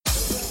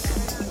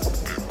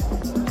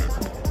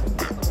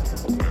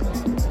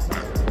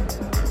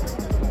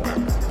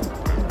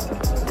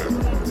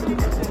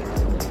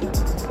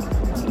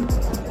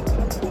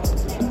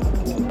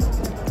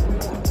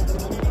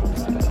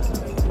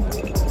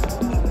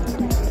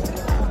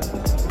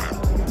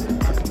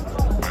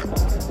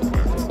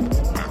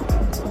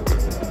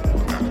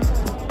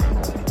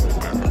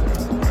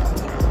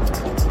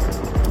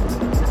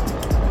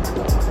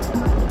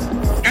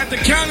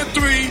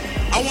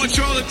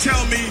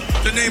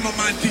the name of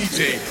my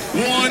DJ.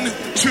 1,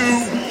 2,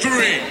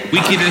 3.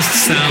 Wickedest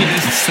sound.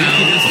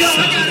 Yo,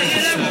 I gotta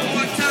hear that one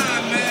more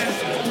time, man.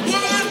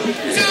 1,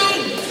 2,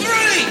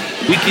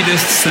 3.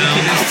 Wickedest sound.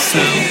 Wickedest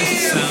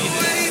sound.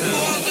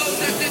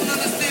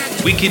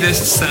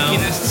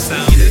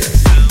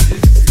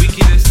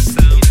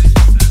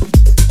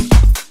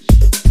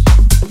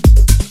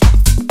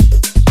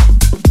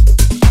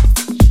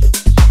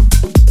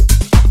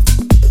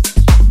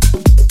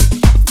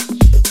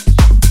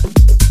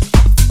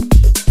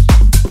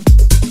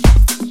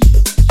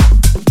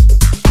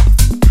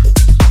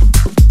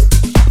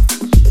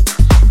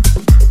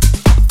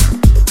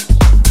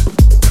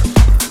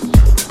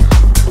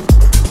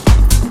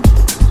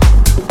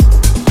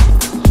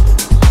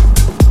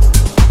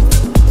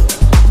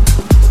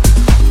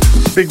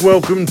 Big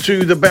welcome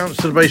to the Bounce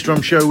to the Bass Drum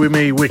Show with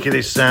me,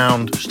 Wickedest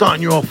Sound.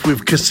 Starting you off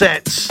with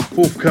Cassettes,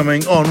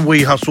 forthcoming on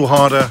We Hustle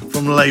Harder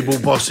from label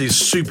bosses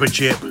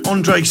Superchip,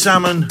 Andre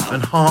Salmon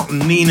and Hart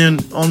and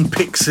Neenan on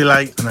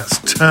Pixelate, and that's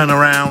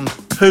Turnaround,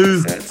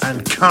 Who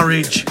and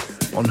Courage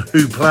on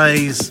Who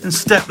Plays, and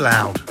Step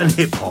Loud and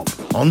Hip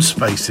Hop on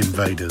Space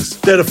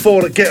Invaders. They're the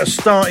four that get us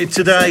started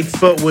today,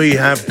 but we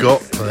have got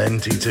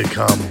plenty to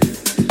come.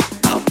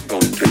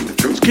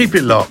 Let's keep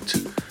it locked,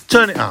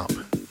 turn it up,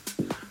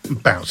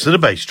 and bounce to the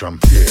bass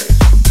drum.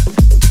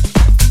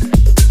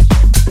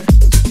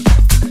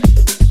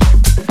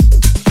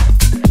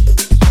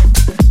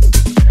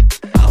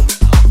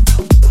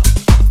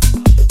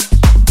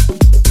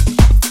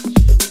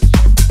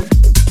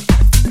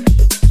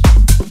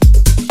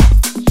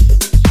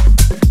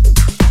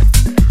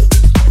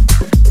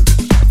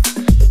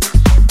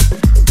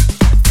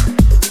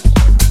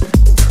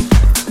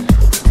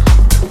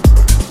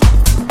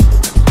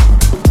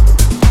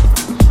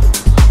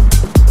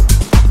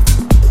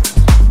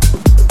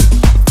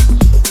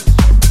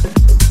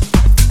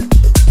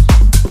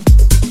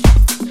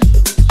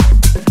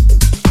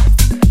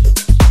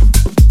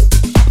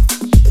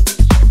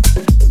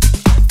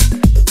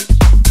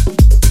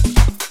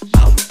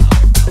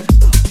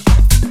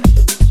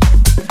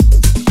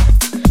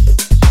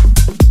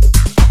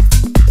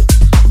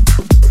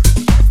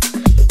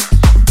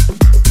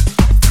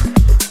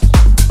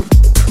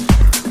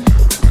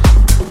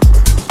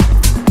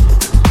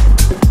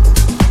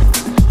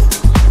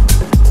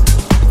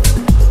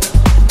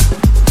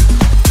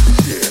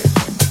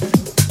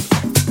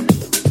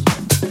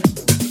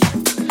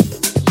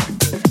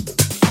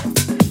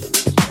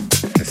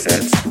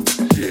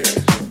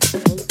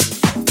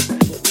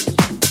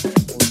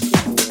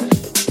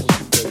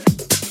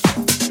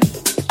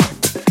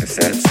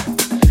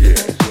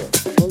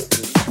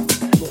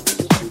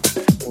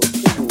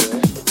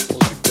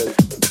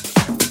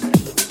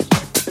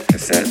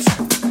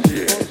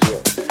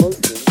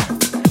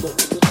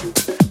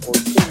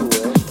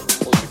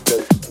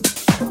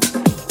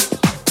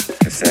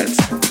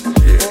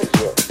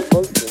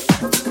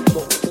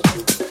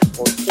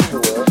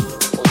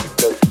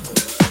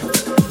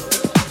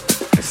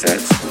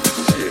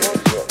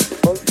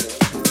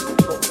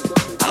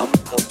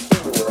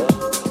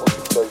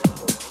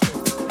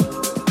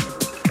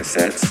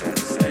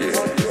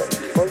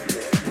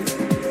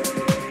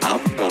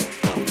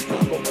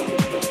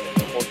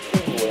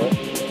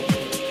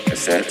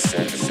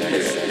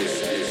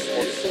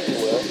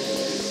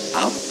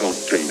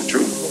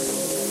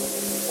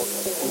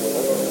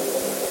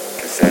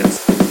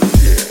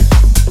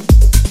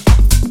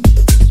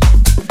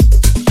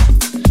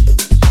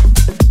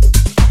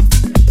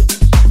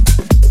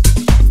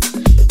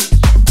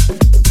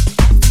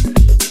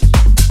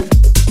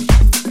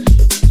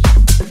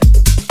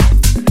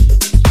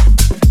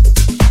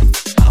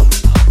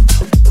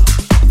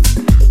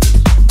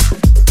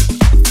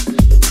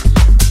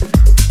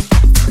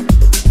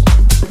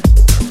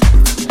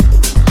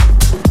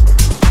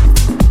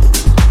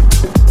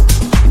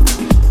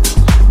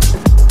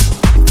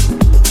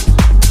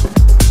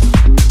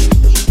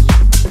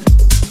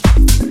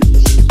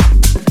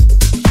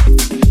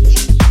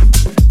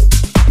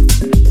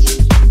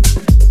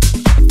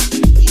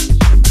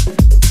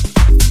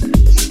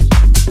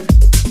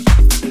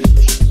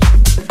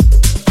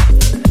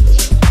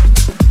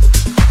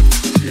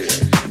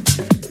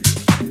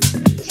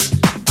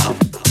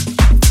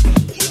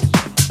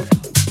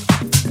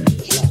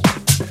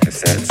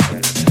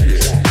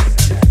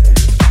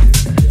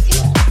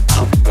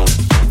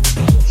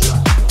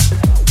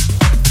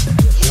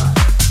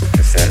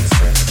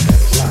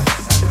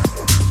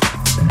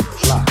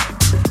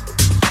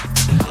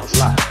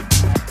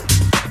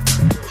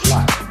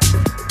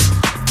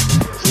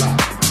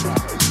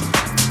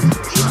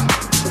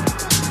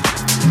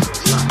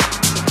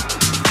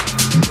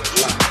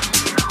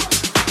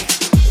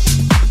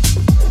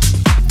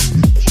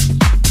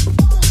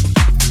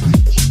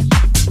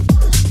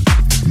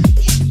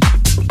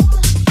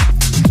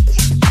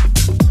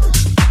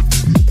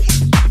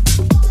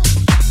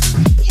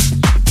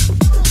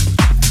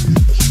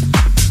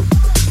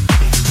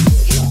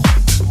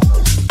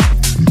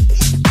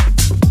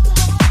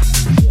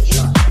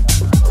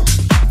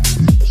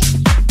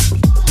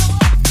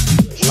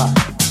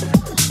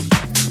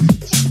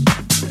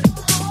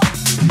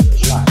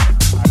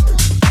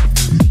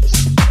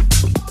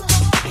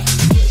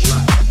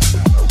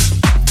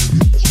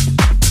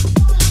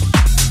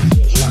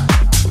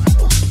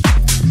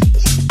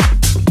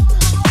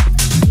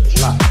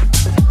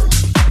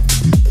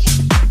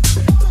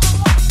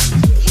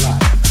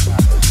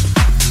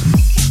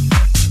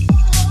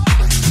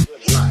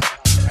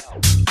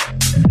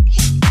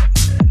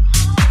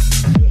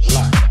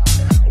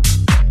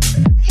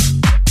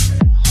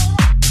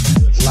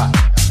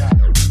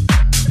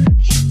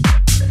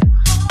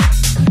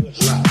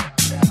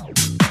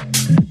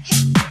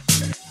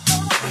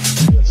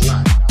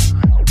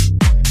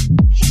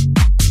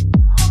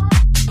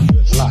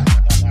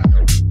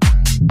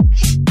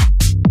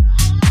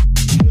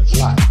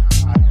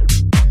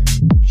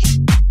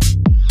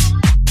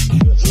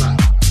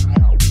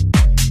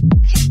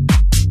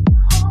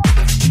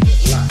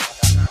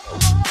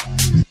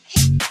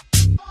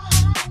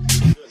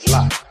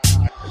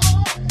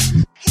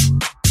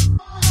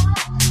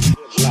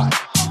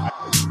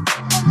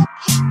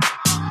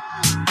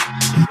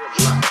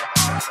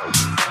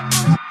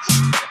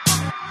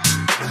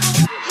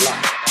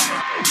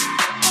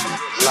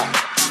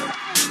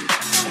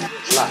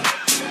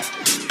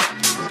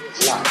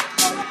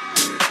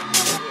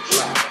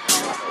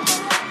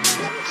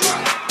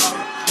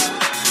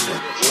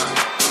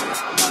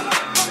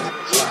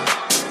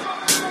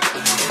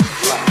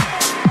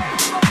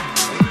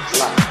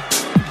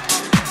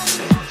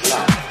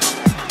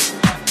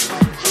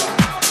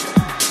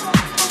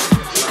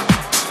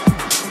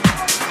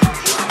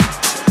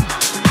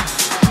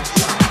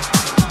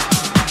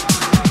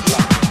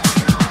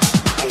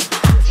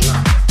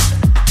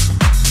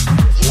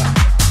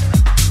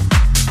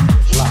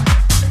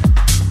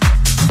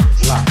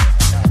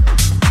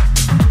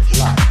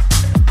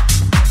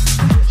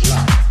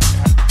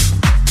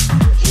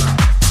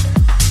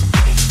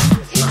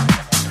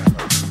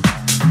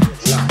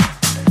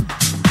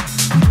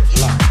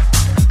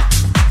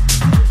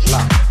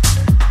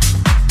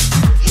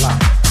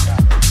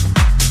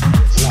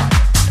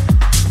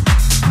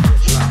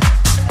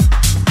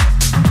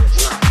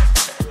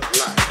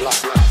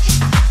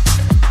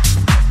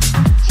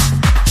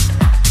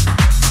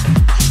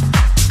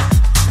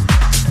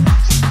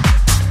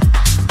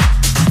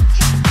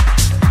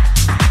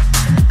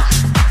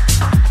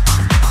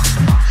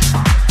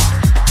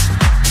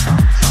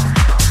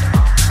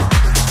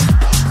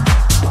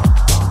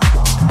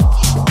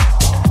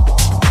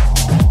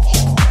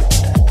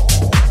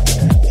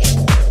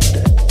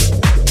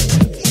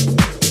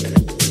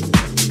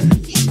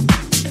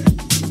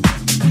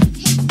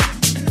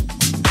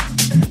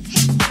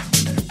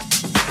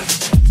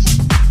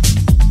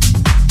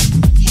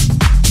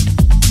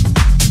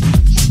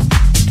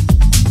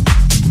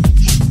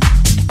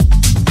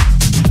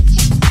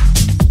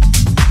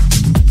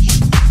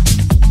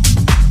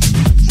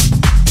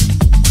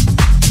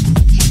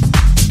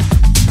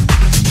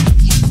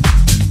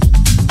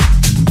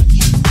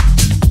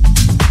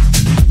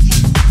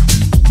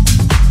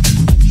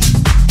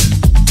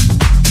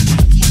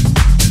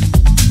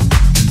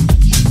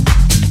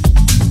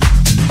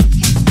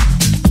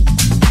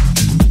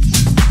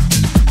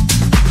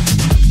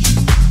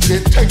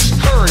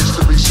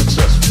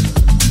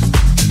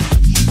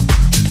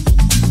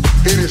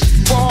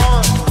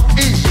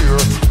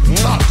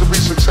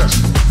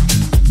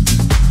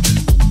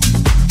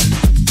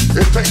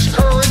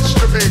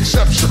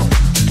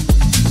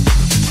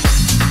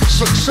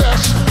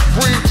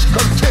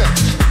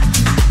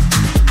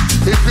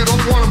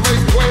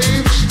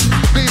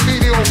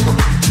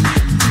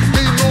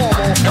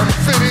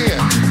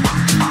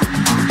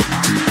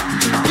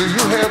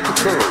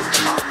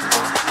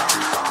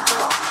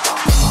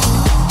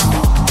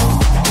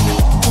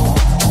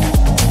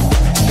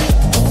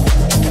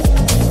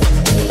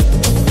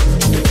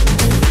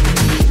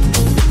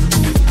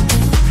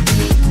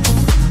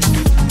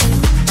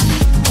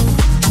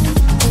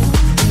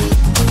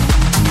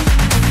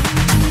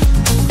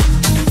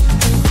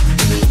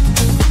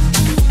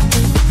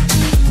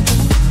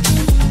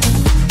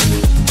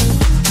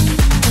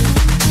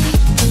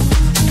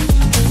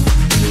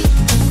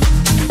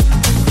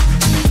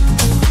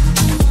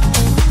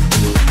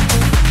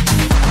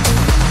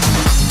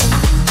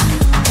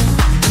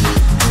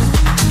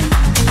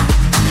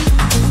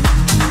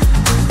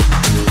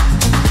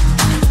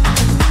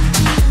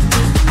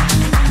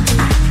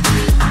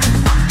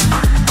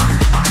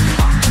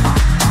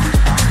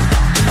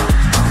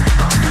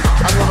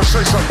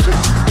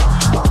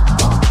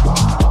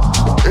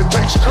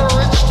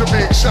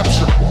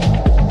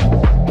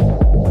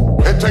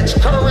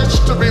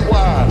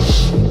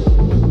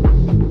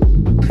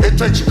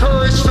 takes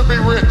courage to be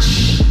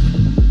rich.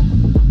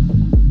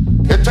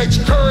 It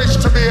takes courage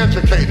to be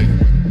educated.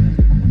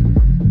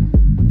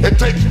 It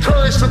takes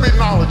courage to be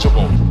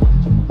knowledgeable.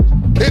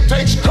 It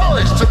takes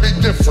courage to be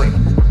different.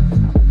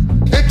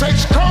 It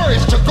takes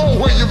courage to go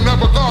where you've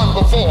never gone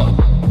before.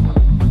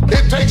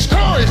 It takes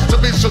courage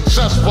to be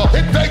successful.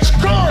 It takes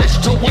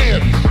courage to win.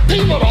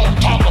 People don't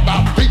talk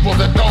about people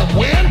that don't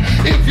win.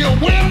 If you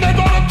win, they're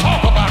gonna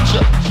talk about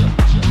you.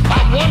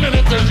 I'm wondering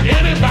if there's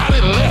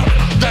anybody left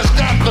that's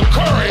got the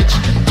courage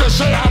to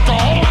say, after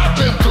all I've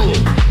been through,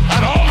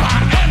 and all my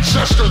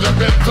ancestors have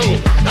been through,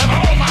 and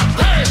all my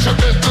parents have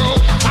been through,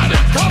 I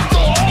didn't come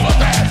through all of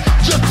that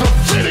just to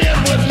fit in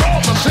with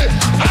normalcy.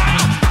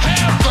 I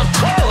have the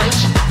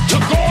courage to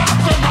go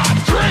after my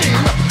dream.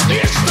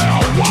 Is there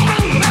a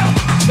woman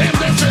left in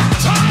this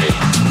entire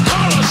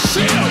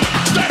Coliseum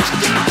that's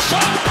got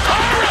some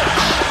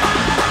courage?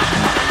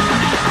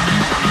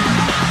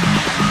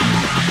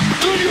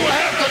 Do you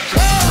have the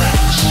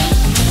courage?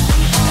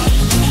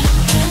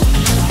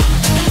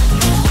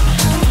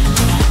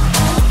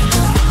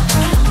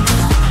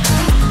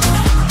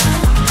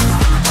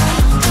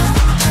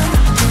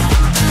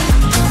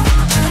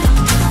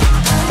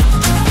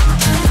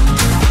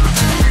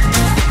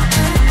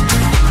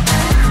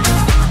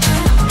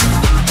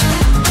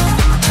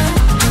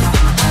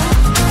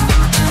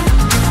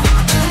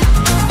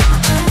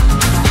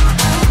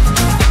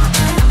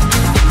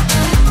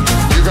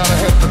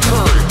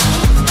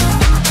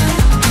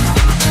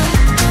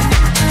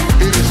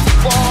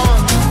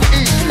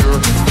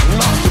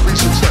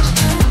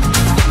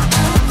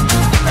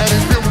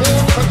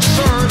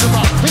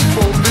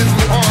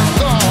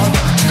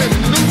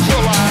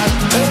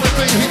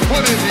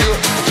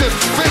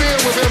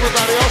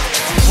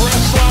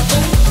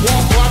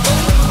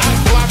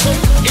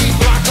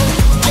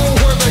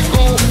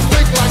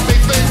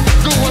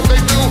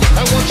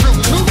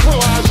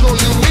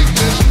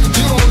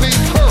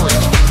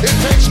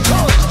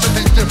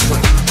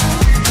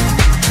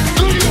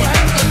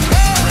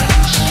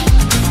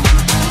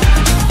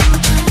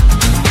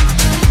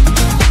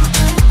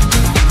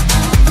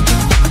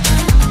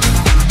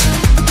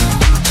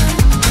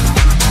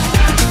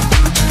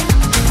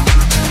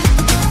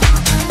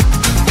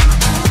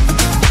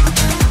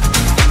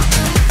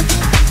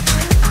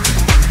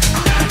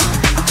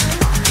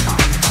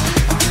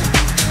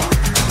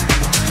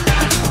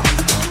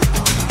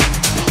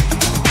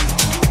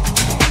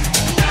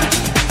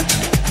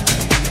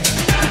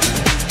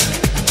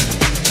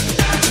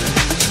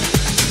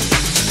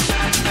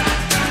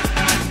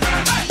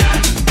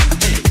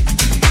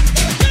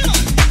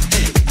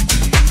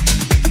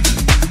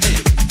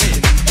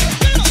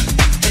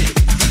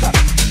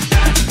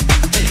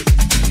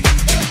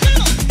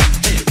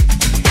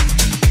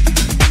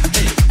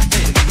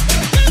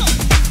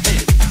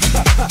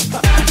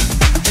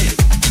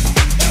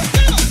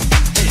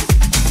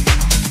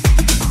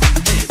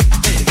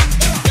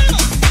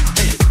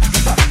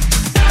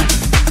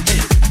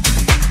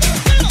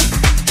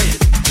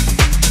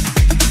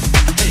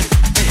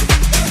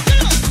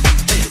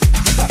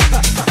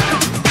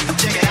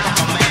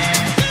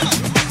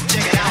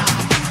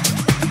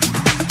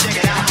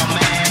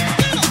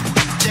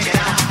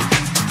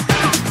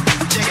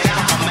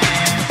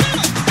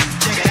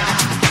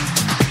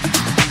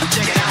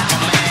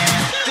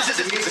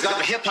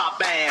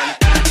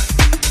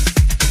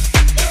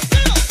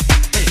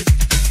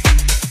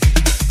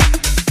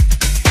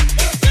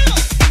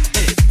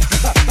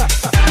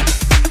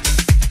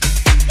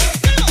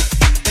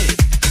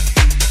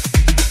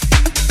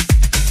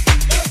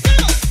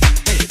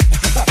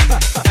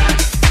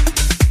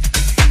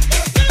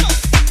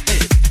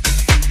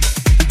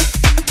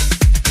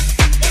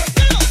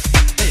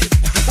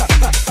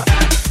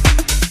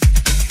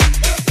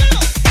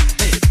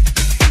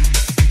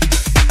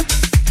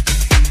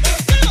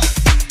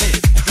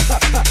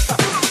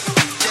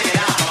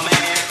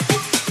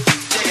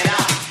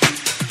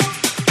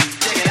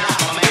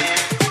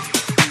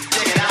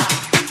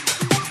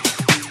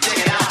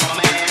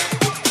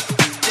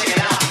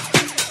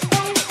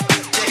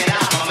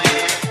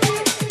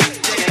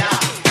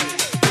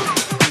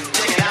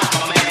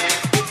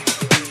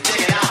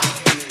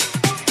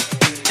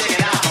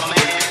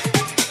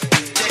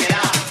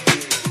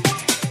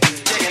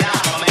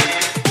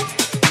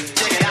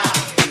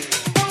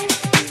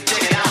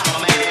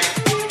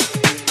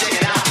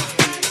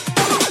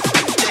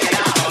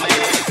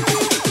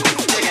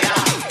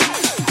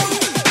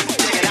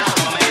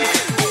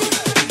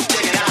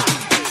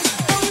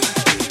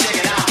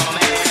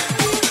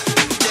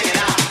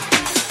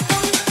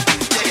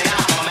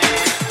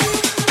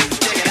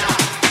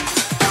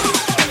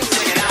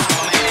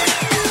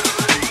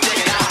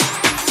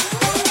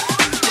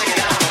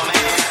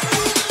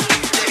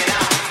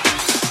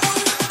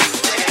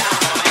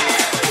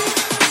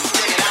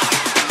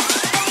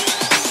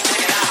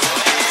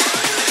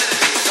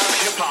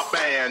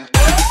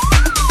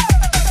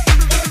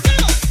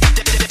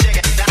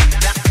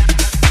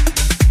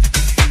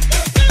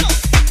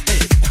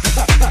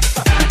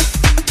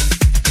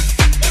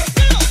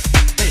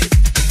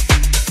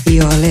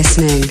 You're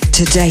listening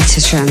to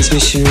Data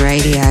Transmission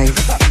Radio.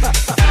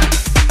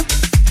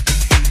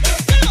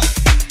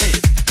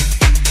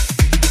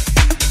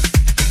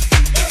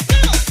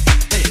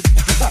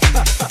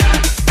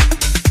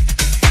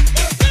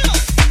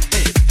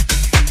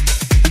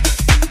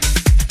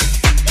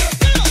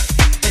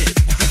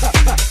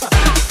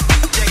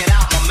 Take it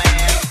out, my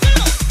man.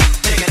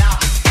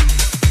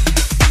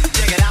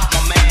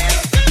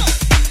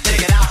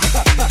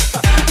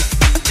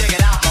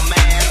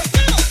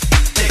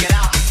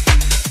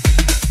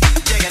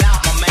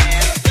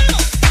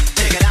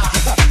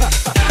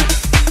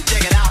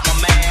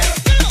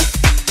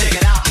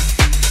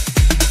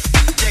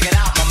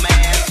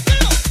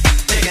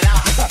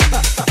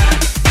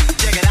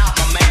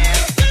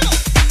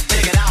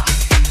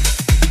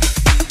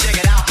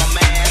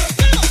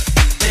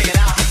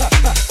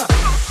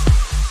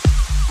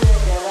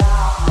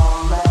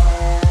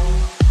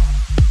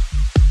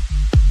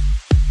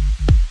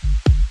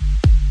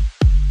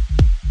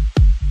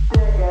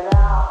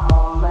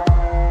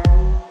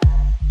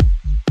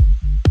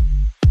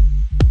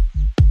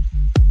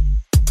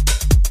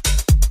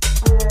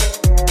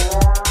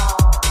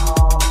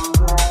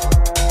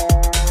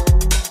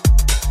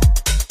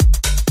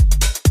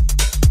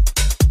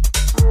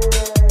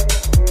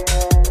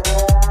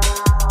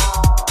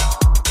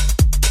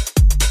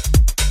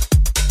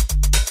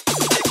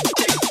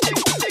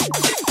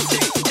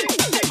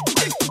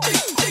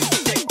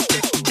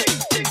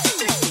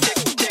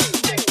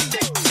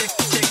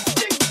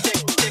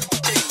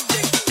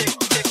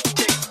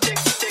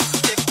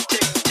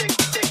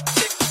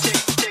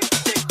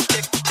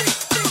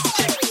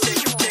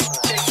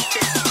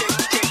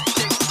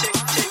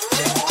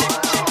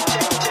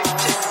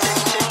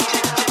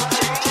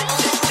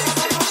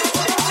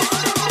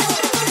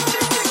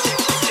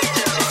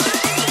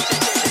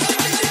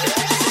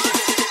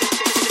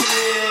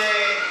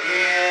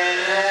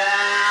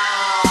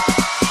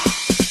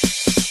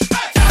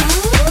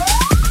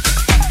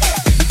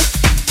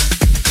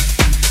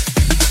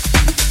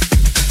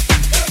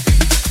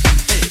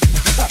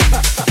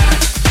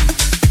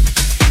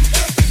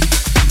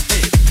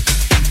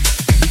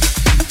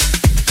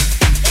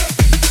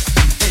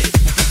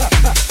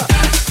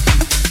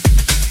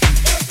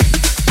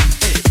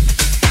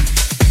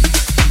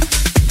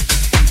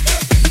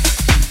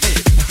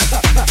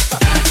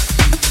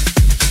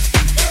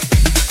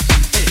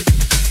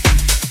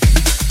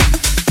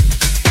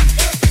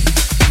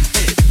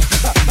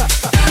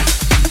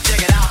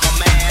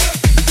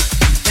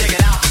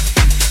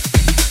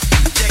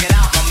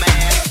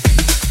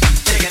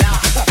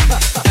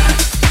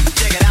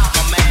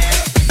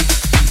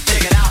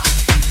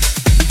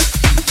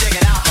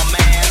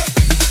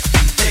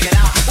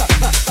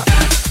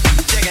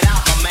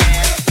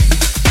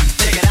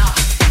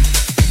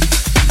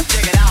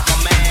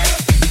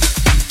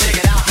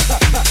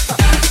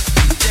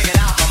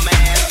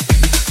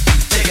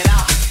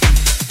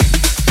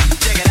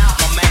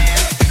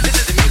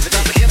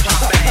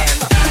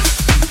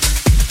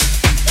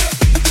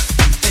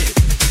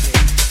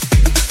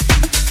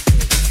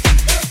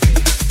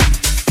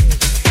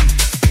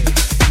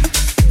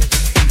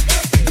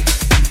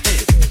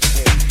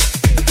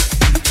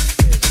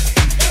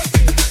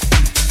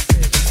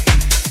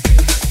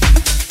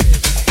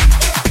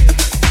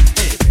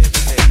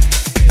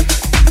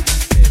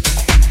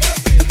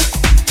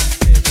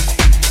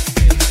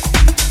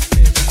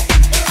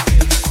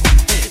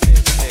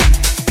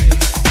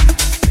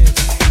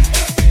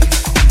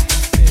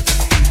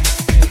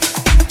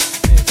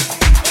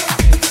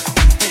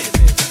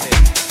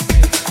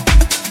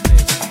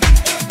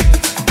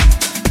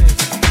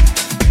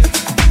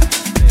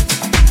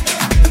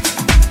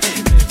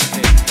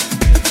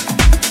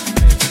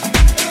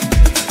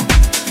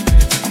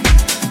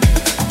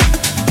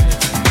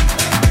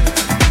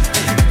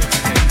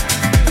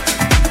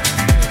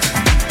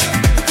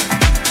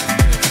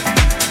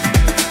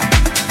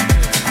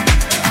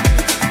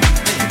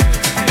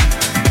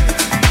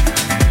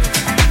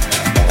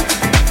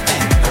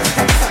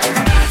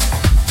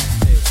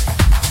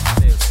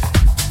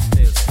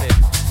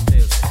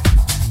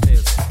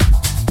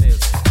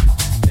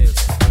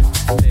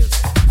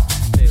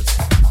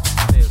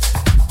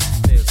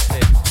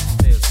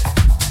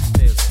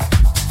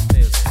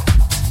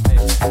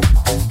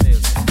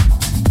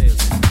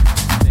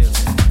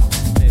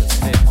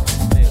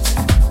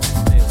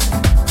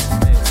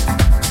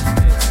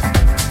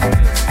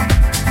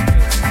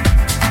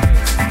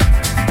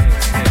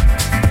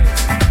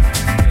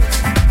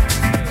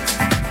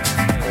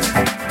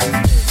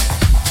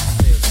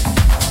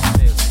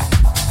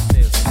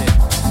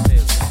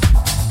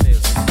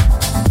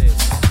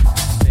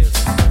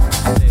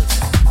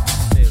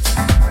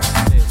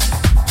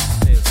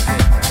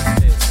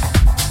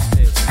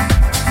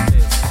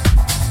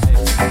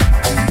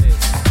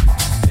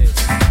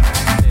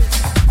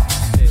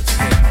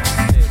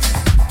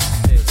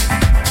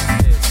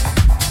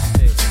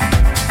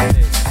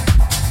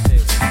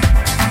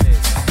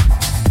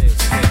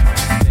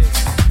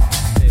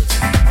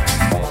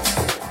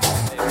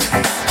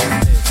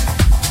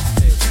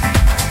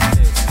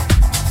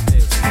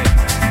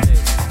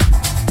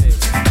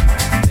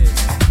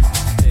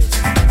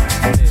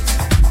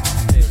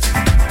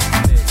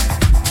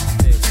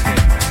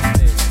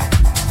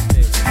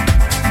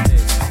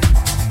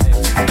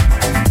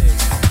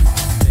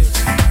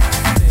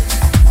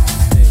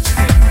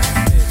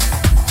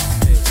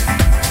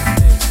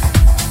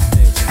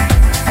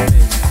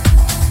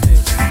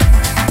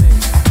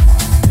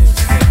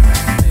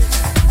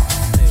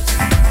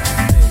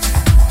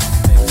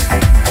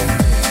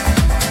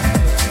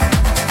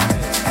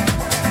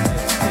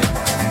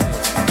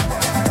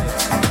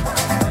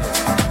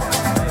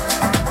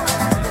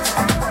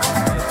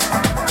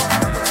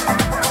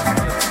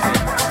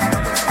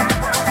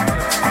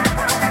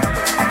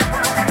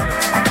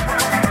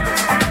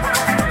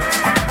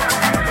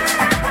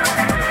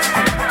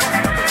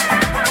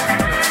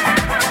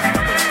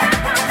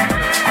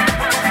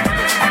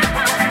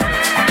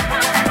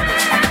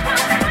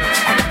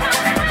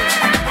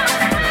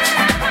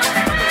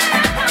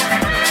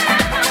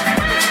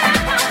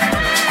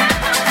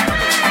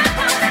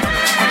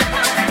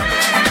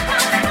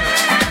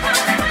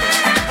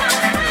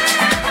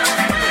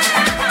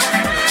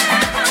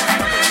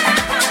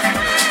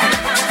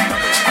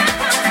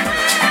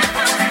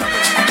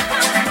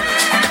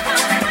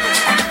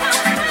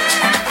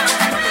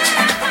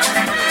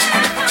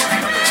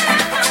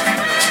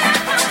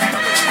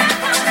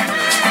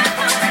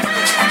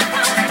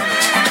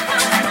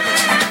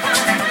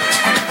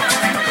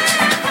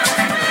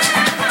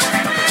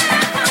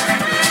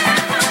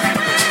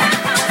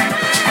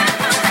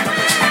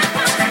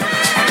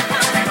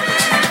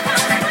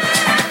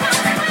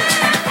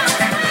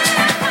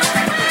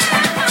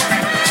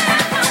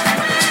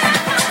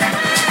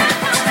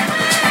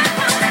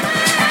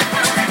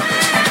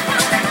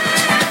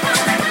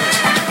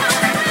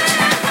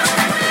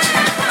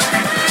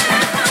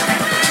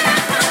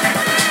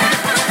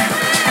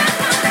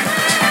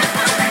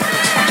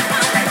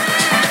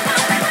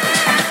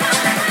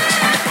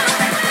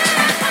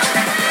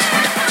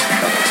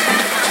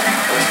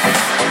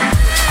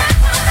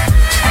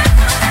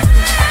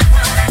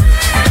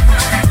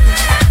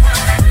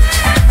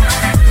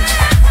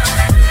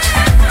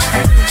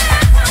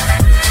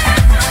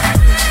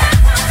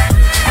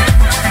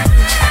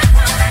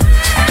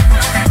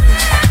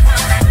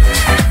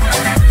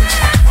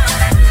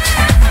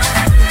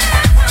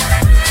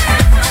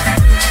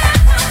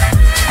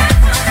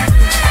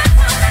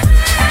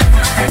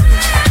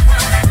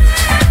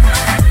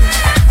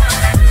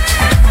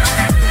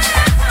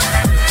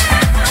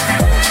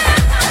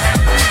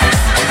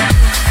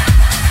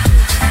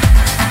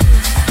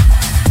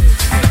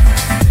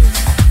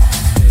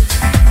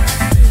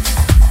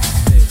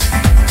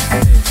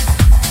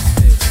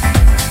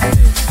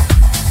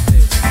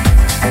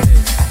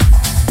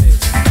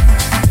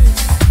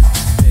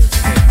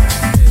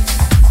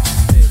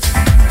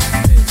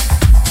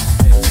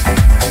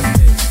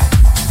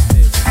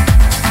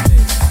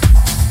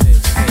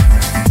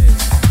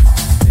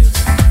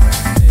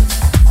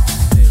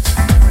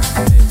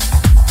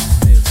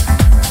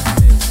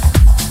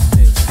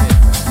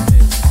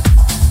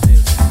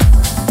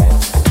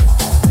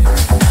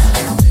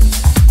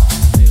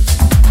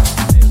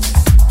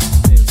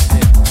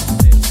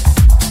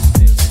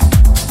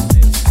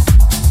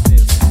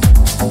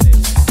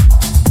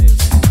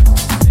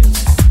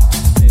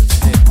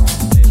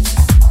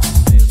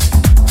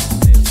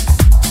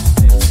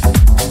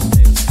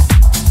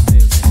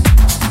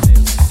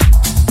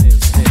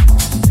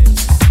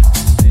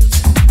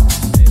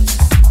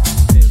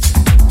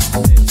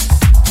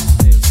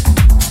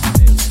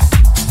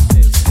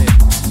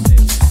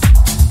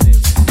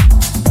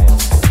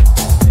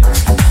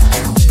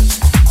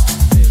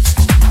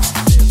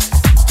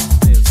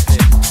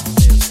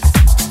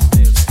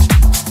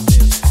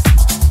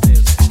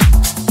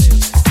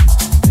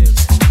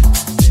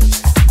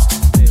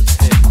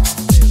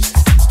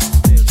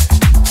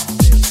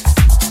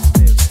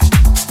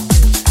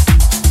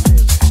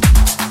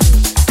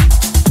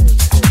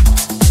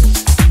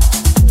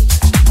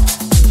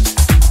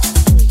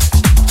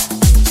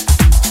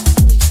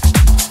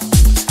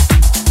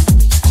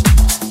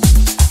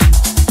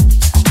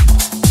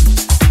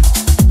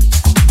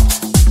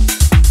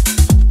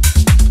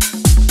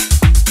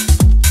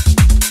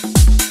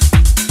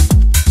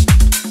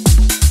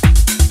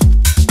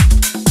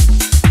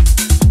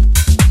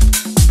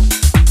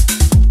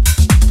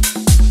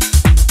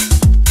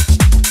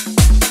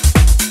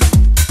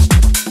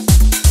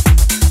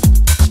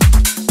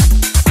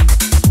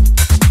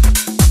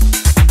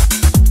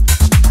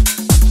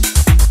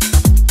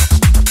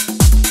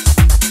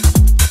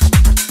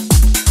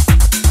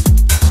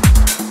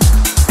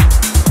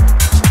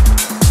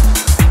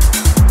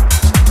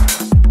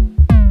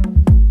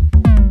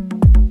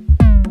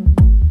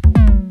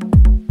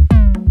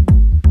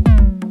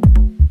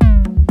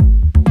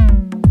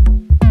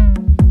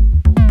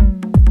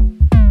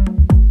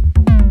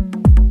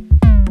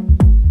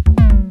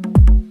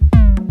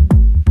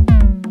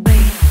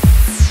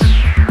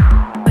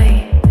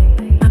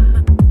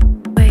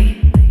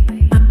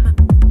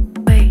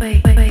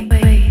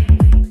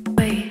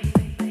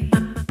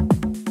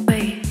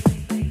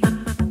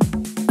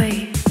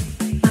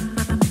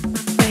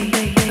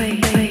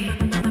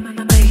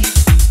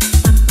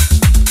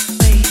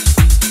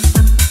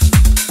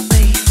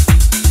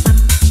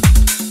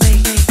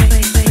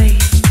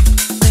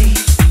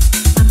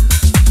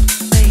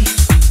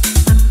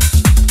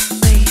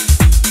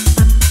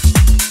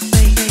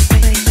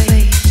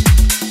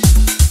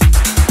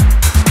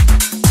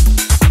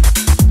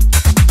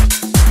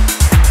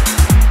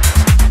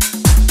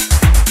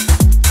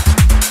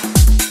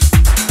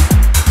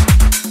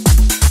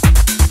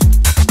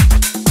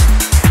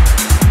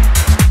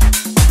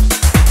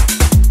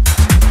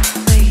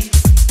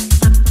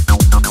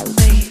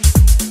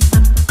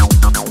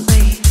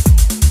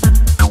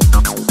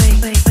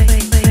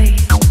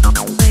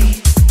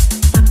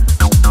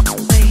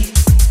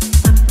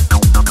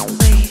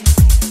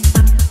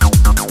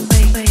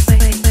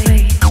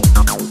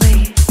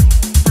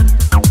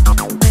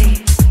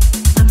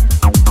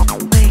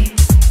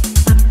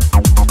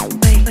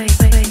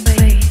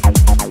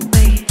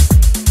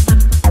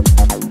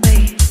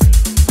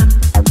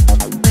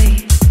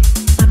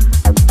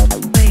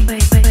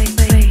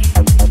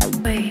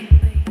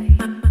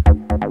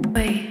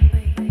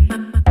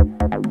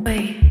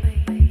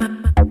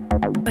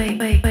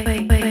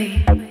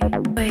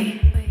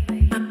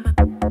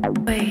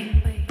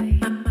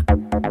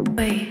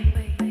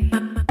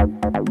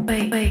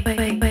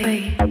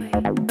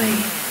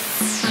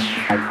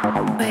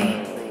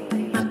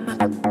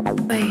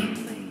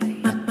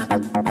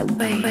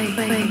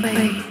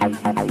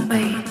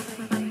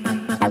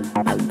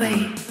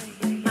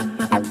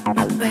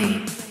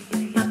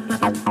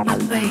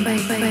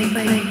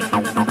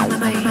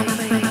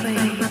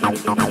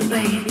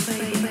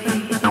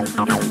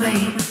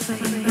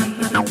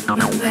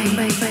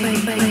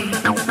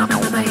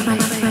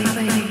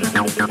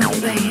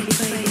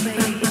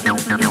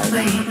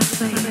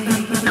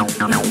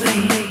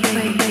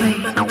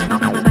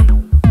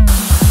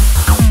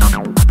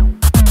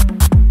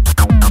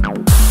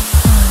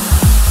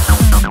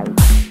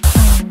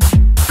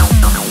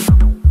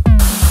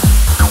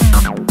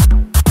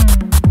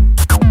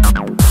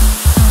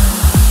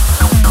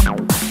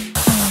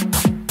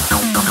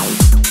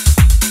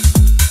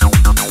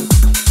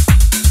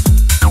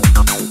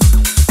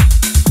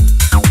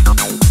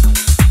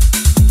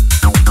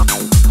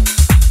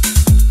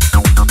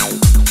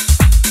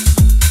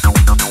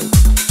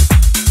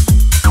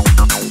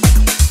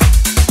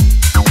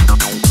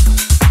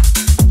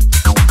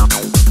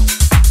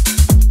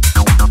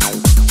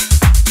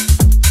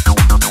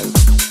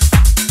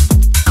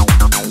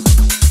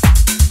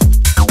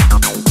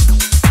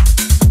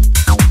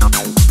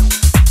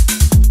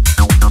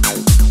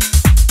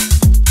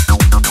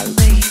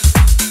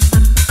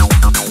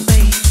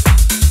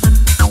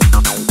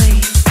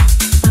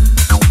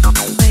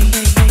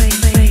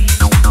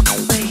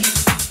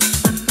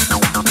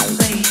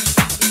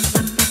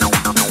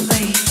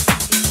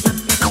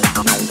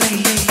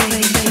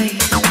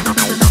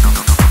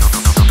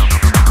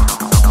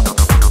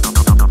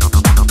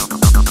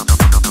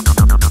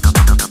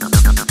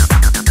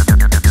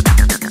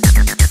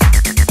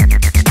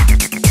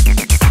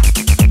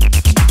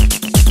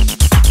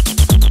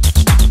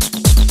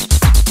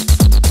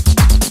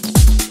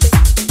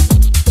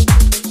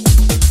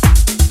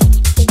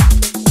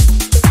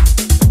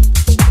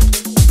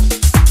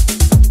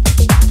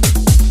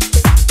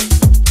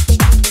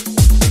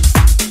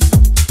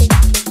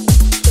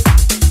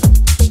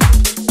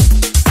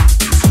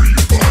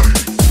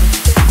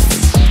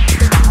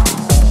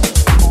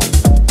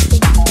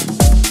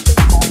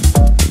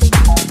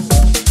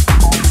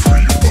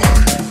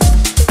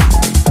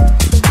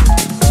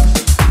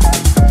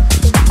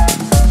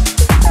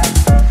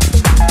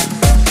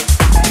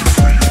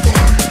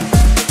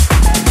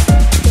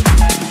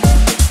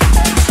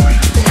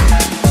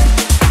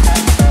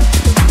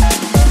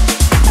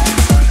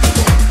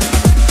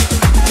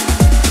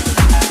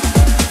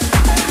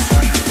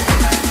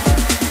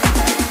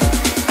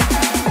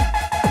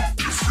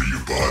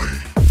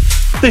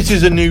 This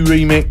is a new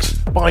remix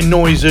by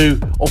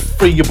Noizu of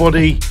Free Your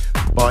Body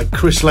by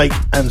Chris Lake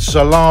and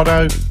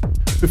Solardo.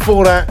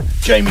 Before that,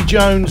 Jamie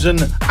Jones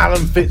and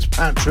Alan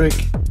Fitzpatrick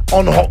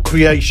on Hot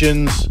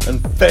Creations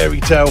and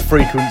Fairytale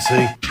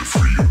Frequency.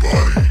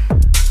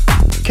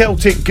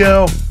 Celtic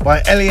Girl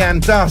by Elian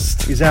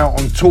Dust is out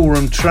on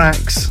Torum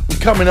Tracks. And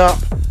coming up,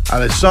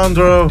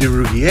 Alessandro,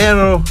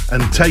 Diruggiero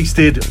and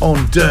Tasted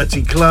on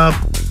Dirty Club.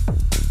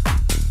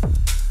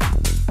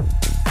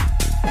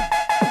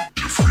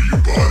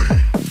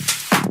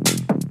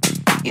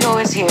 You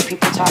always hear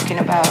people talking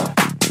about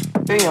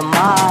free your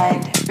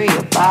mind, free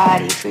your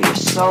body, free your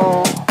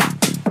soul,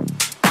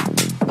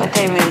 but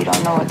they really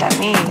don't know what that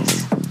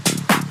means.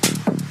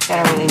 They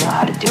don't really know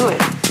how to do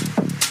it.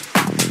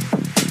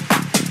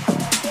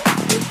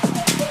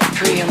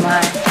 Free your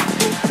mind,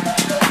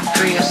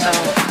 free your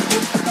soul,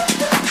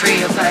 free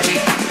your body,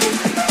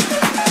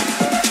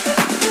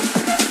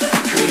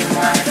 free your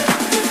mind,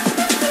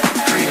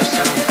 free your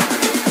soul.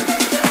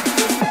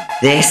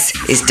 This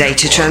is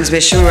Data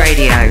Transmission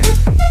Radio.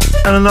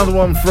 And another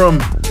one from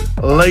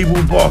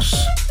label boss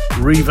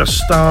Riva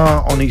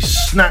Starr on his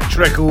Snatch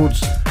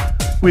Records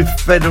with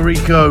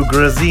Frederico,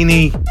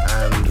 Grazzini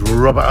and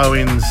Robert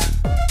Owens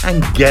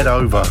and Get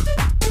Over.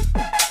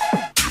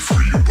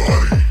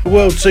 The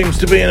world seems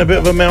to be in a bit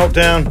of a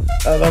meltdown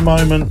at the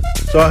moment,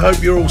 so I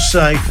hope you're all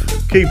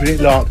safe, keeping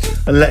it locked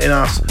and letting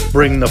us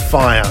bring the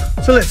fire.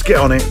 So let's get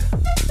on it.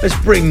 Let's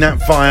bring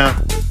that fire.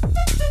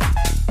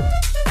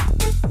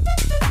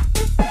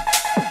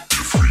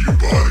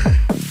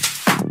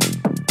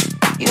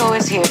 You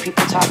always hear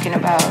people talking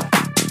about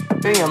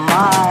free your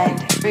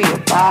mind, free your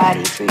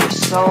body, free your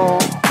soul,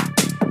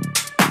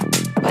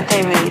 but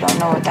they really don't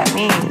know what that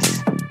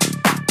means.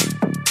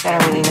 They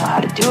don't really know how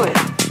to do it.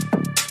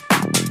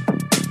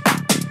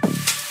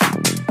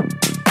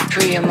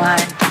 Free your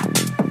mind,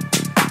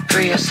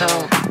 free your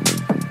soul,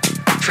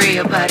 free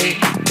your body,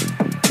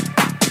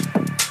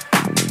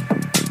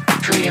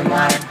 free your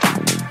mind,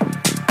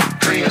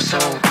 free your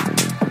soul.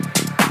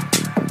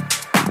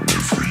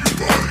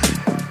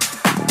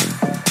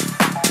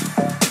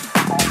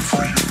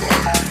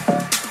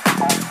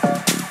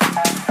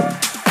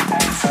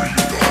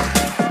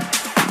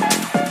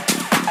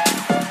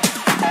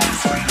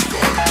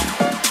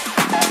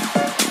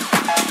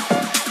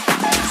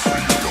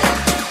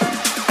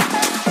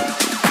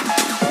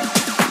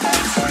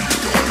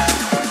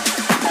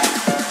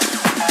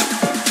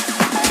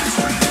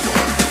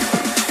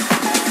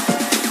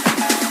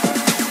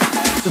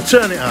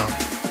 Turn it up.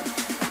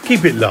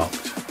 Keep it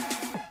locked.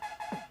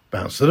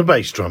 Bounce to the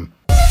bass drum.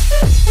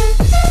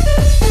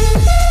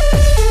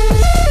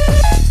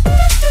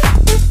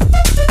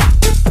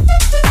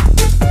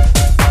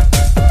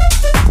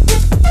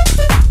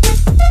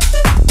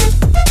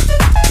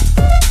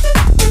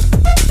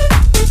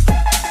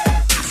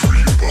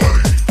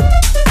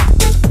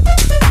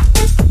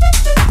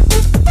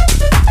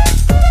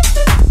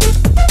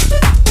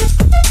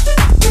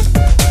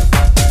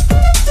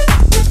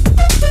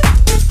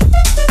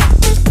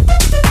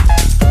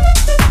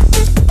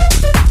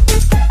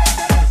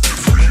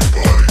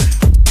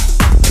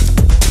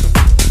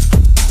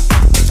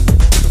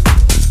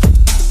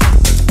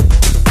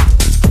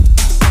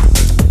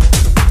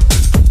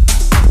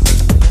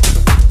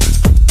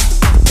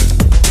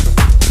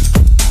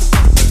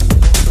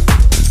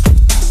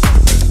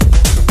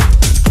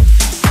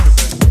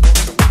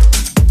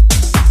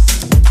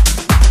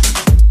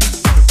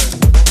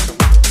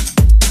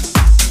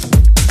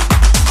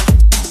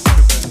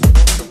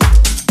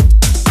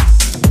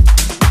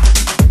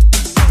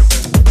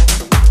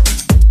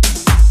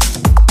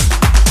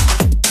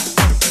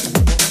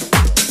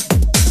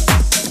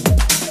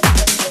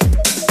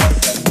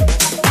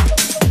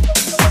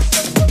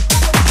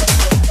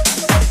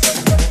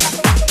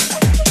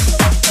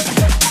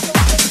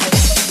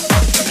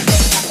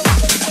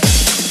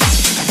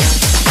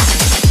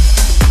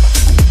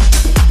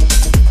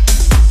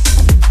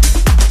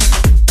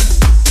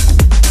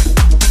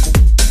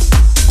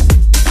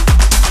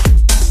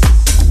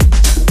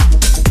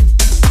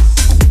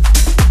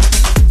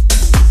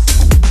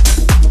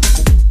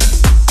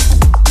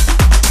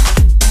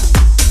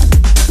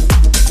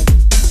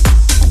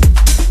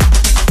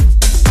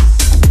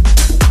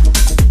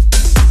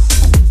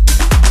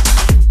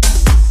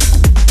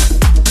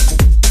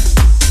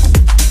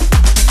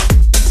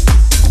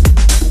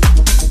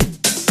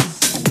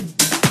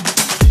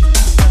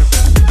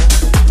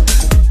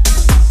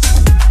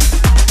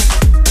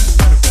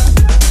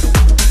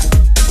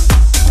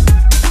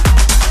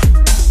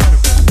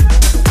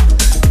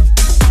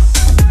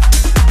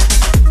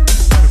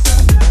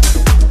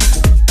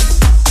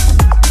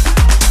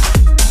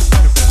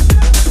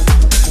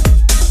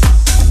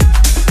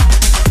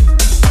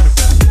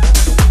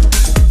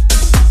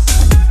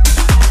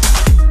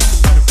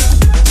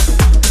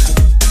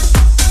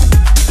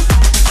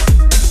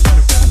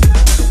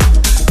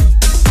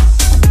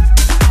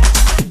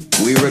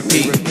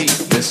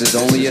 This is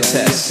only a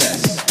test.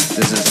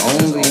 This is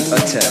only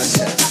a test.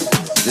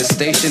 This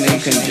station,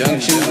 in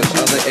conjunction with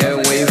other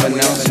airwave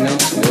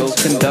announcements, will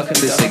conduct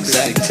this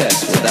exact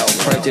test without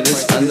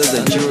prejudice under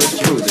the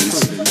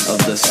jurisprudence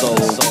of the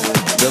soul,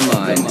 the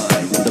mind,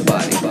 the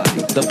body,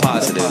 the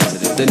positive,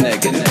 the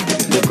negative,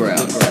 the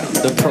ground,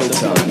 the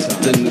proton,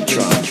 the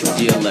neutron,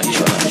 the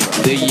electron,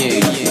 the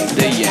yin,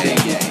 the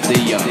yang, the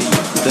yang,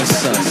 the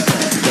sun,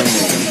 the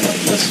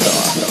moon, the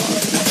star.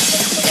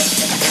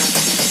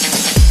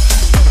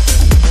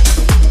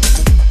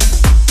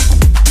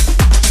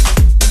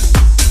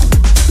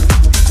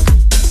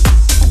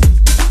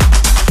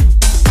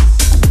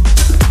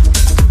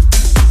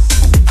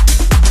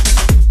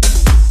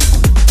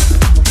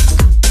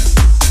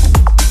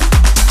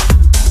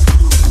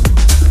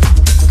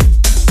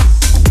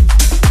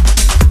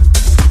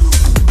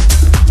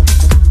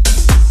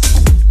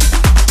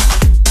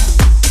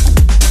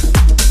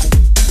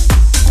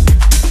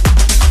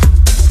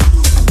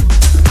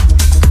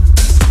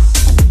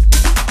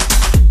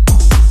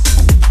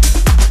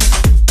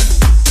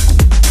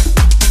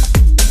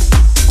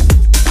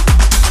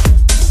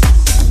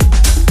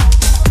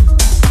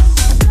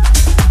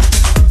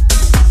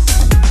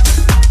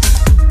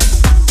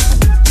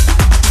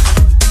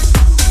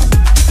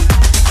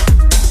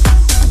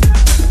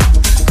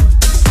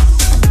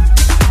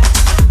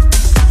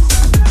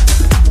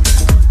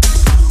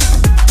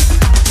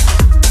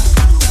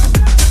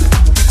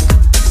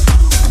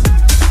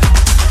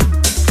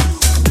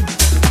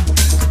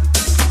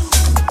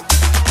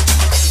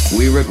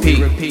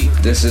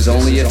 This is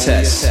only a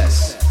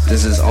test.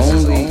 This is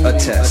only a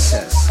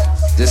test.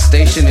 This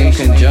station, in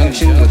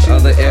conjunction with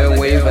other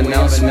airwave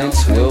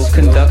announcements, will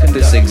conduct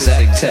this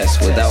exact test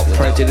without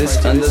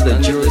prejudice under the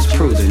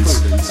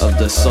jurisprudence of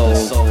the soul,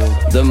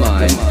 the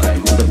mind,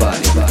 the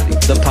body,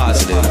 the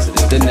positive,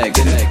 the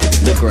negative,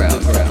 the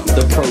ground,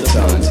 the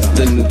proton,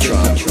 the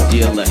neutron,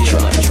 the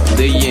electron,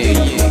 the yin,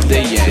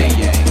 the yang,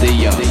 the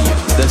yang,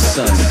 the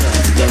sun,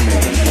 the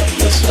moon,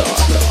 the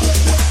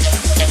star.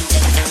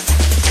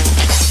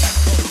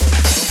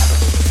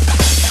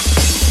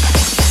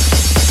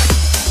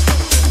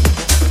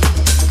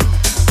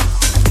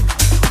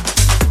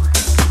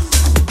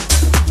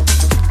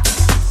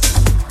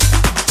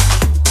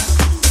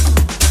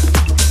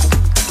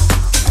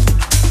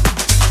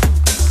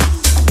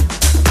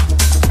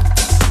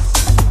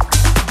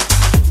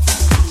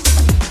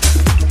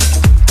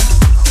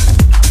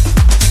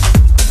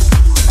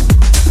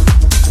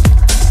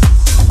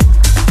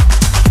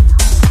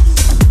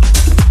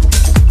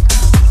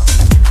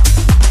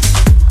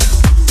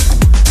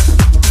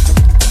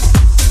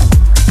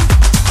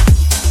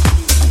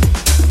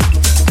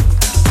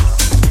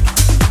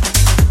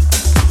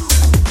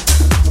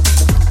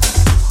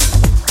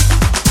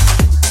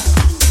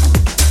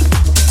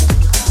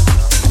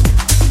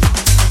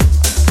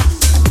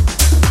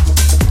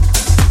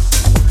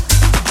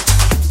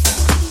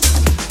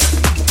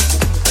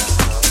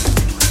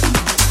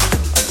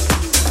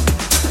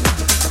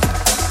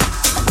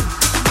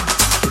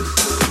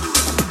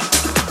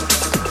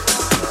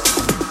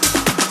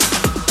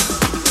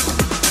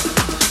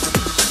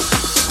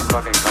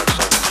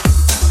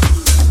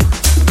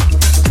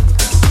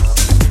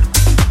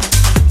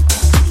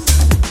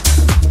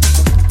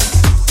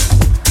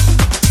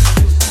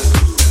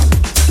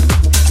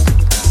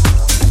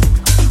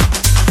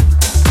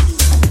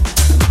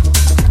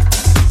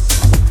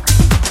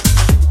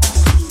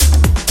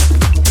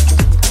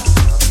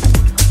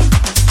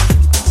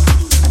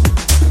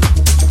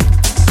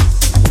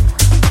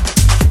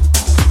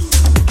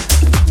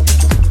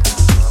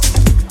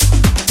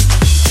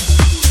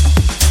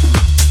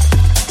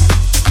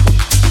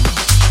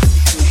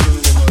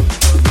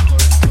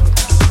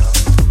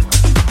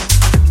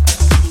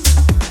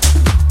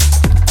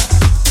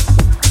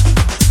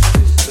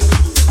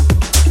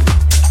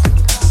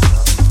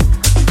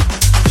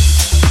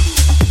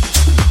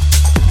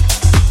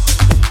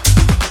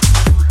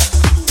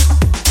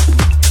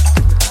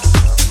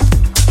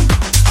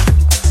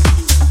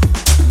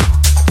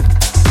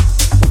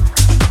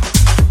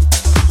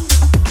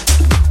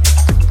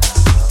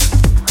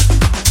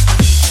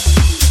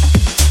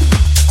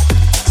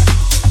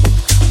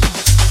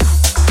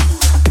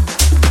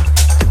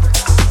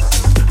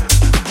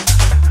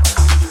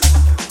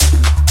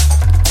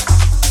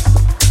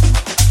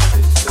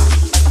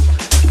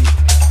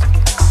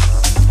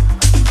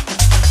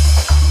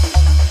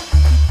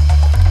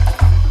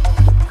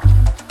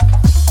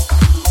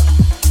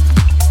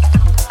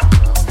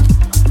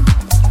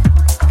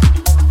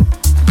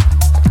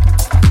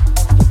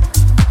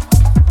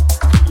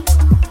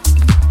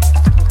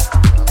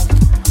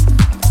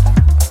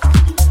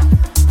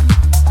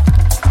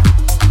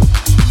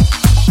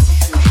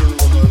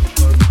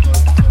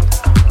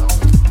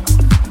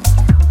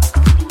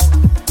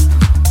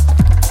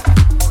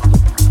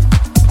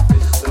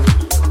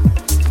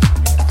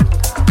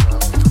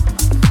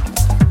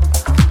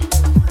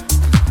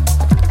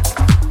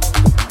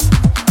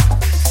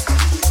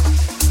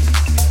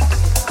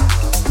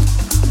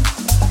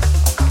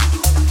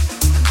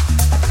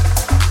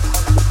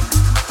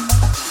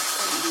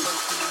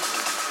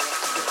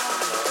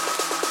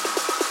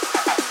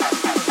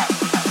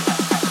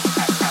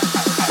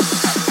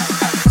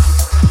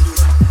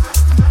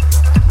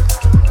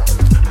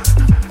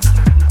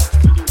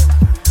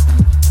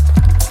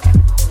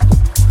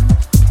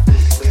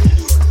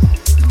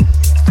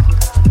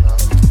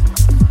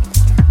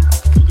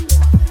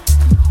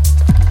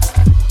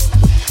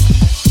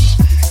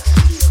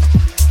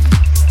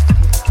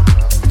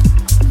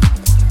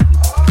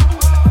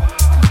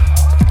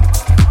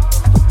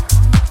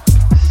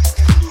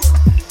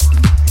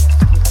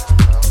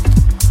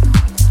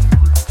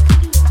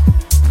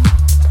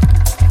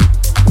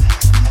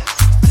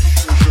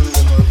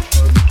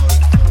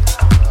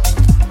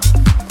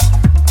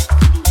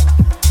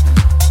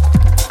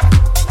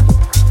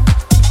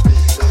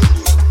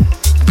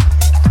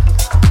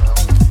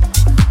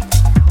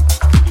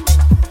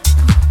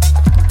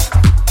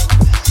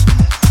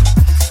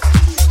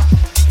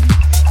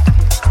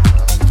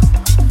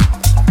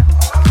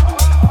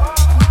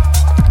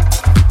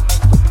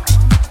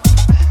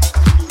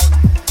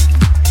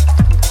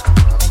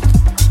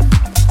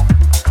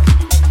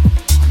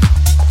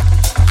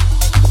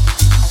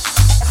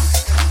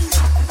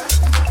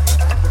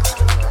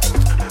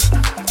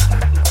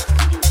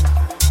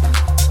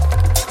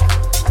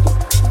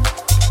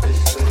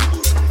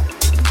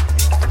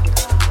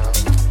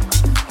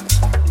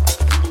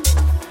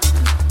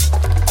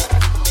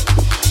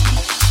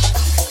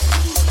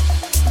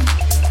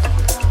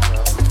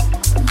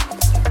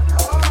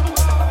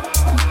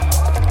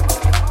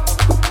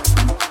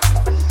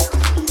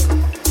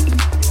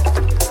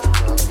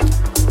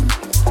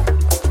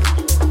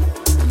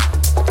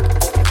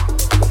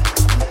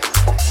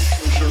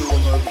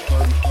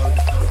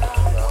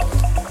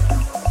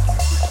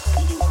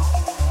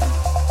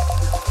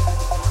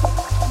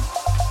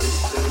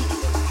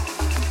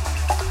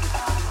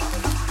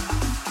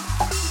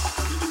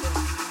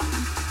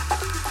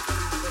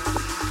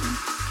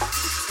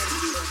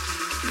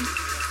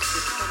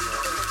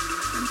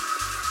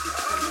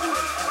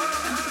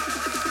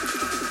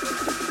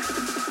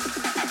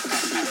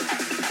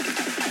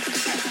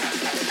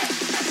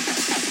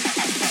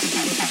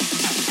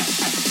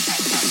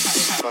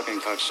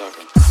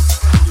 cocksucker.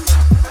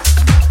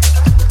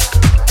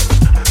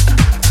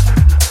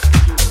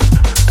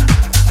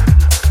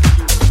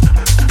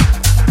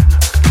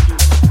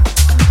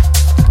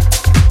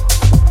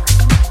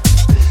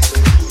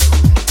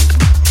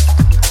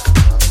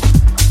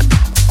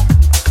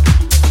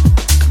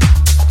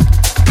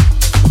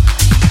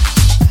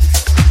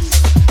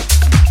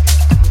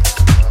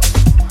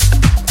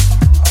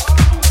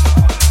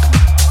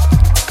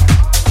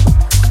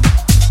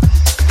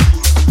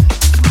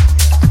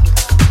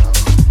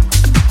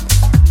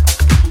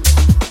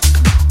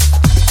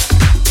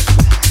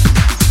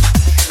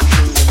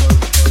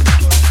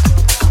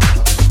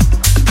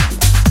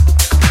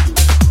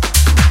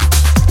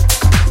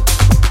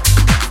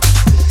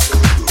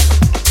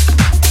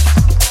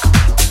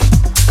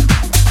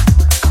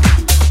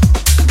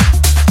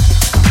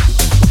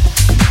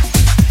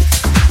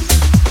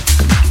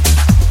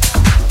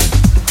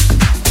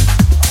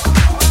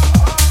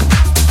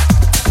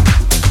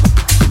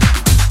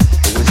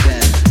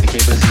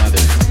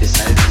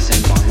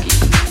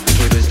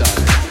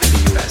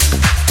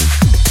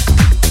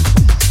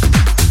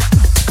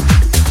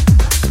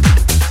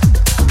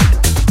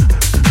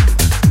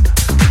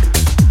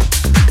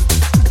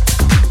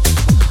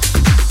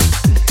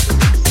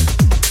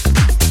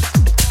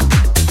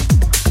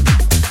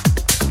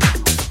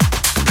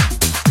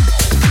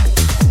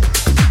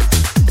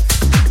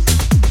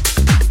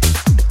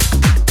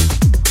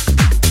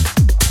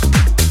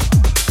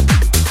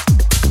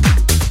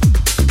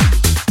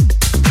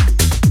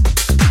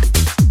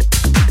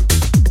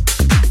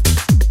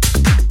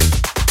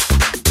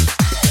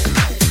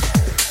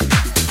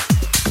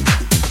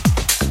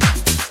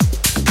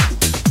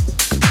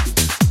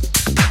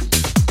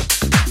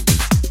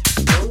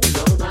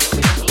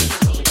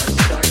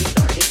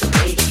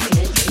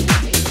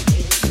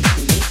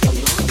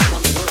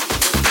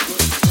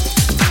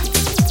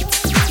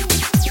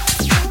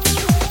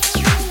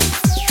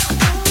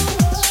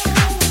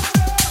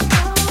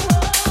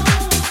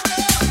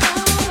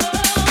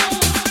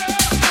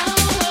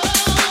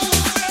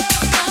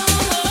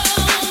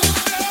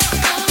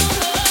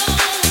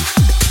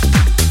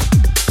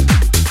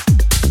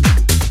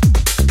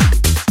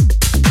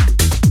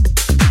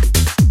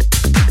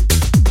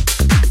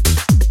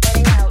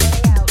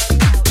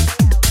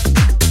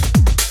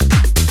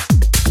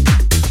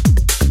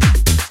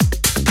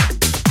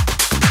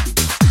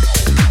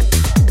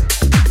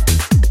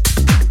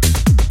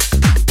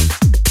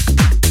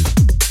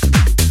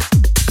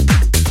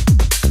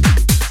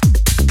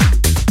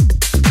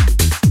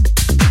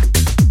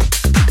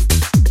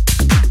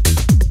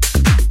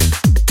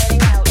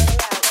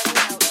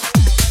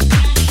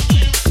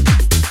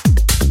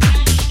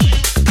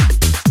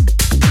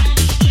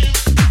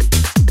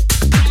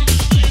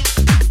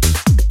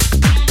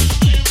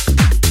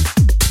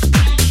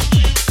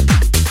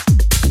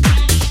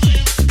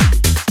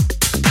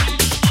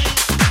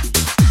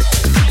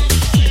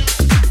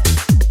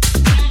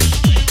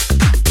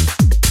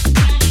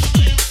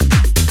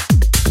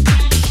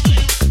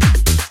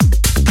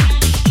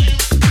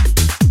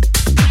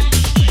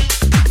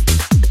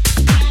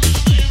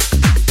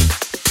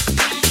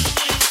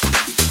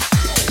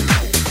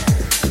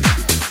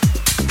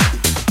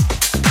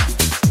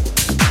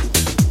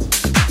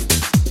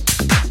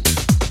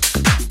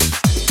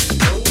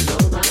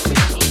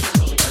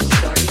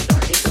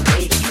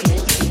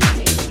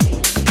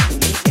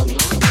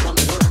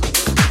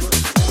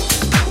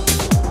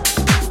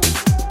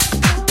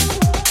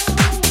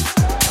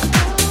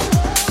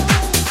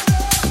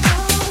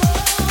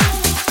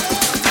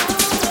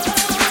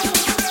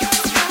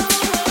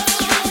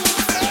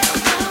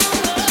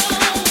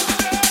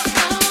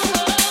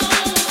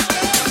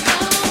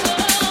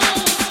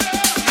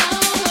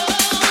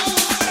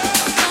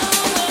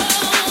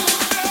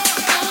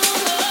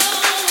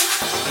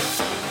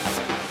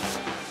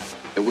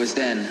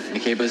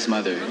 Makeba's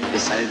mother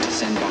decided to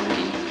send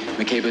Bongi,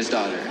 Makeba's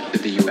daughter, to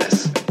the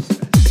U.S.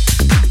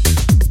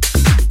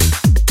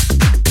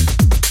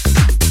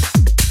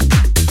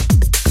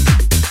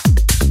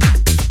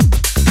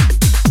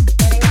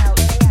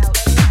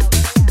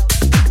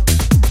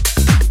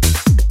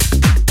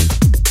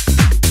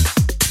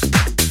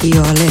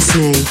 You're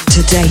listening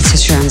to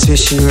Data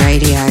Transmission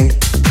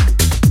Radio.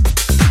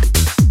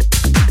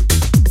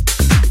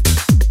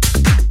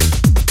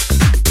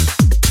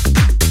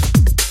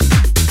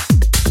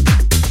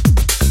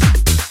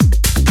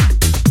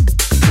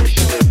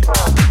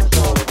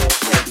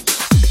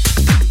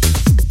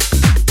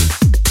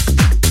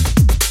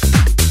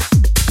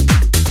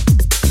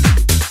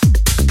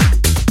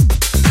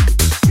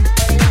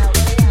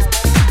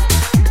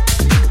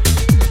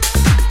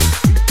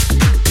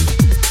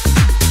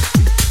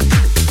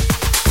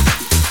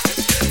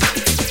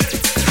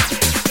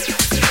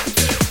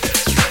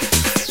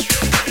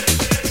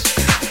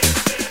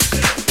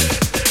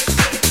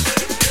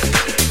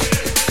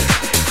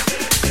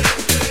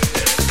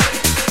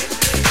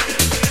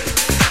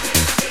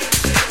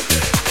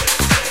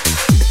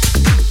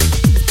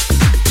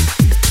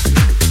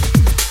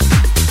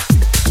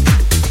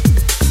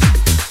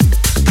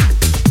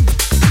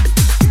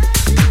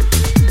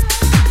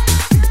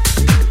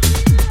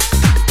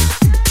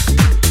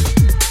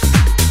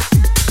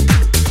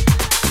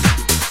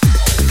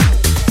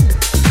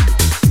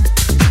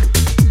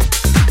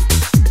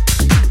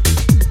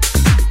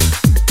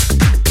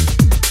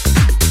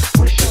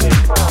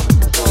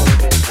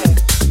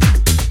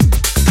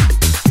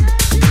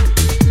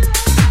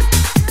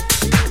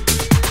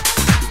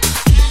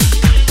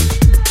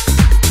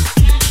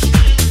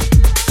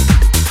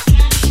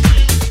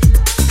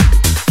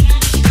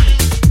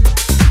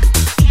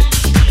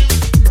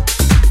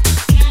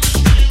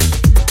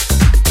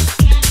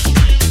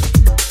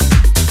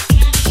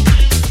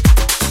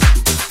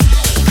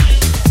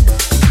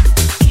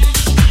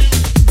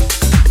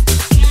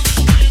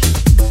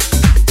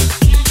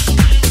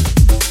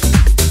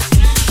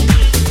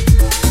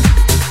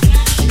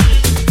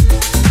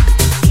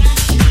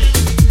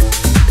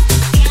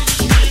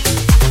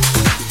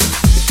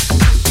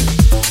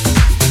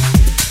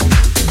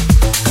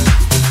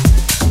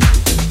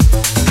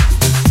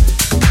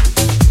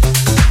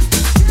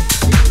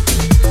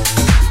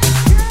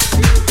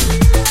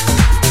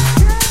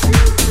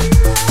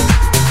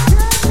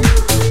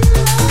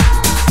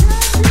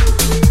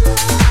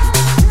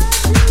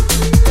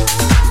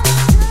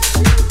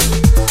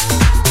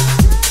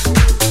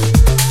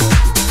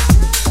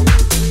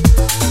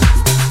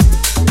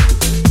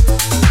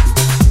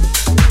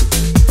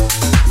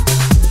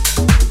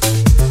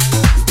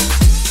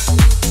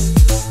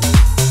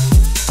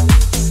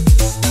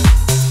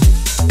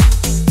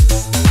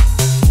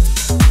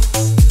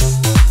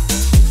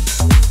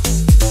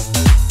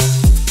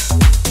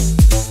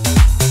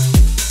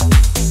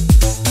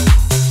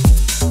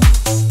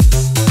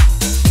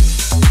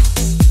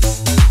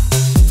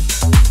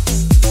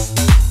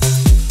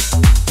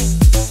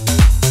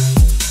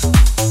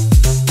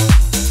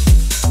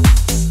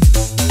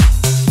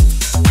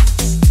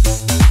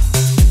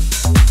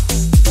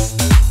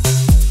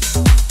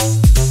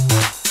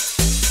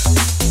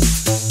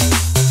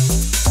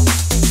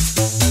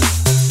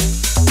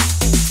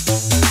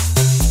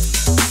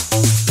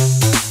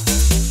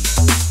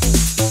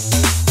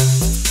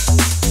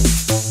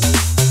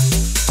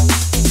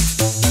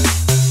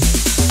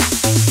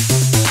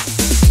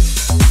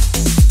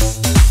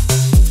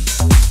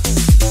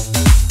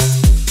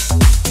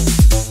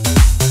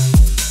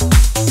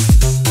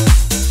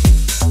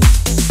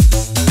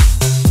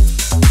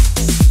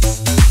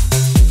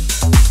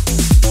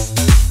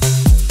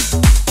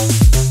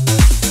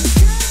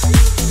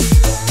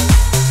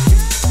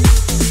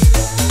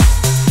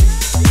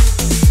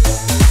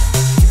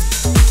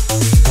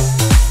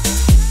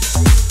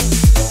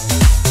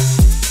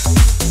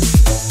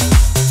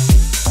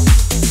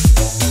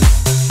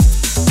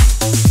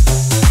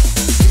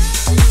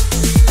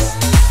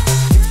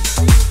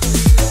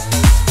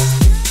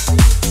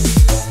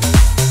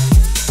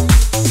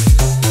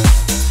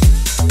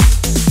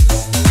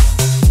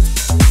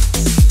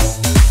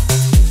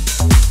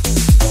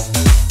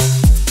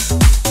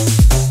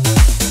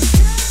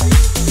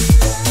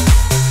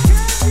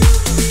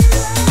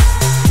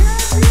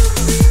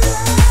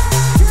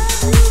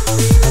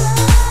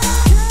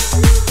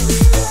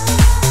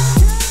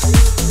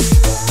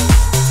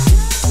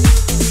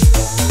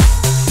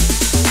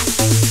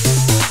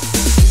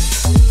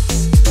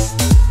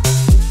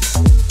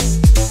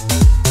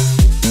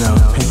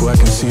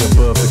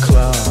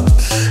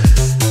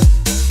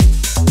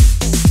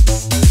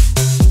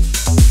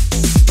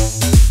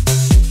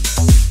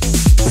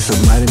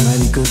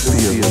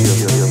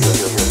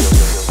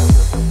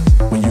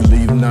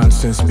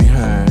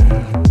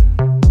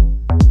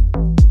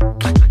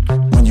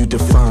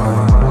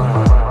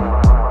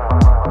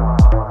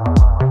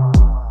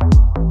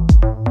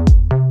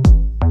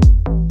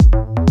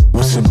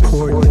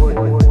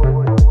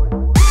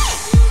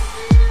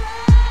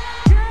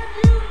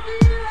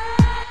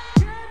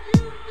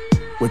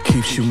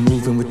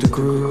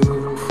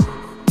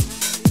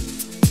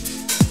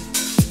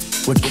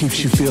 What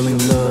keeps you feeling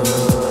love?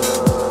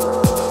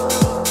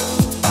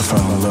 I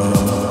found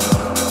love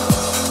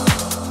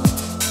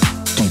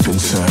deep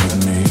inside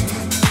of me.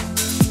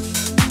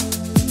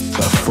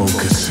 By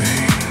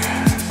focusing,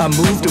 I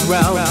moved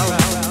around.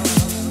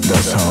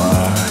 That's how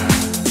I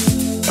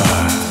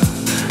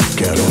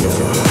get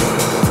over.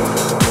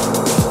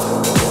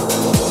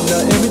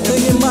 Now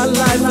everything in my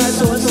life is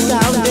so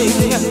astounding.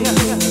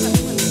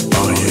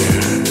 Oh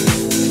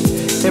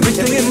yeah.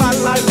 Everything in my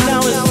life now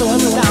is so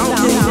astounding.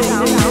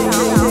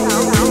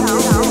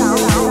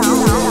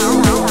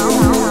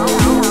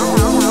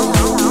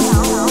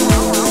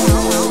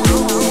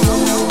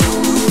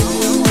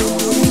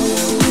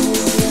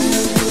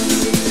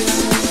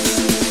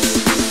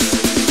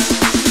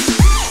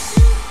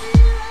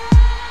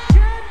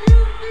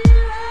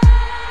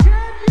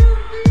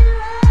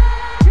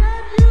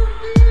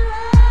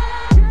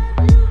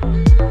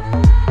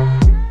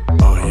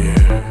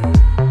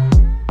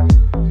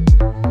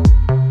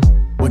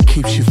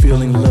 Keeps you feeling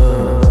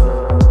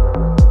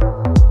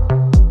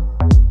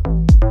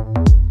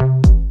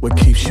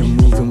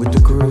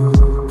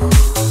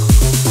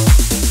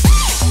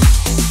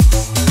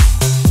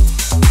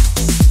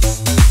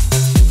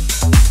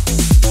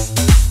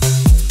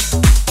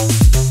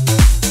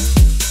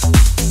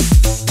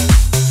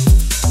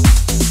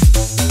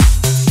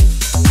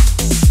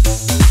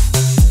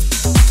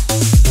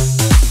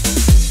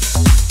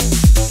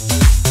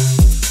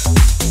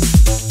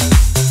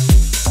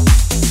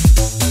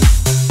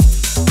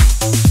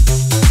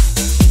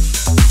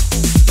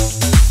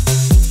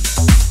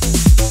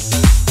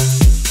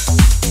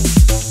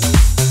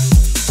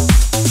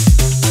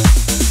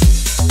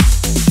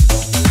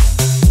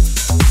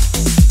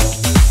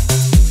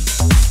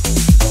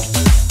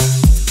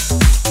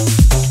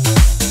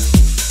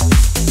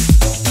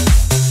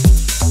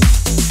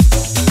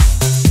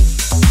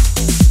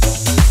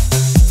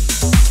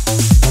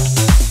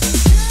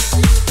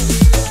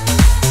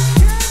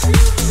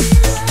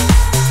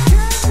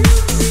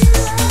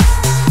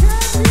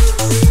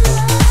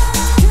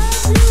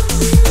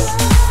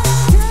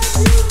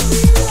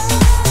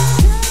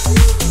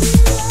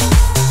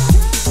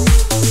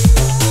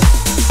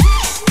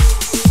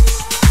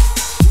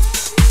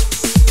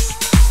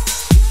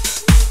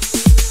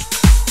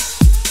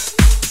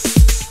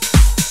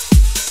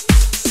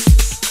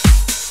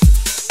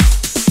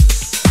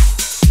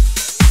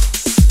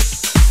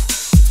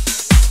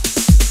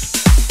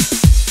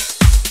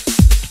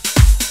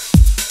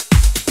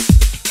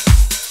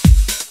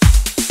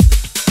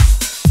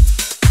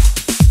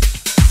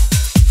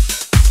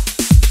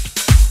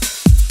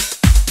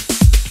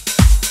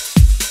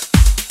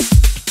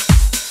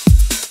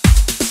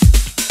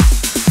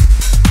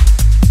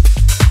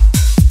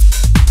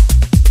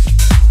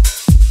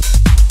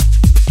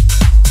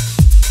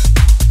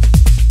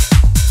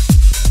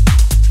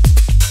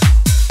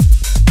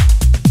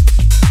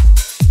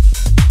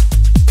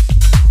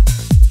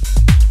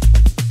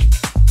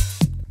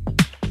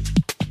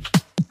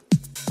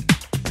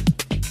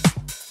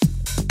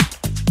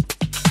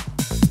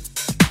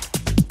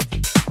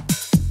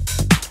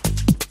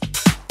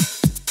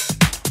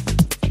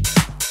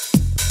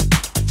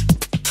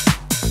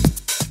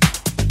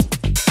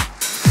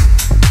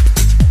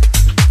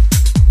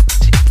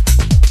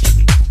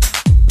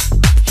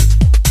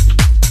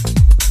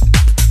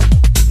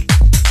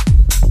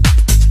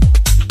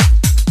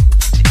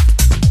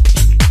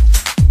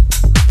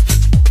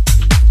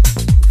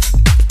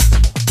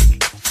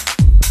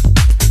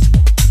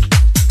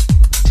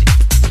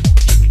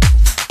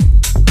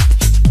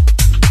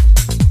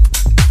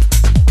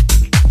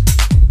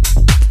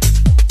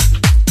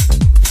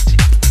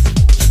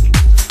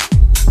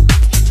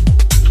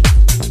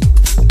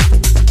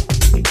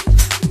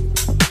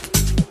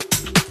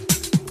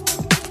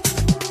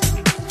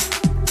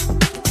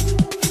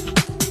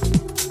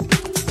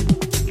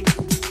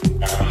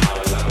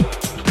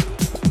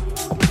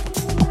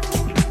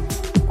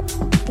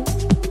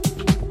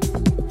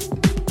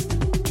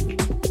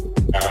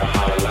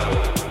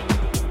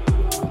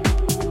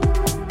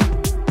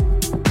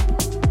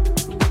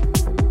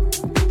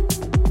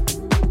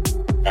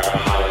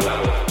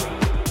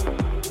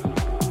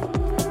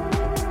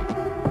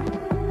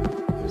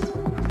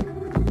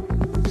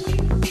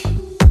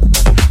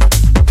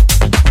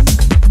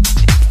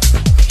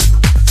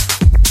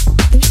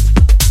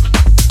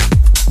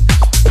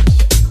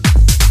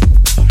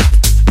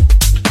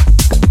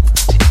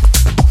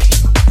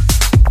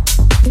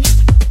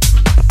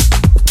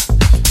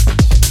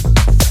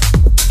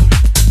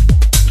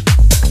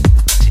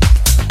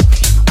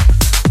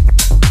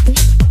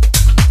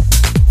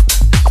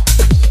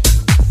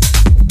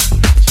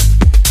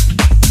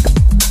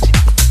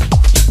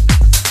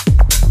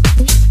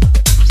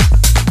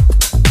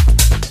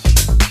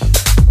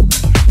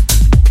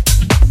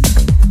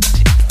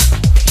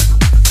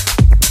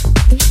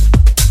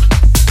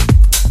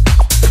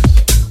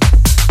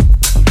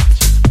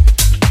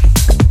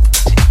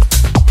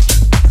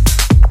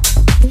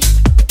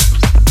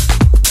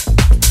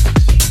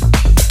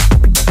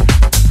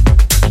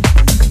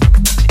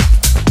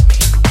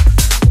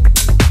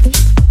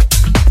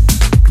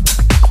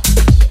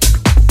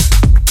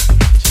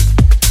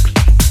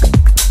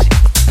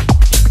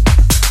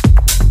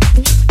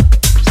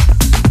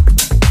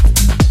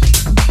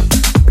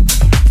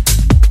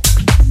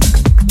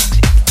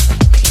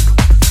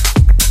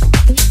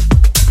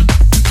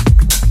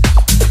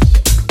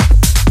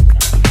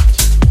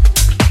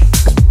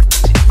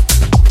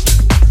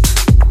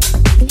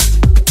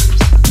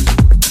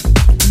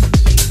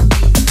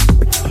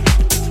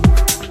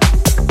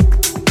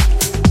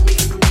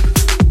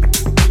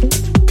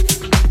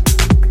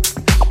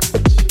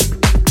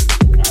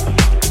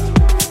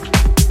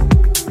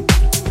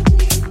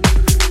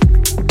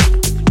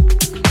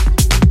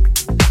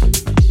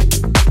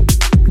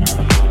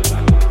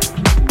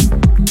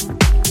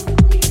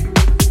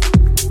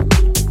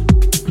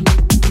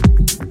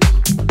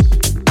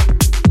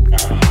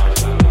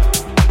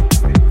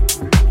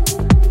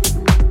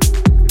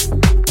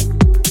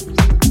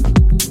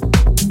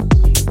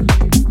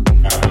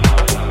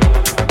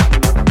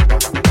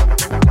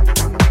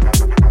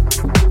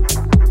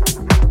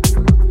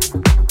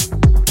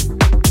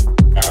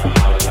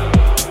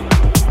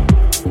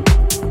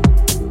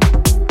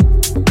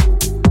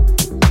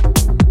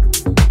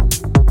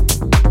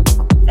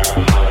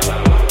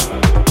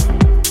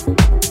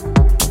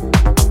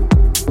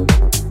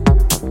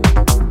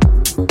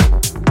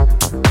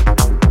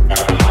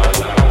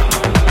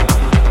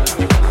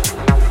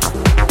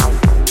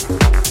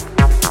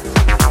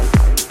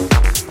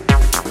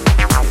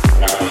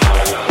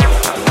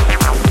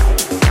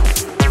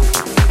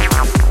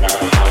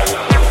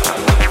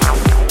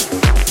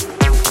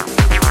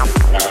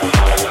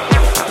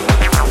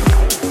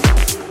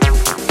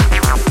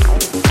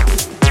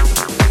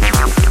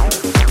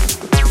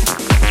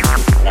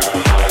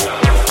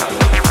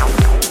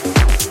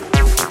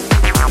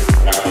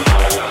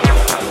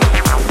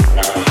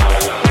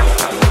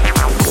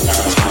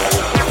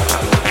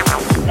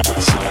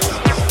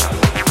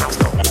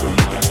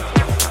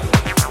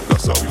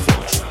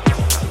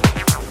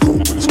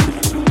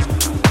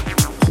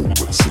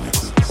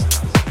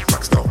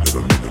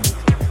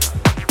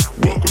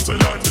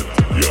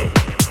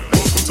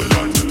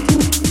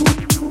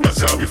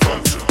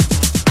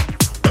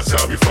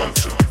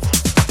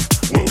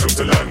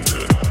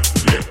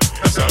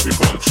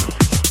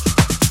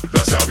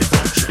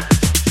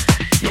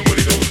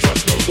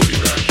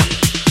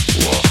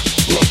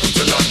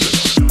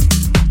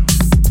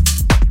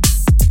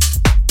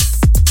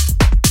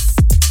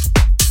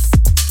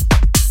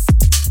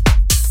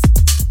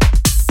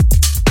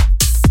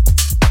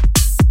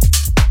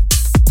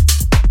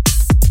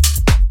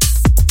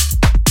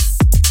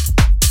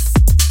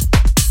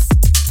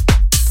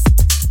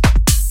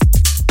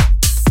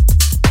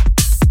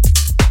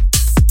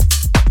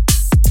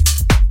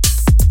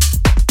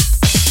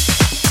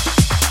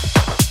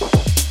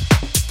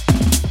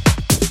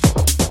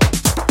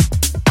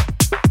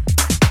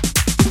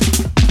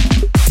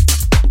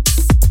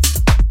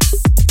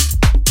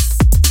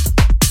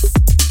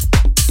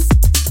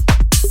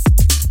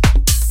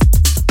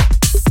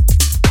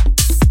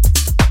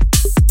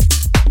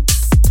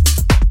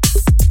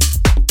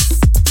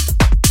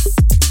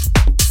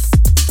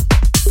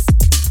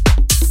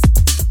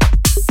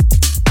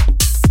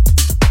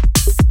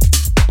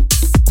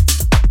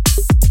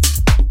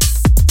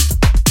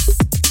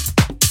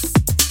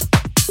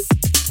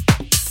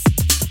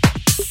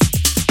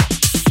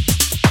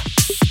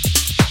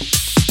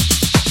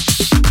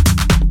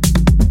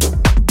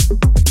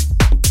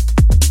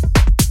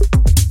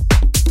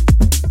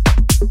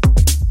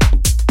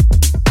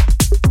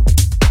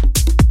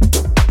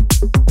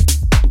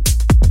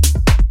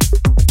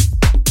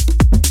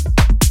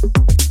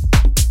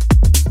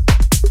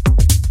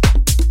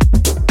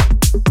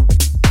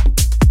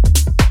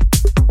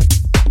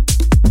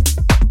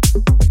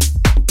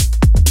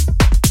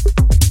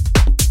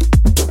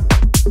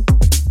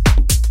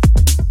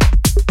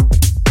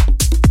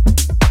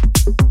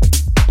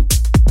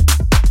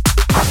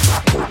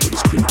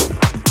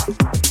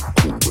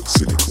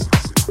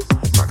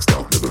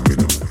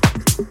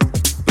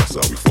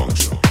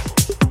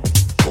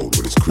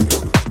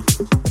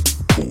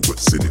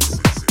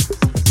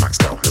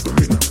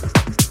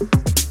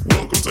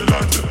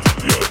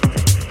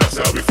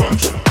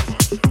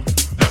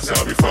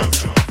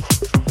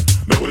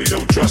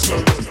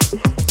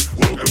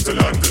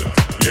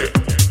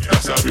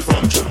we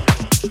function.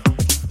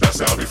 That's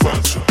how we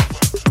function.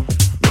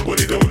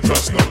 Nobody don't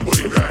trust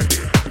nobody right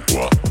here.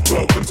 What?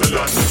 Welcome to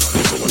London.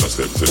 So when I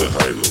step to the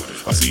high road,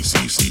 I see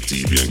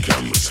CCTV and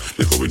cameras.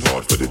 They're going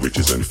hard for the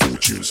riches and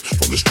fortunes.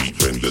 From the street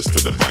vendors to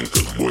the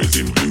bankers. Boys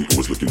in blue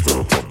always looking for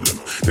a problem.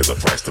 There's a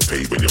price to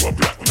pay when you're a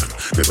black man.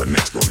 There's a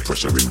next on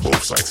pressure in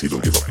both sides. He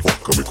don't give a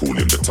fuck, and we call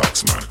him the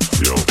tax man.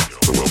 Yo,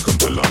 so welcome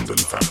to London,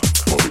 fam.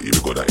 Poverty, we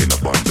got that in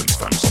abundance,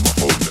 fam. Some are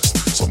homeless,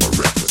 some are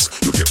reckless.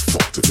 You get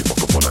fucked if you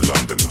fuck up on a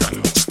London gang.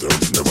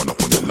 Sterling, they run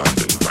up on the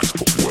London banks.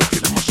 Put work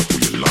in and mash up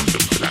all your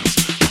London plans.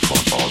 You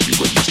can't argue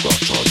when you start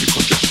charging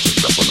congestion.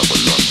 That's another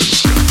London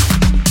scam.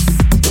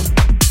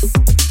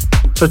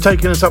 So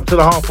taking us up to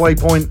the halfway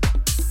point,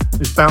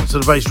 this Bounce to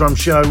the Bass Drum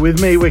show with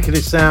me,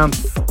 Wickedest Sound,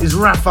 is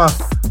Rapha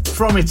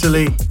from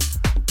Italy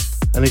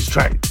and his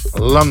track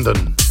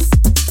London.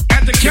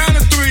 At the count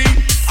of 3,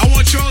 I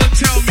want y'all to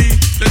tell me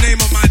the name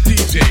of my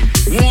DJ.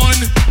 1,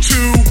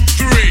 2,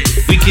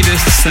 3.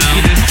 Wickedest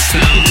Sound.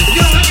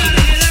 Yo, I gotta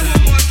hear that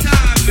one more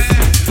time,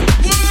 man.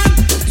 1,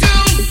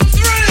 2,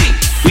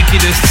 3.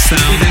 Wickedest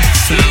Sound.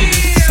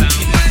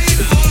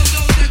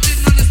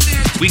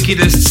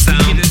 Wickedest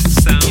Sound.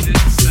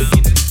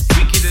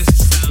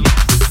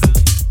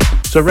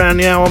 So round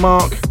the hour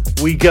mark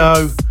we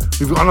go.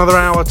 We've got another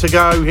hour to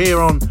go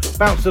here on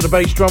Bounce to the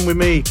Bass Drum with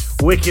me,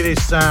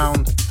 Wickedest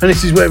Sound. And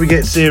this is where we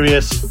get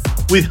serious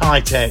with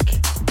Hightech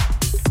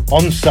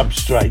on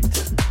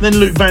Substrate. Then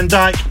Luuk van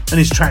Dijk and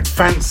his track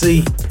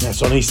Fancy,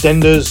 that's on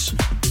EastEnders.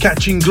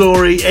 Catching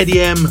Glory, Eddy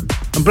M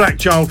and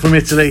Blackchild from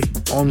Italy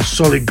on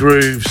Solid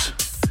Grooves,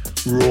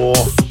 Raw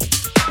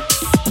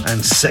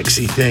and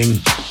Sexy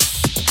Thing.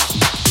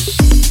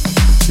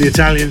 The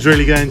Italian's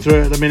really going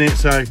through it at the minute,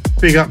 so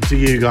big up to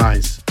you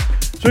guys.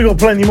 So we've got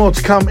plenty more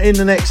to come in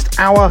the next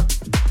hour.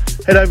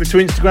 Head over to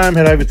Instagram,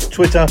 head over to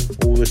Twitter,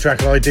 all the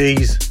track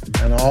IDs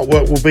and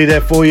artwork will be there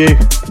for you.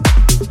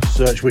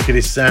 Search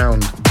Wickedest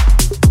Sound.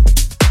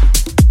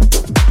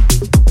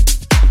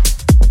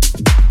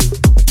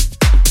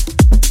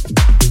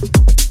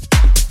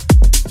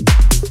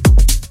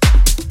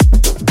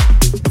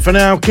 But for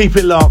now, keep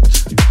it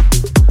locked,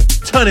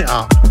 turn it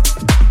up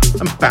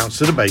and bounce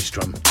to the bass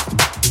drum.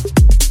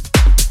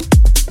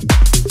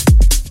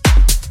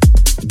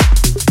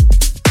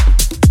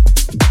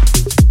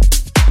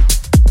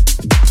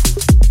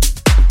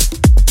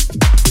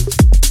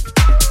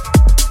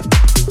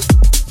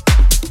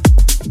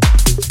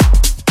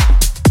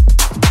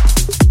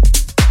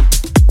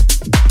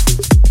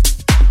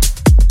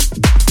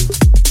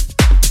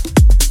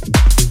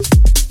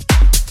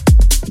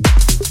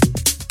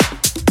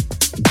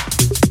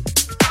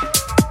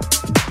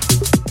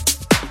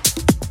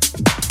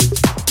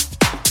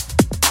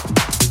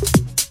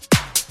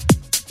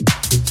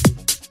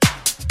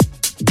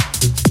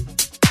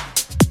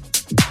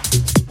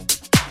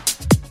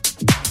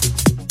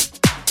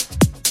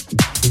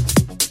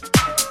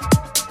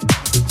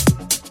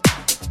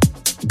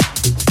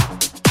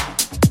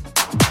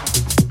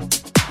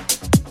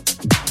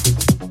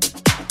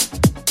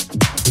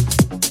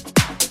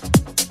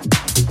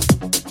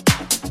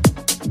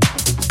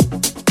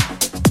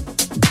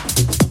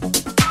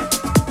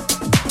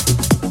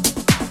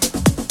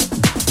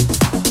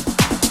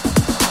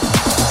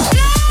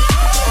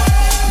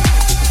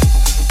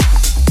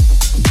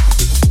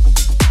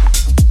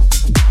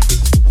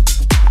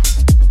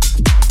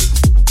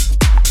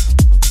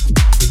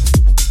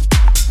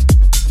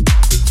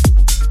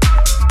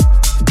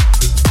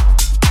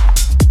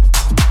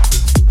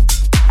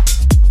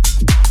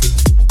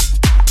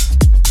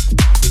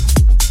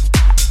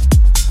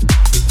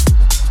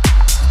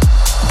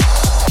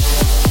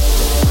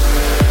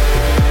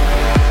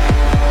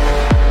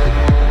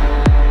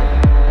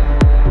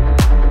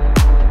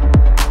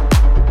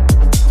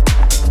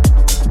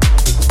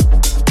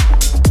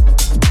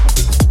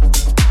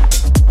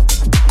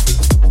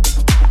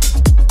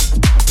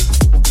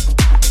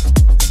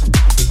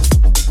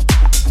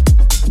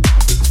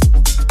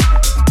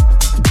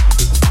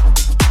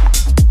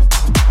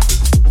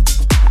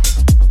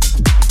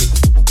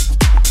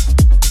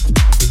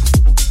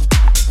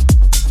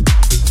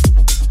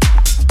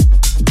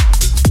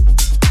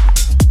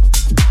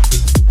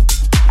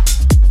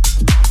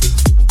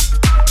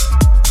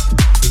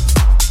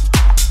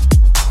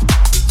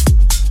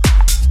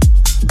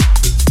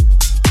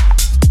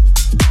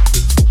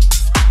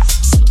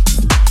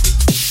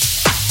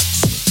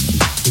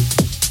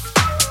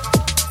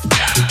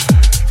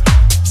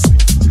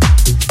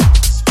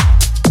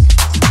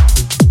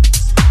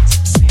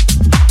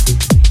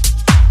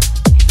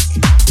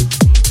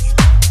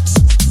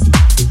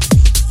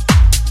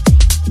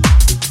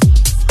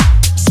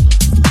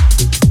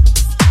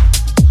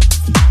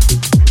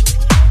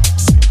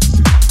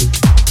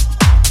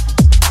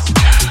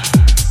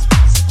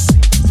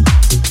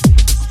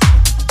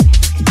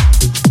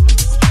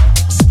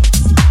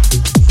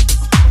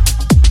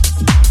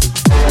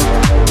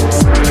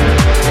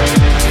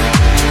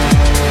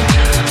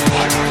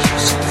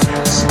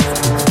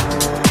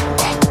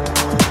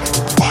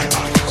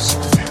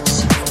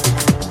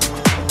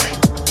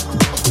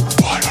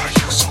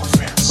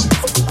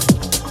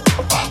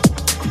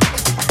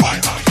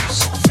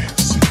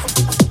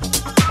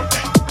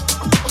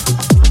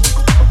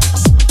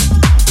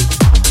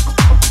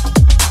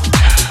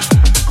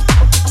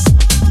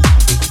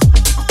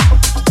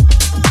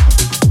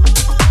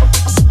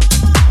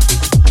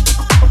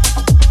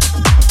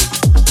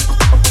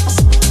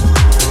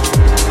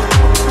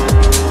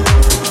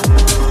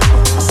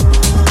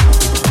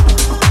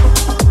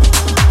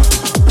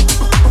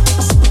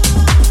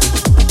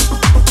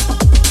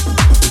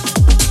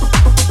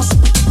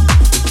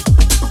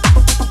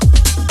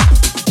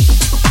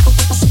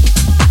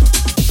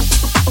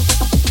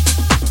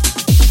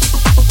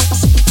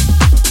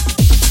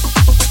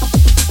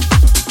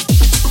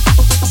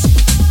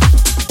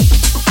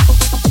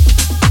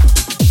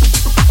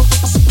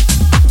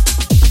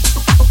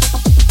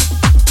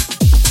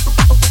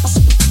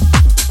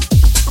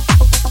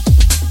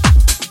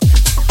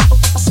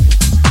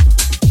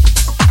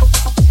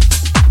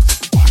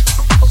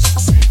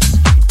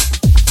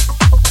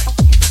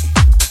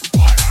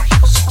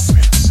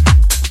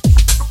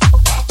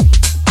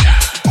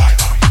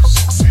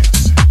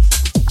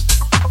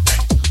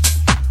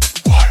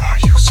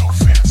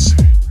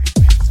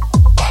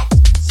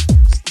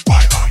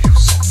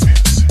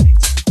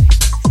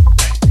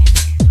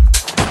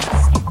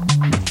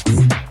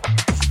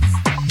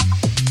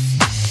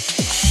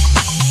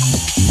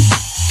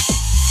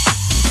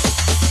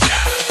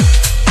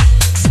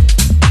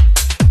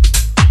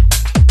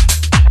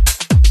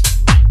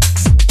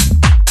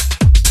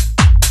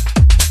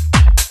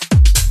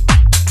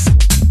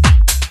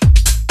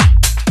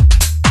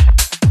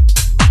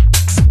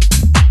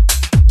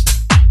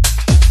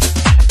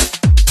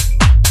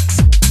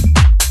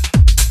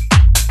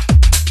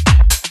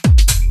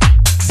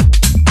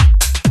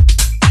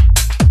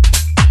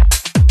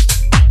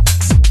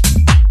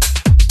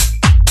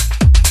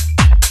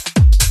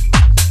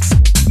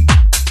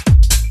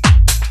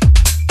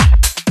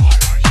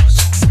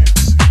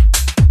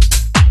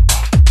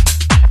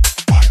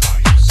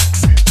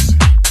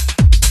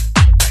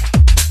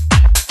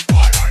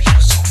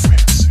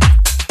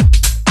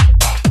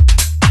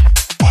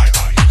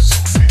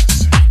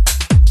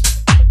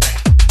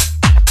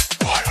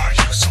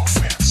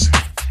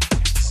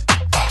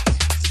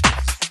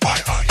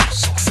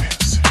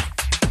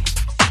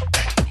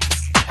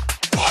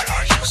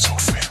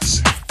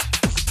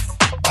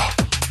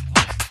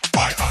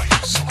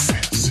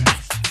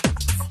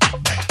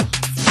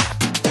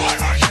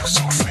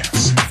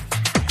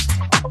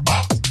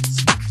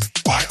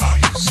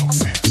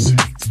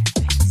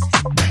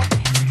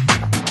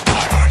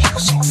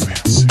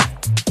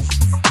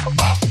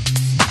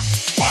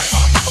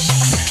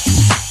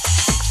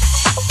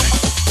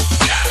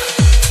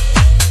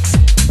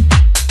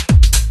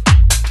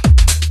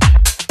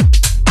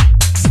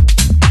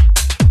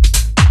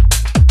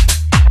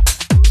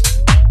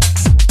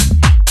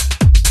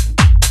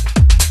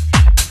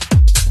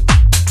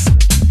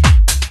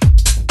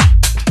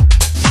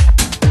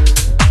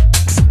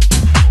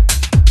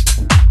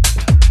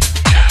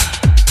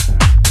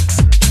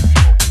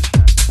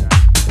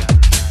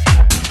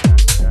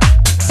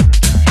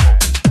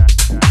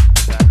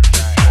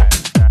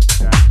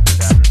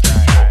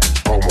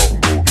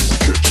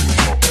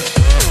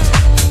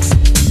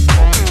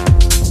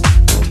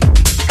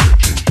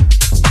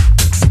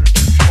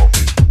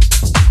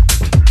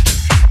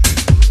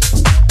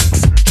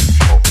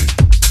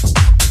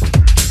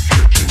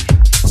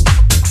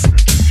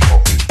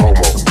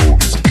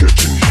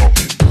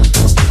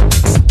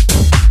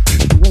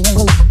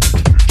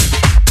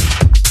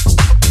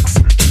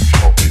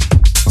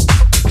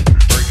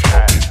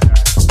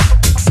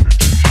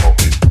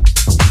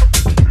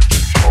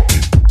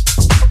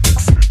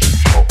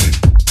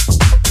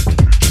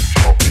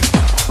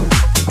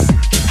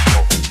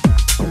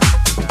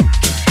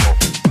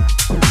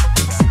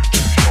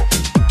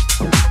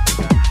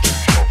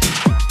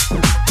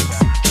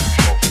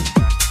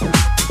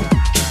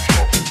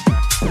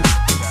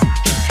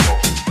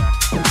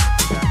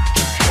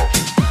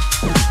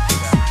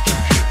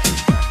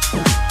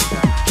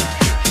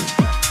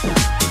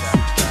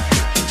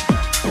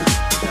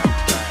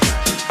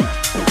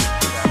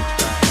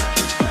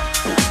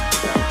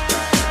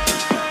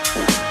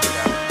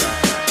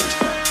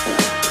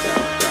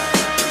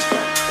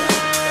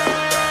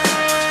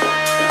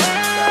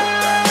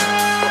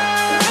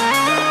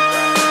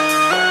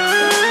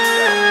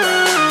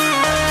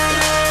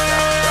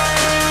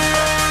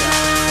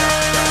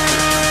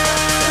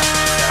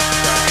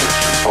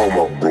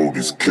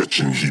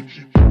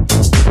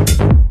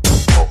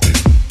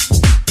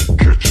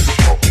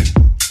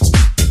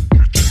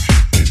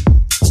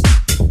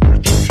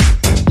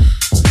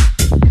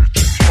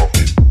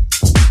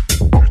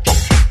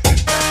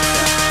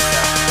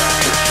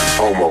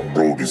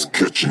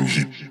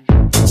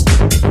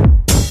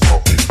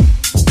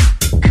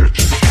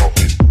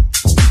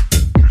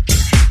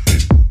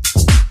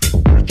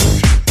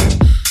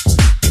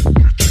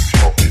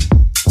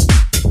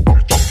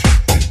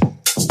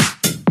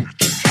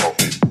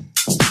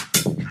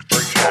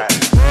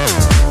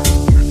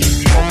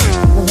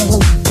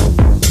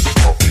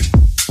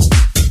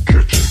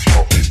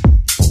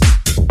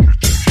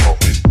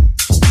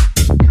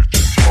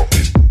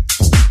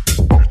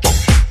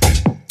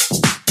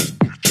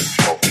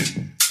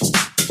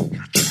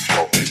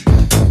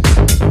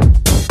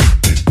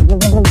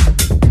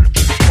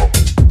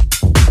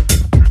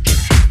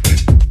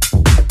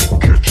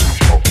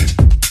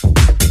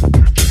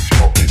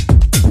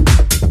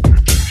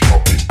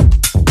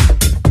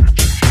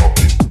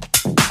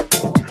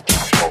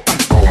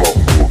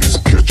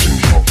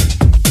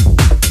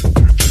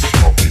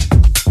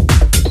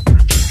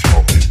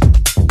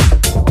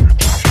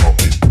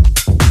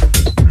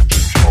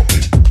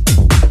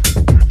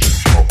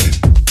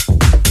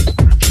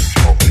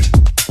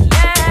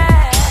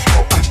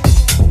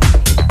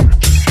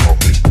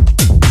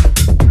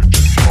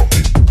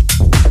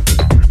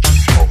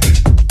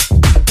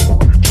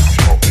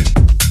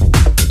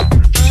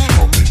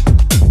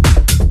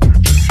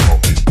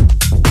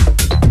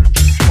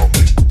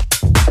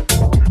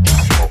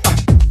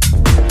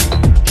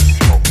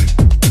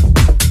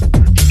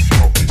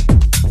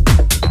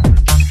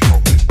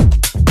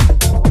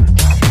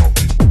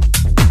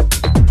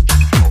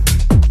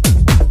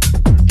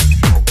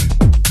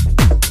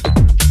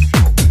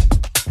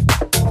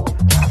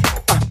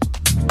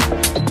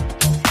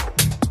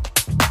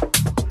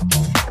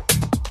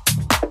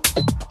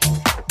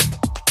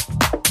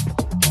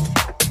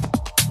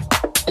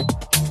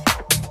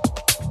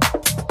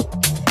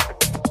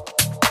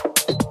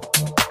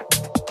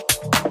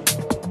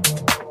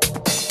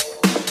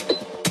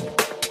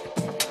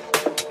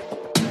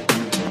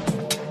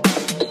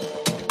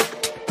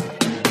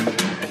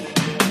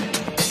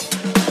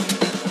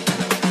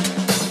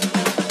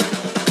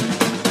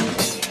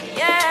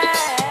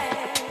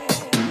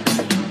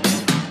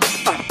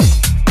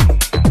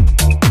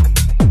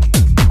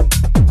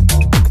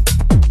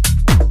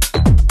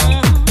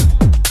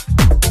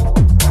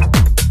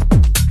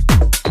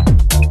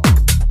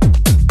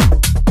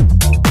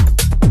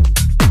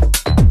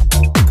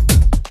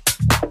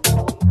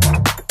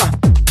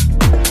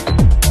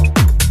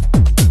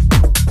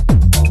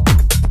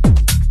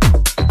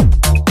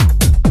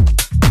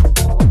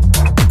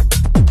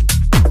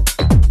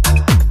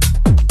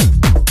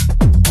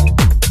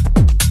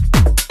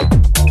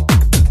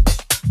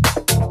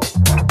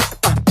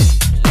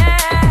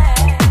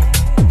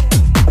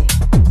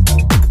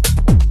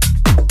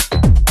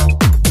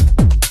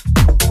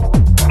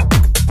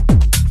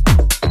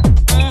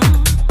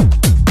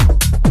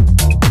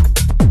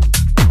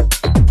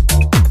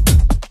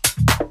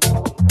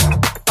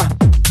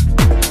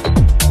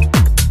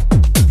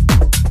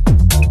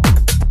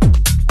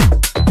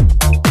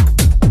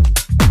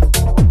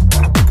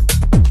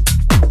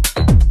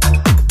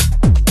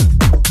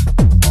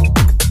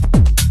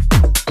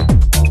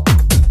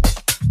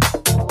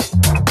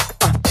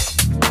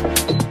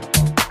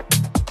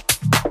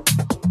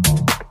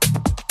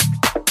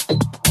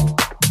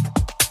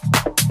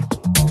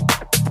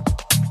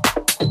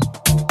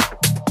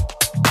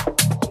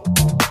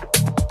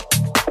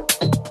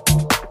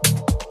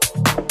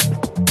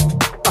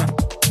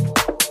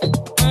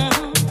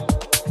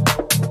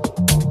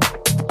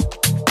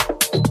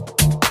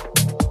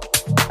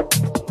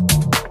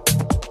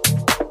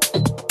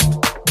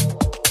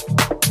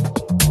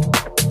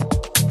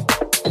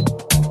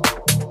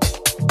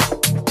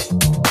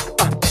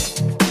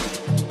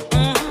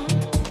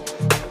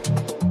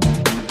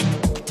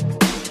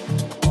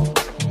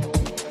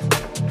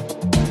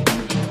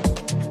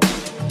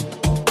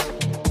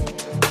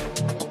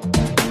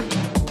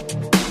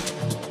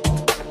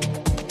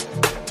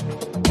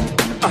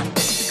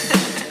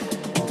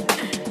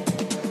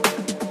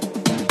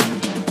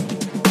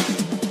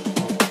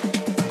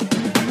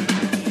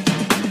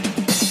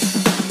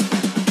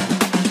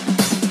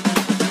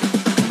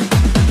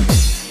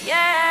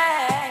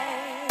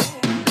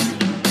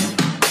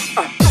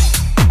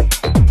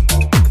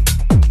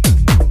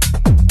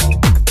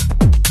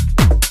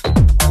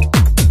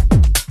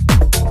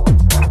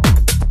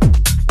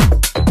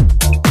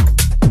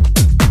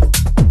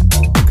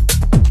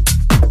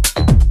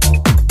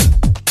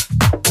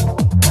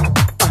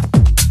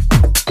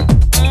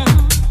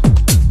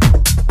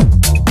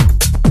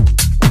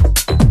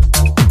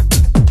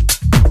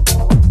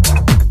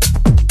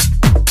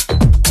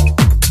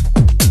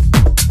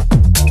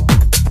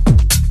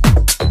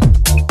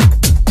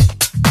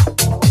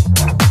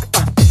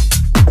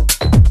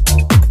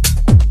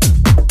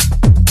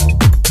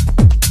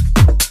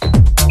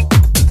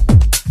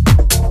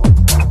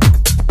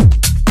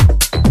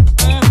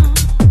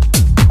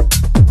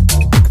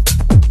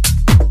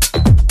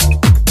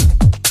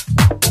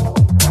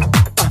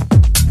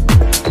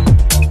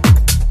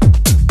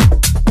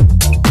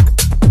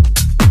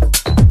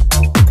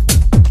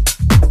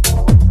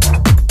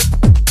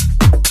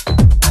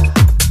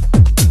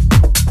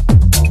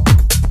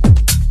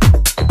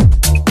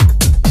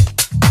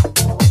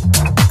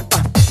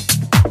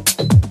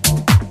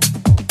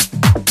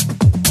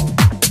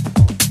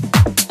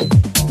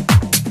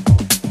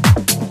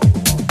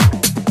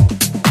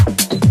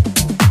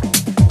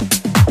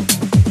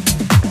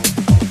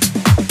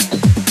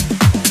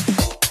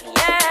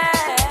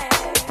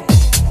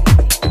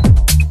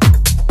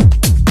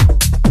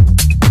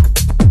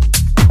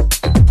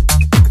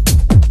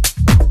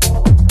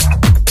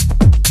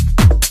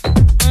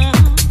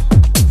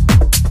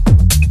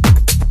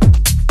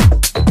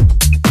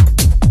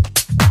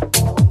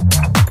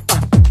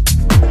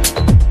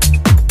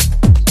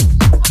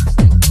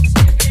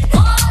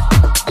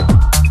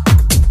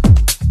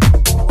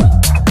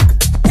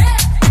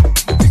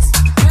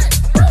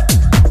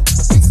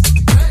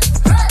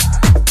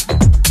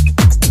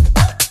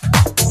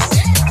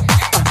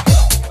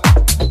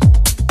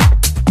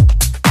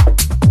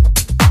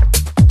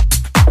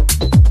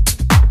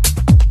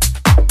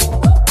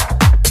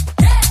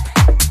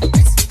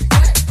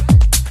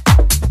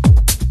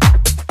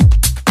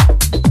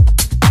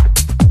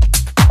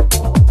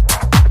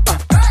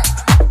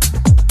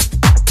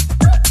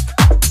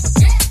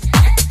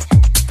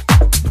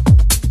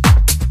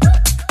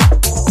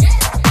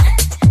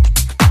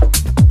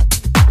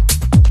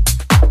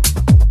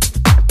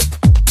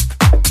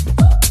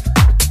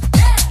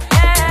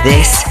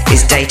 This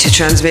is Data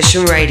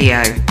Transmission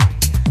Radio.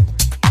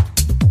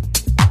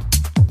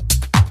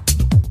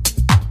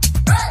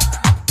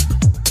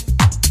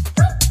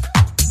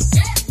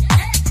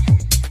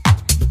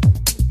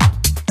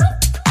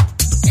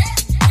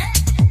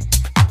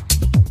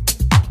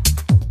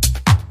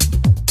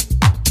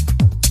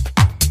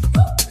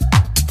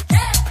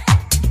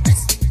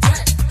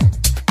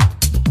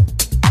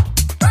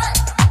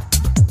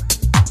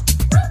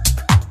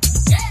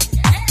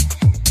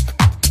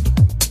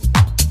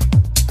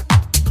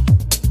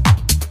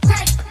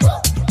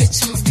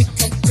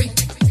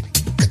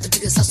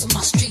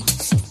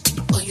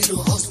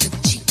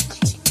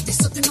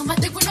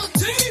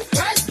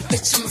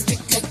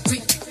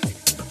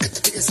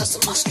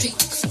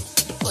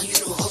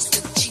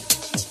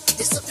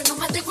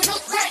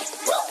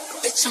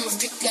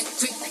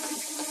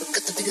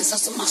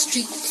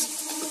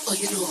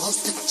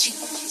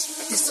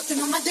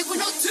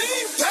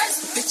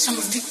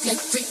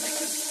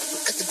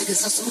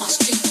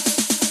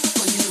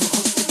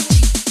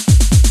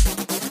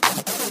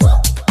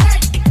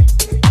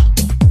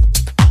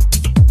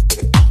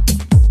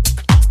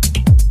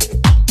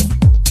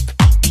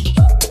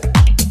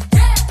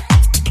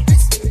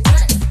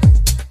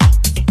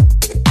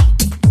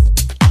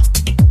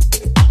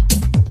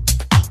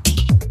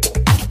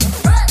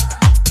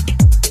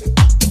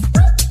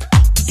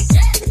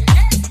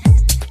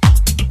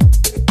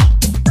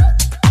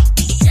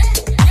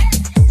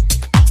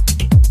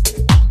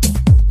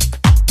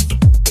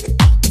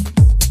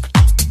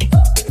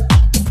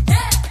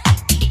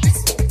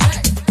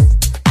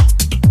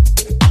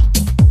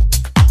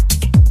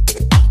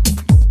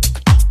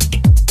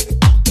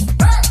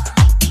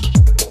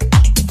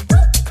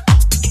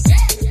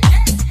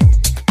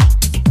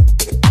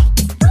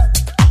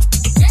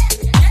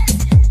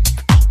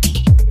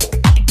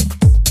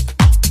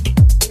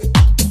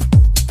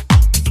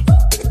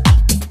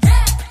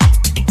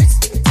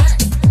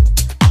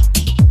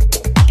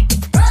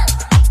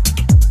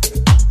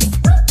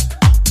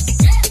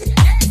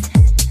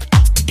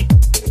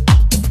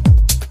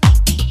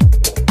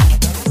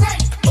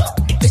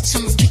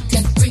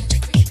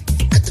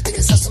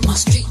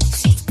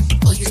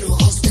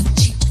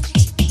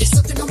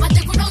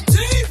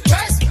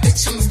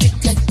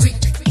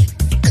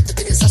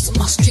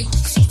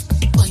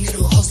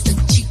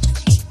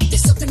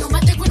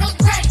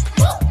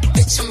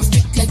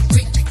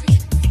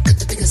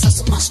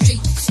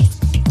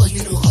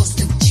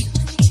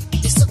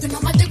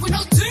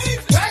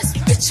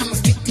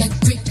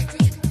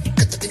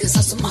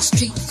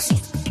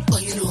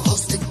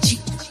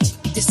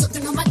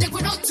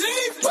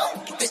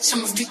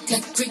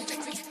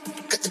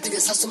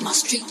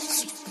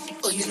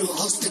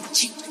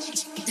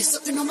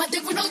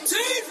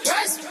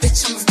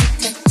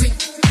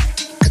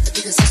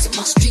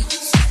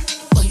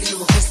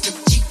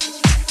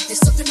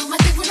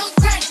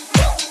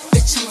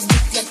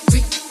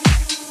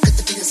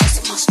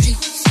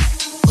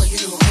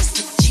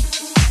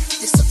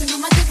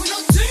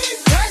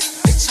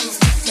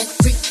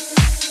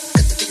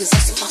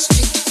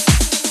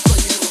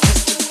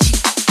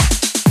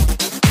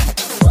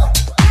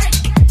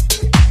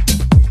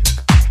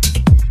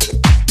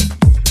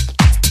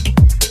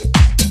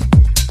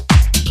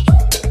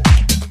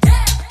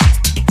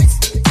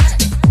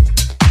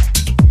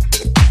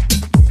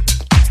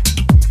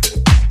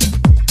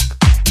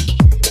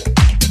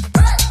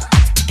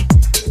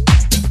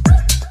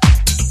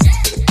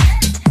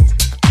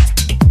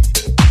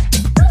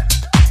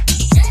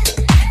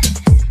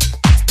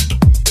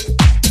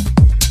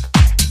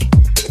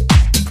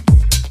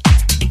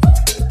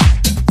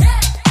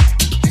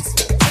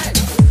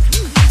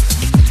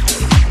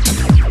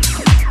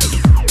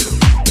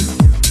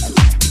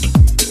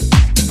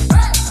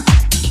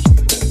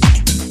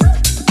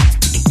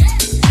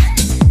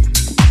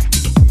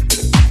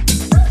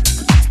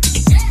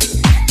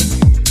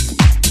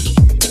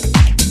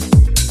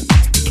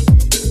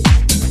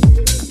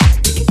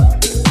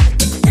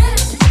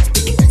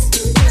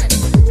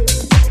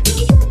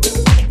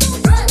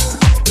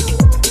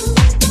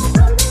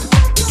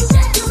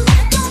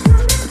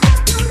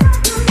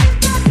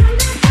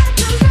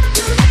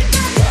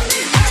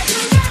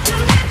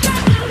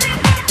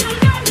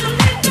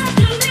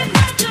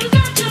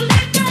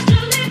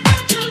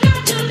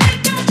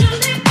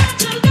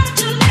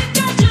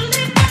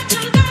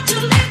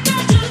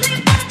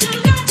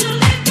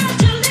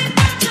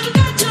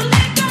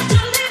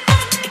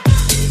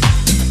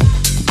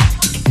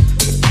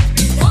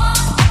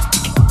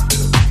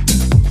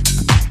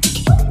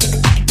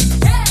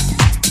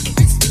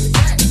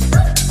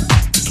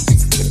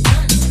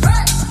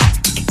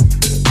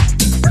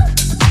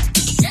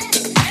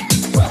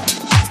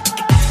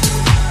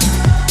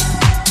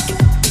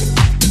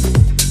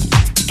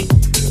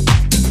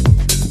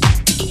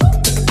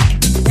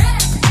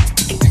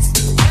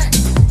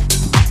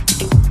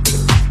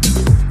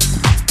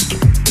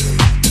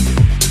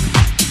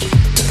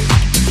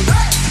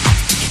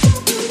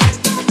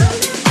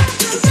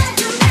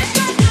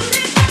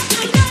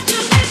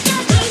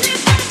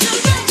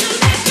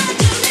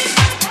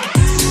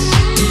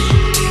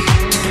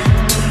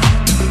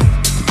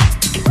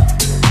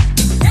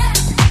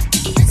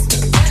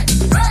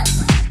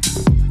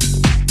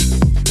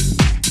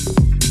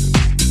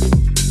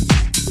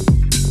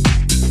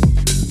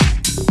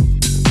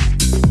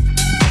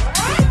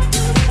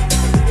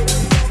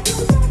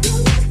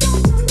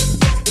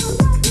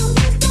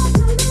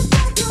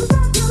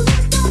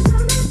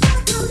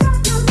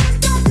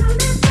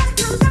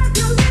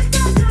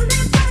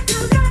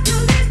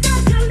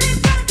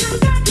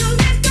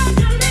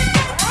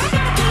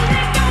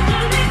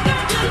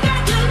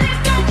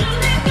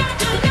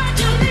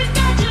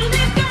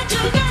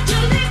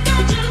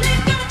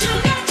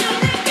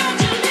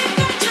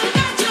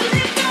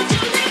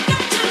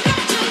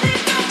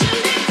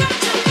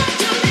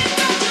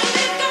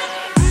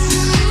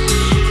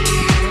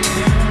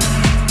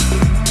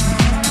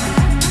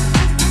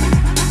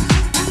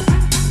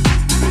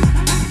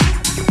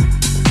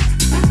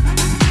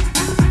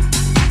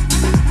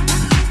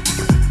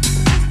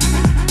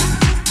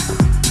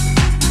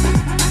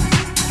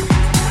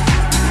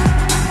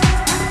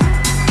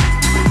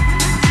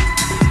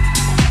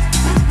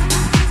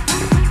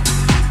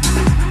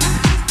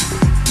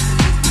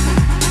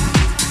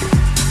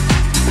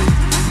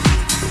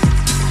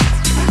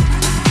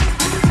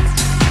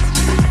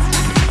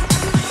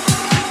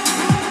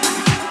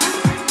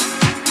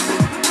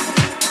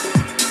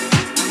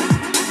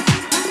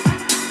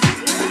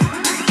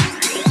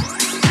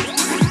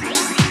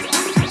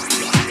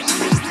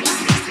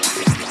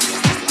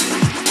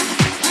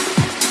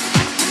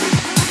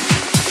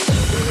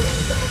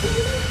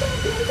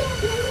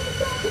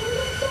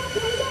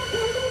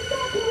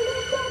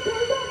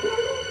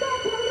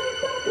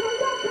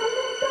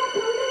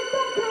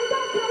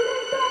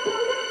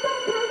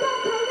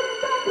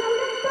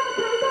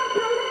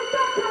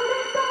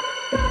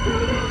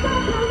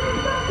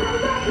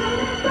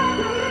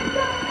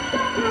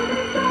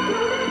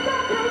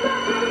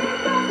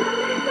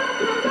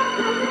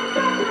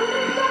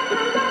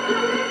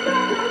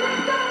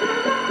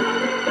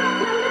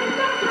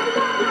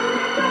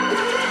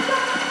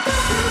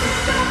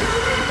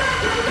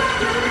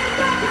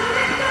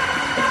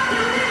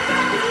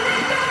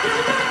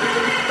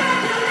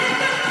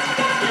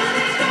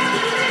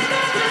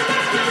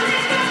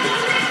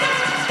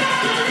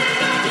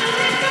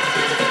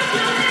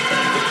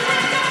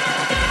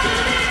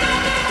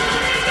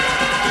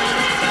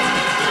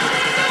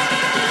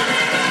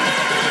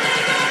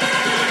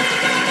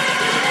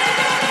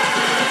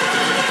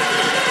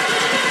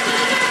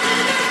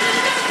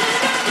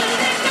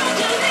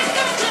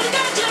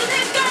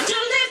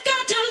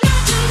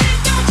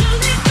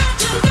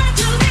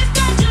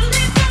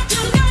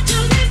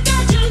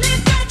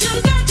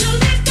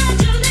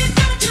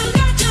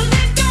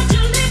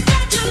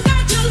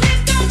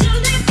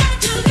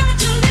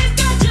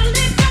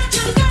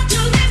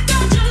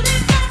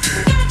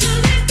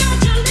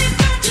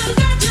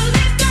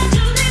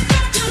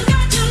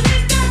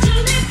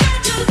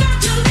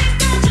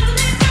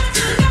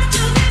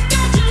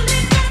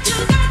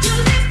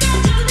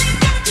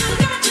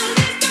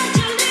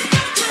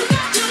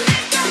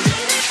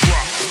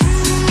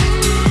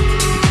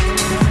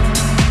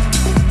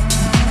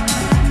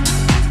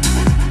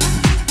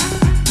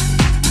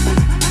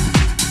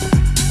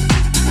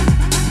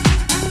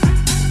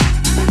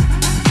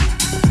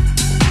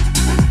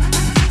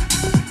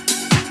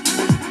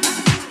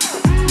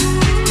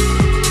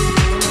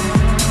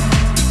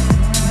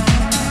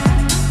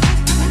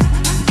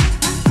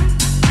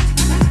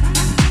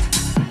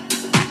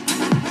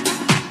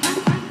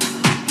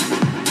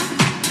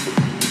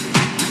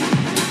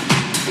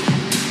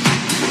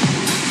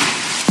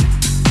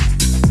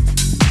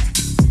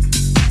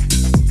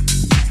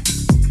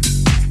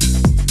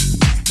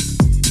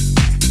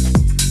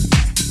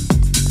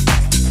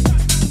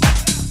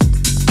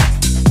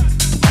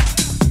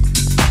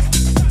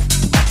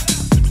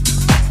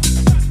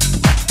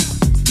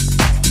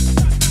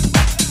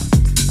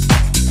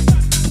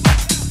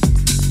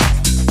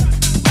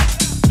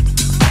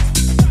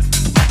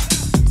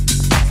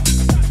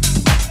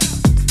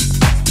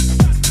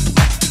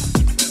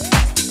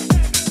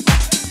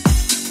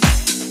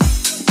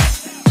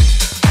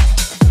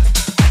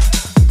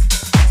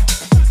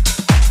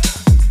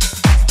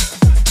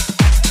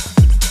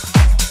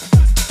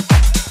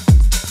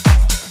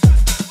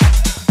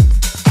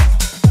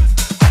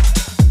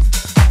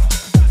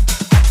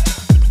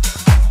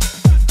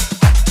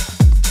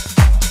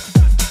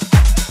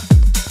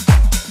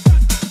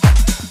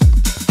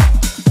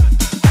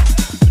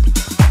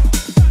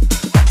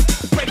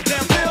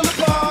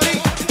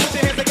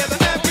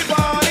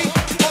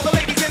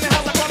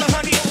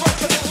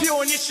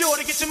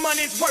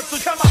 money's worth, so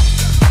come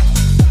on.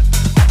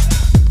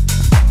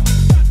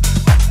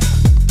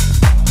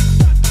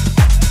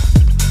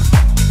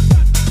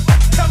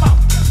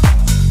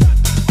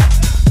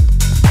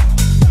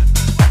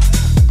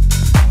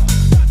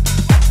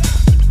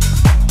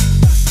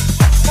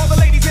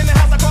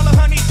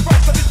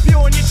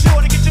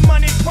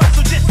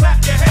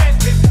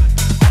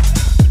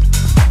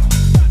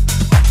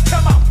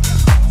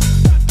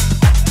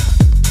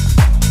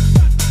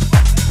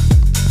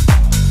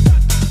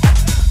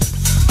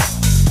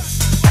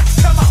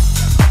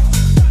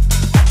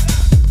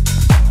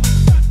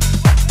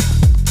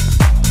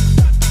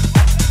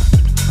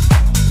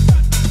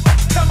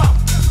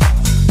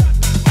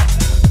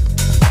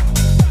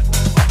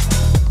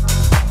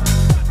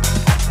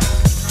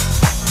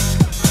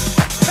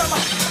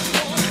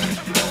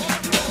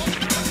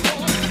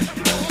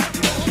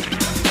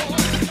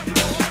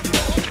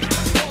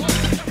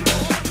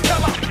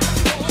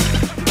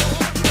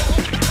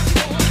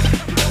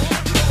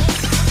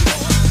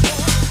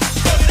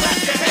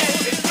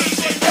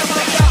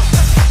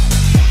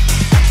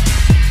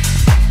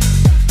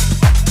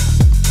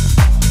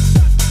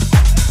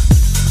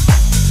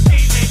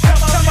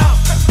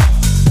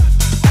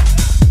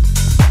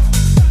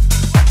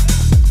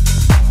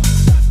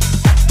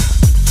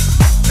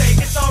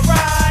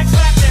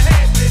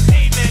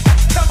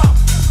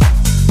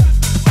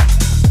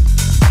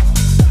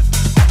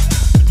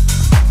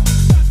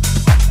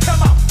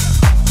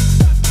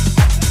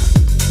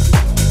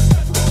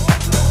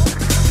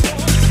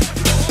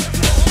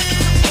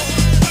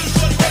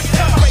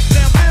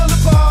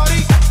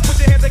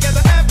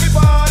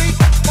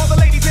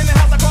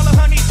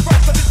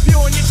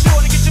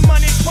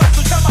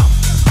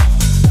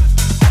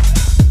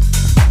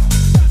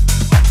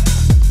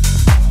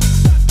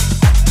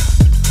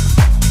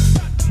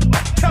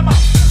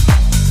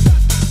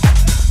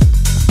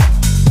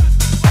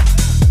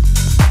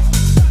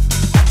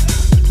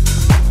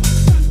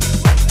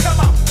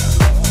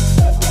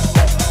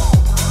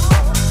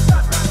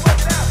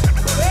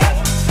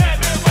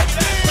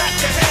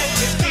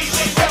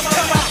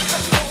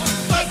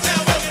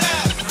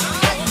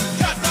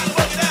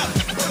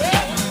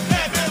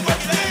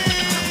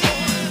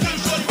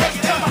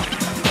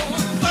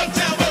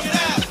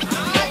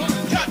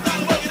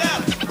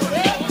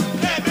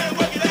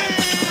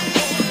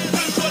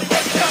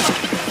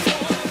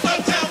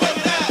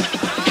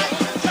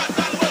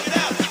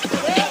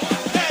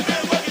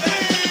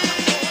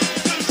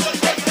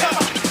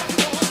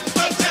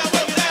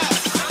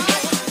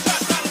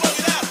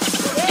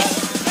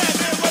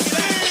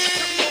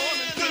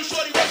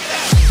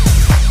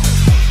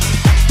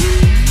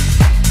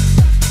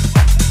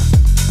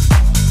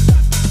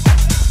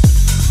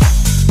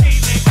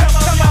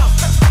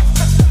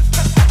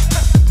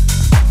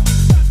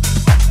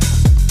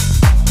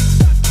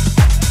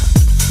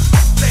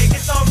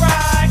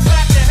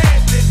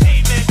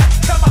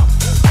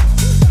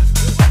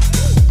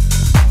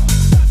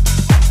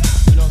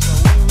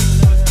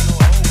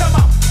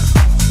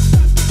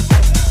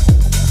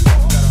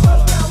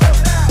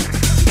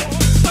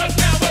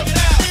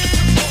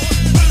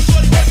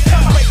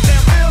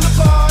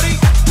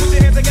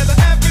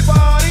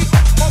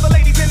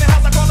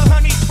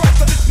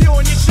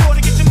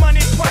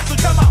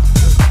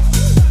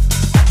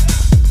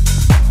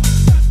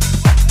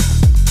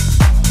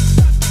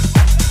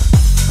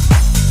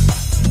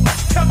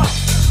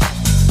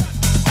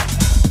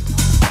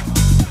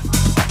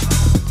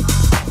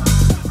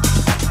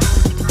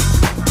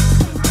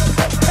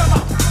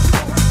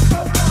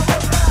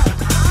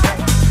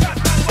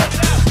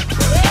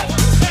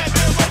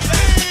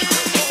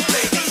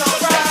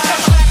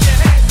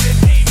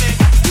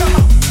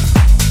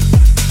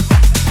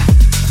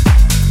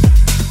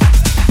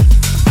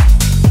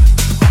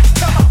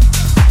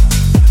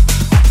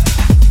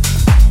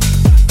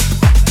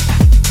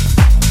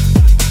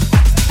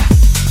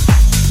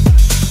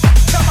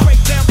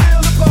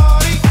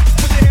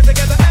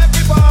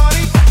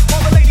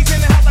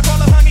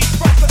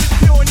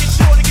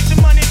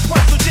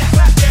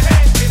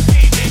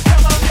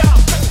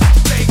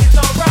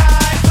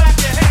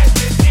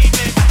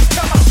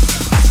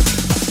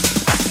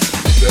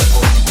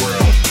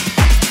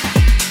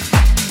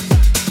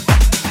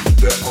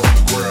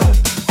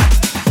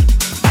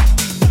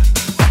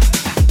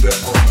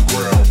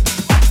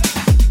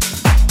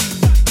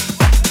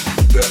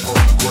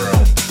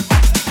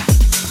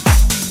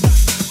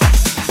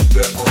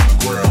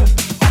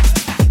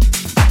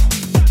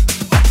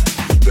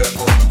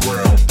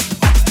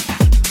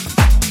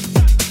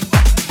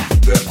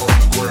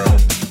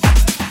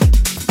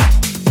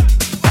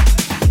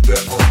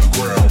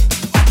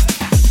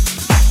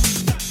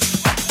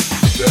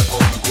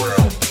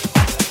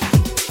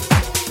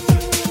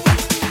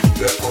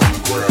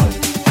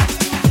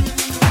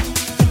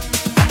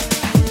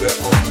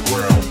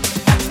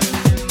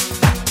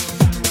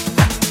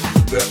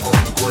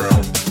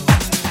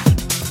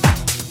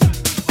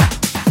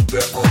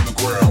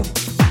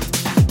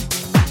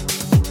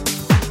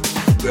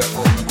 That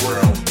on the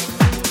ground.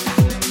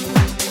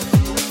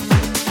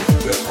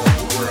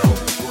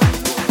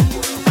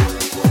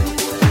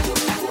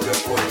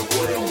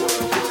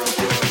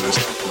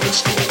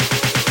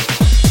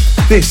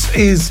 This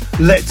is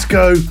Let's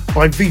Go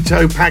by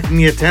Vito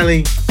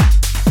Pagnatelli,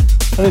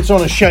 and it's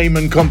on a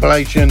Shaman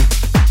compilation,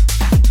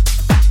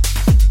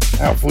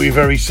 out for you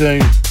very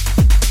soon.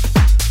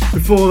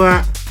 Before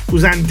that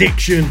was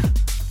Addiction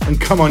and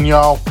Come On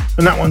Y'all,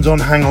 and that one's on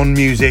Hang On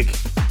Music.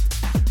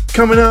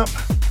 Coming up,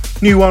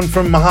 new one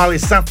from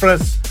Mihalis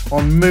Safras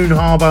on Moon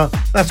Harbour,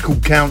 that's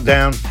called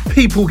Countdown.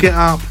 People Get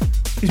Up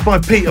is by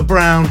Peter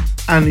Brown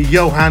and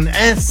Johan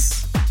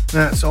S.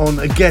 That's on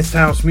A Guest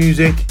House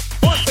Music.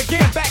 Once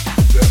again, back.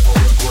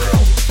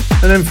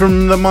 And then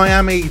from the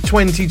Miami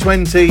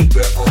 2020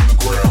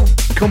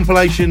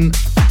 compilation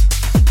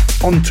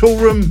on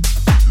Toolroom,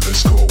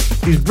 Let's go.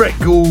 is Brett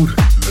Gould.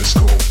 Let's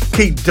go.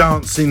 Keep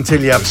Dancing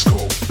Till Ya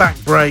Back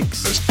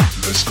Breaks.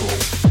 Let's go.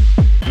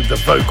 With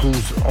the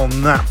vocals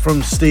on that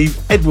from Steve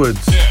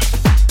Edwards.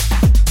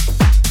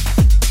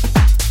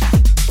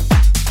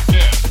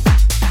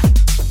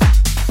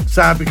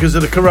 Sad because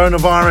of the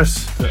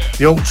coronavirus,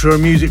 the Ultra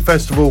Music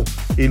Festival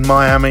in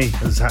Miami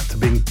has had to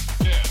be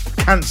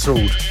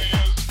cancelled.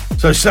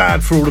 So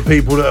sad for all the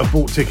people that have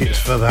bought tickets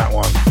for that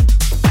one.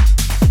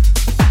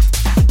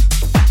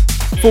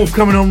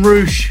 Forthcoming on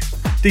Roosh,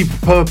 Deeper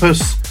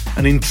Purpose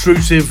and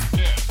Intrusive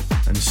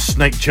and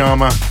Snake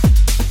Charmer.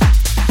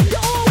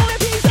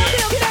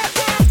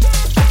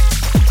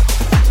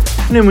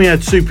 And then we had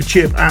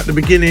Superchip at the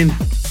beginning.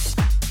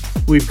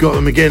 We've got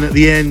them again at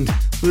the end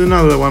with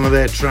another one of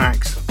their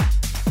tracks.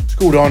 It's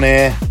called On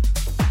Air,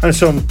 and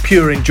it's on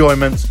Pure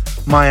Enjoyment's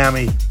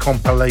Miami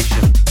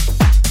compilation.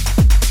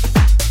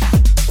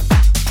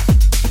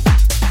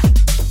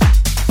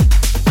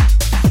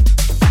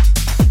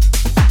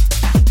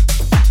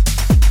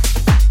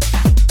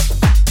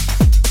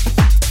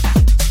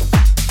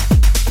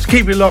 So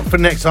keep it locked for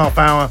the next half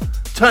hour,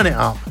 turn it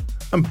up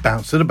and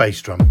bounce to the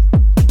bass drum.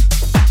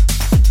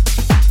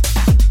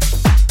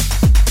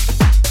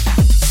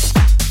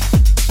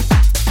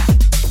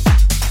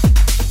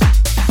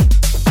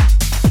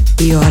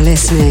 You are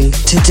listening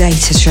to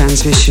Data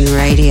Transmission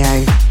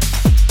Radio.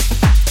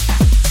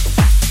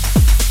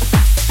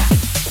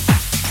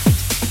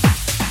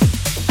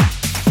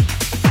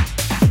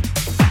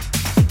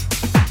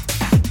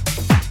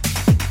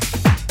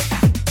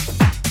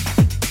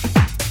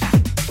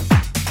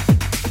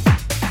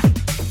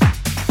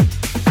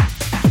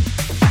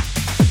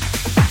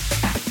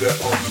 That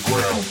on the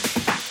ground.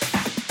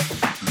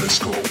 Let's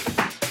go.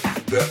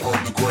 That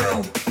on the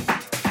ground.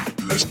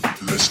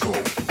 Let's go.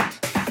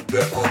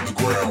 That on the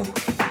ground.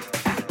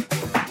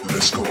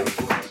 Let's go.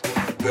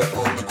 That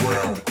on the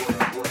ground.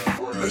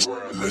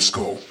 Let's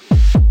go.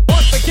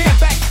 Once again,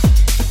 back.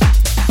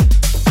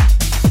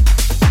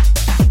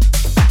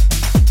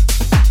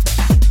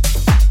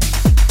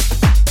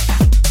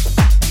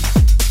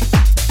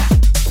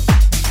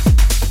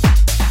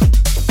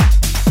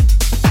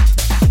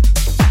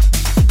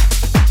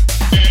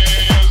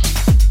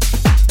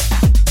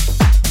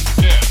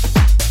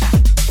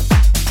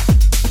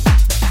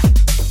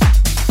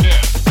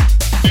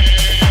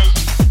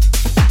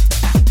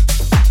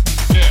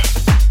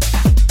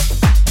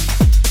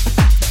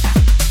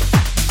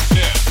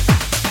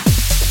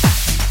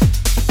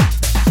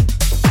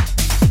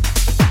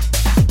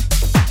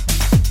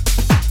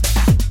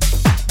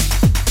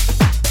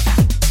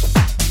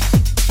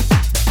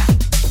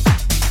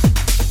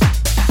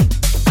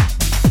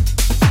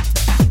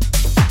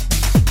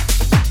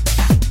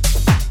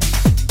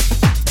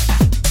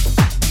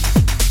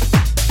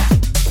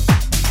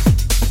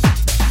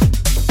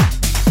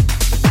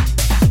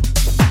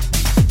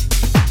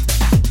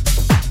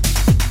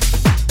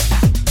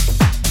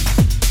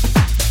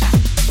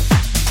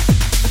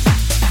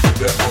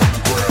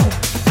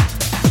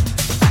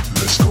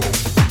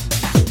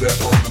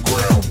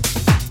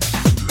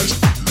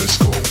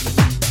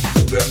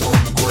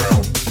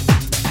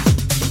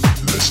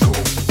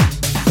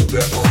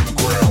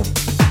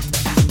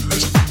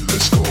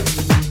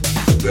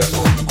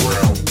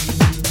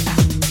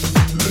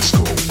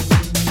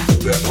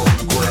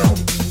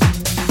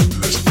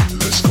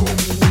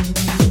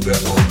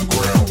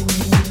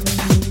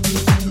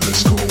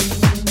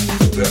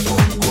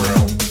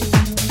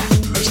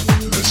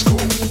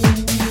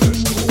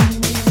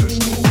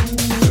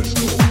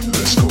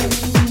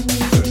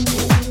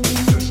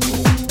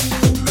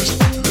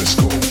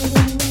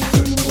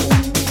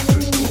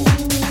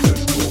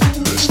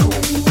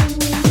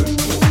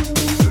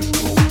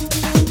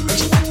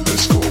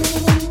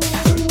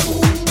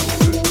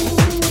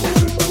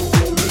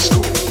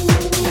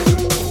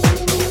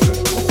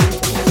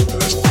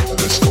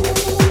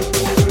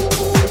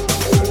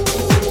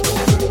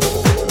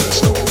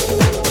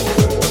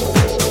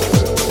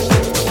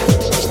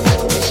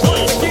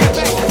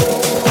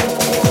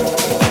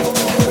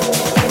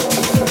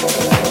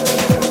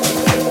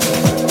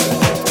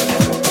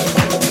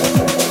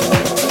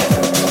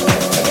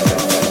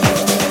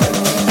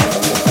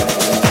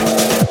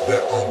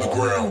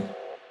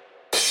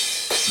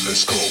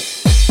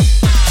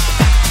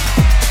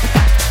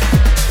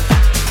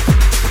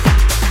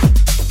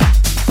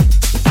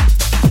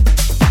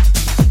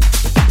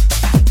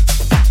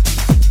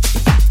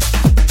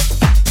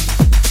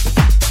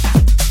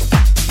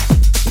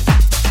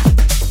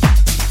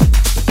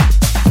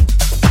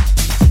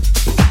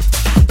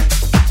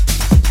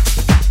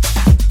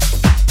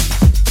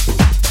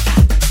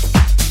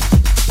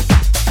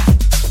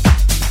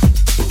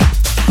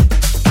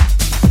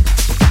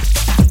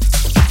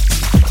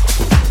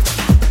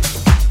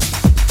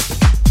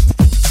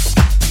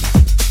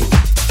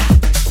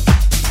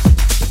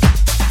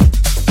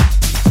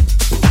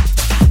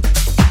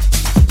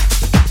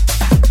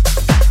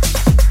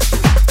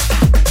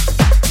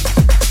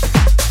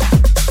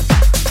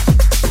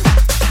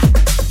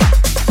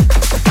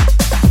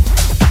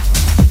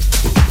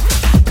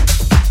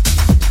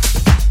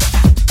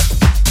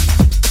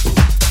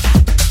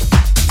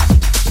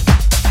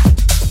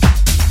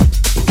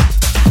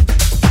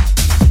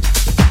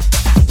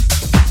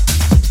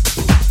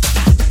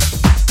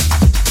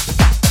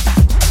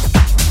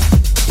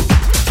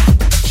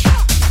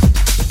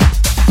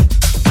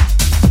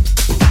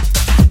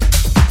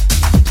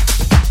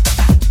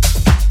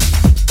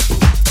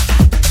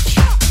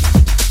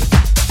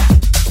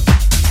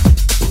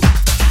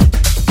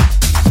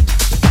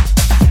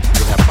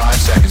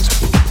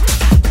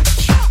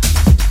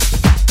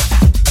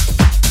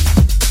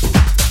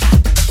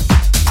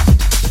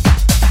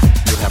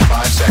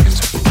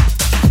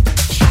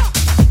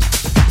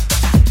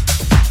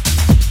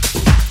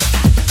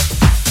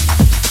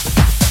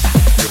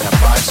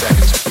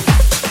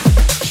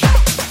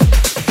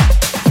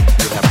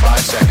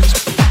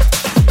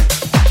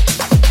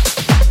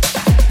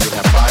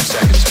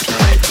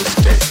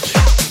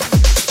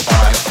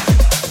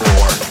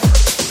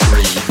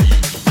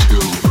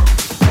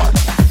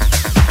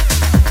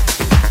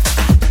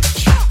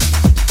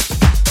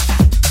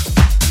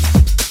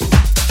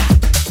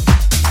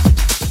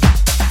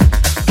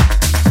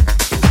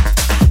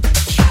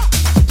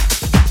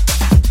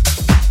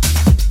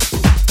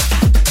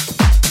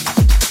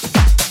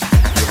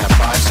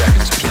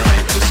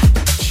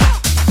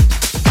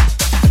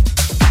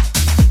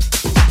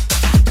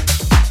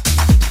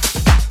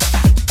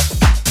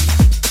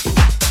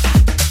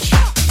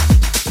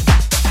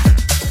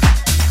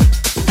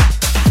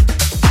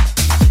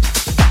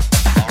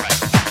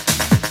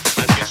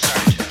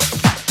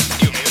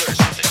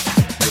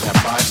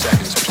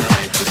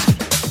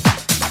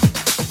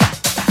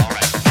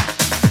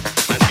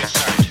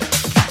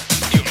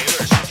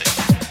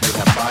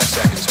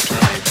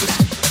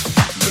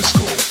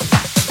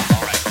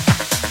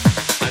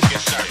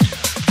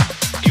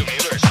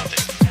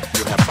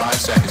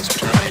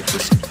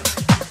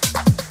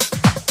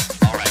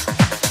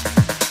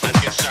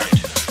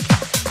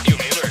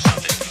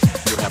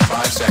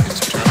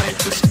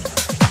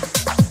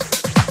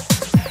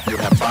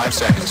 5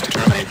 seconds to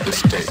terminate this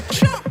state.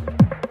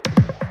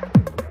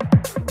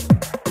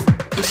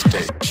 This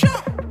state.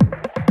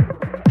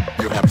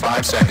 You have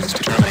 5 seconds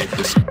to terminate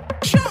this.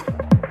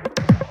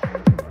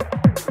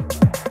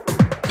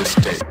 This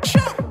state.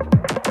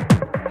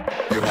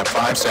 You have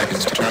 5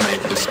 seconds to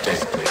terminate this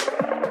state.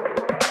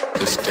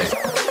 This state.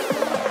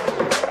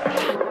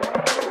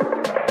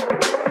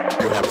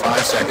 You have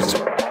 5 seconds.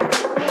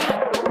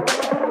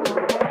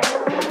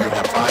 You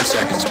have 5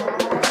 seconds.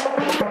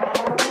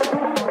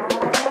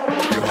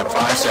 You have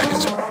 5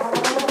 seconds.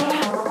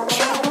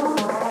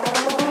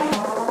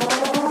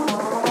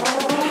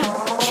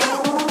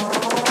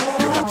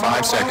 You have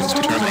 5 seconds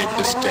to terminate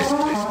this state.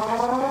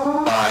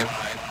 5,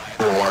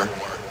 4,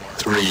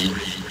 3,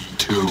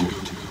 2,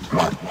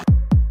 1.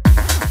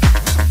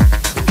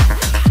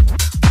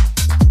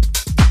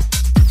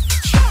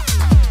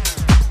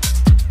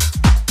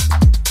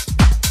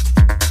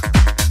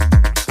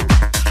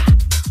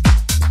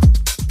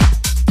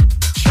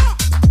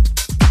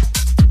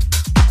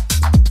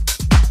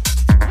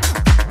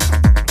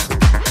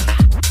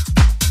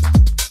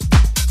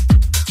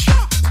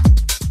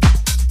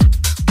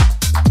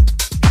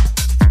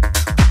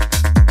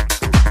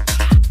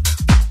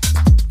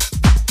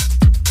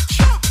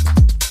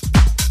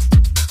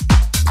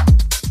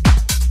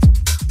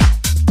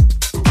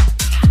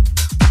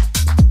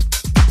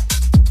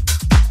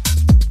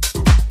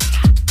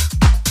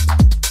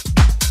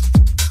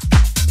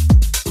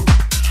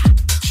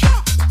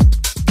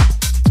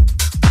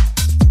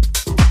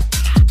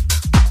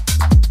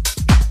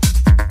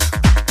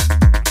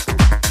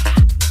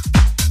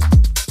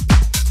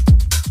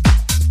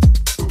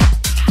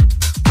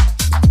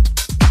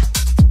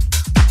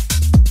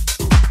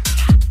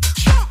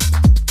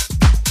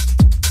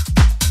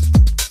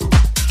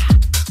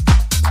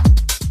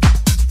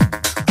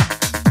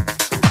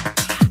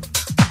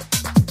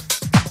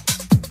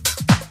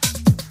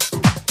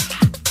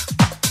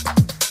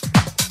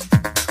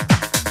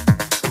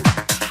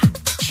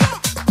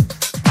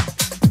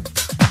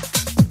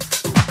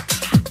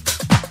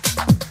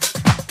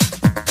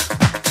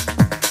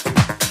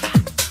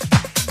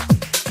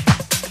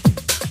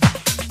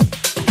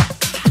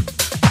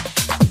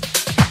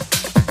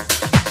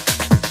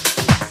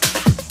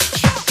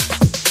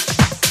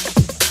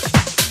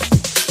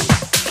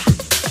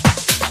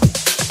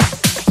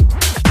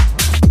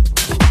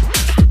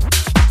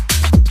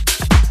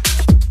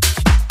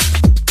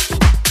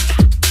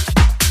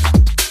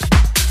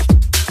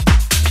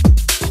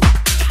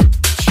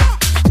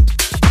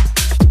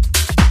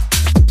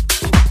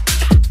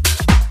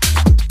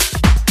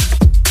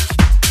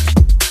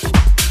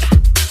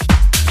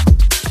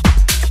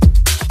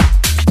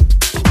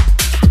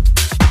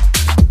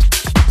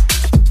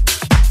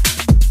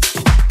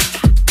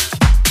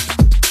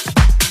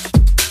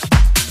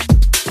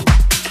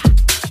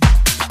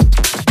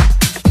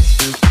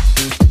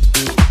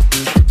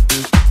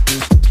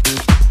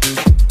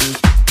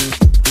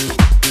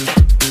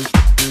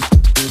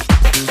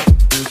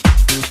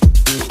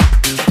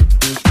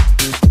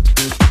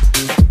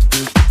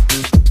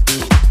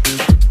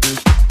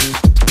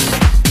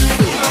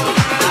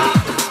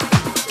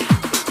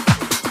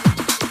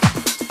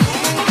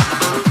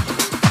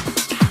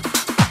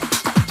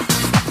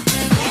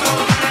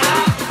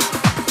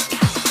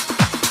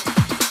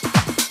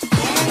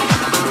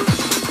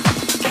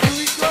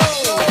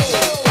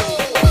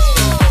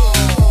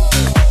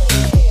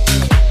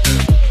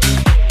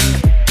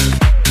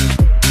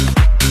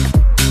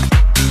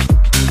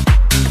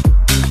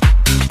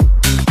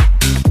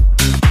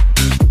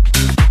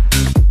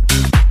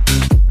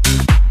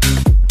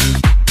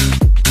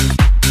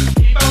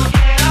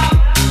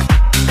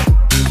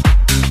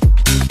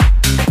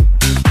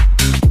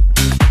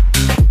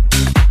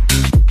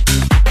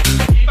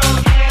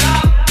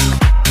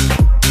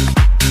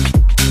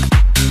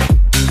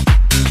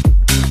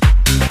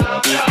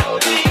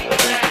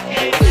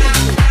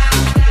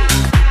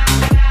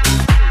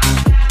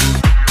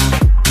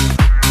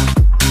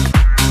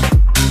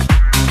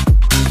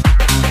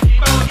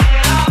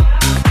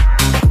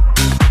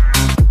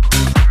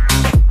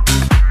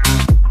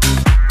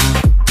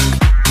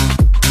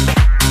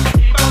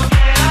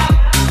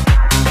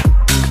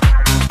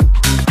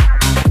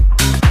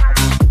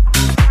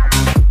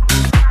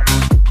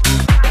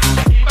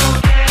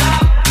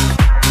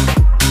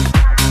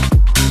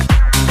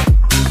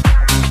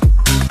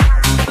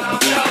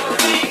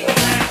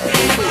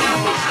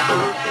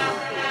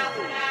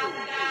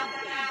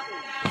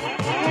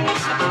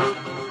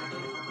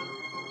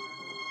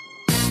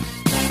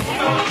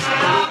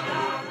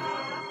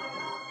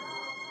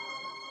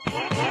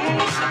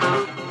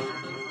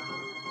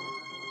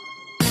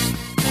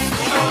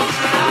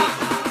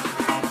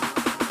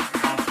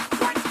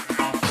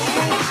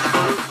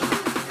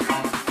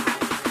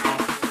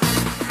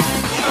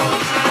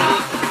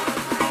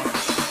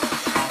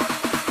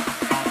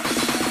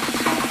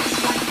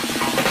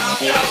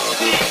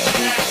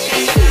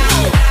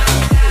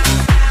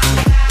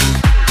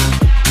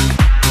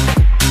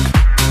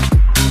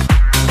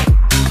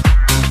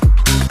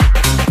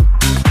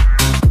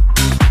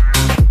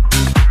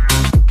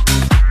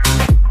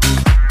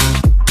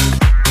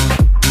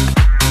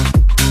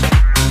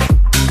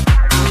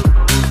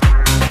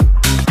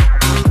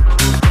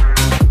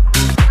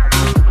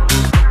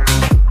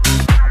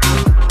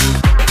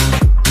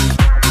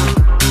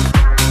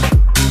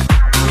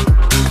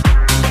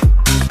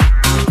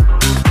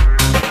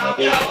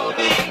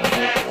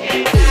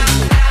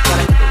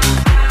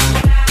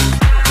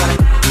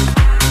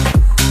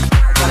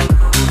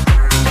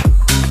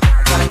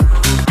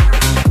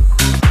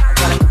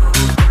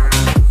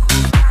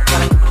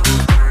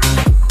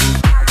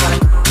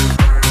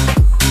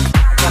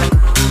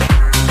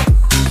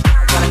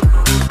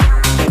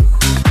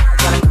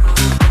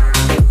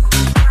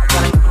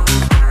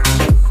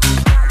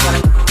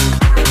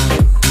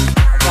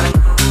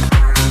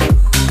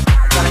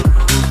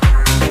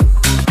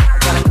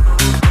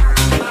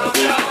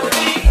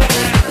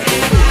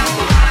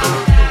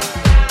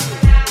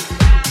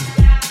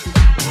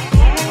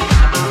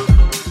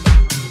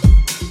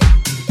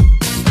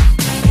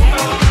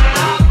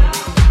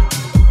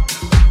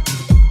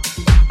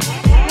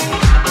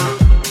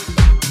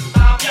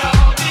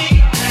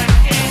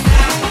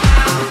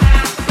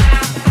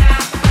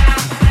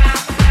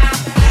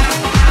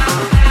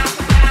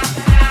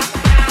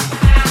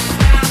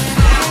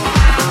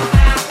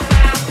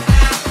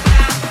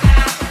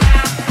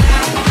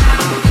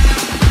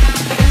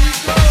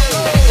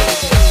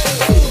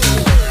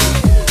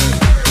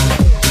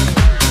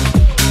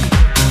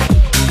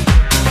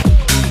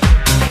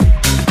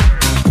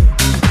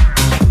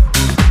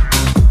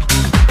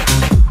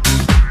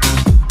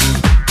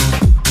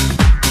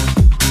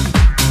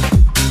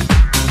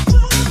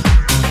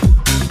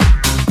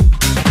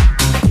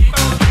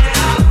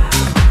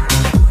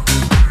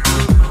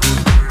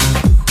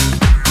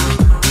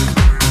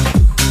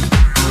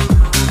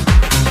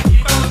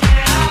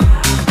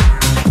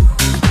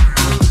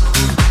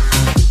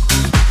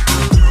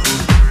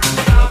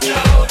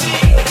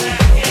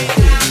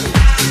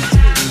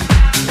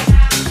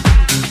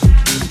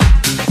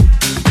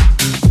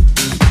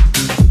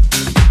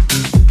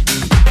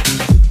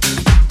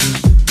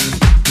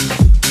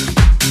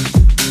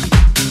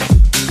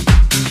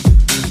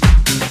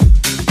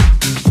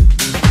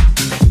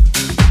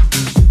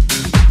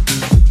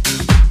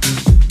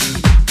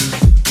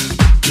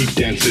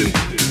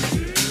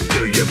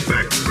 your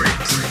back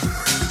breaks.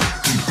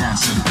 Keep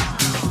dancing.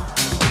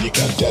 You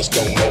can't dance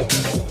no more.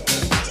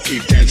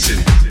 Keep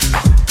dancing.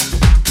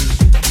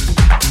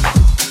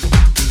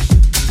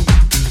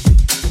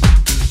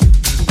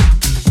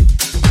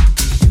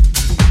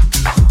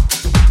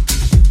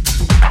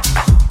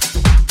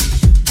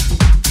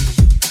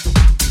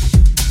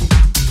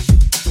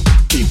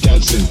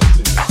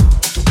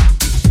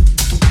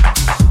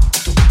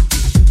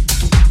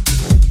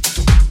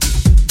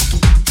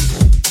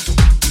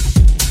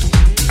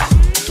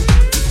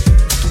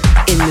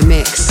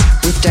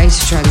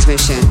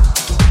 Transmission.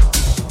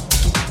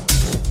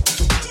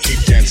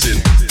 Keep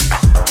dancing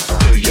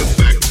till your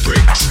back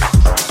breaks.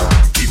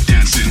 Keep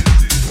dancing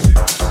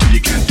till you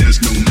can't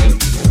dance no more.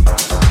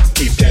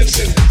 Keep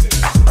dancing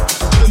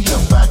till your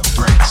back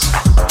breaks.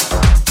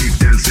 Keep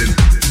dancing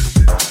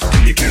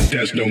till you can't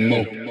dance no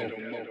more.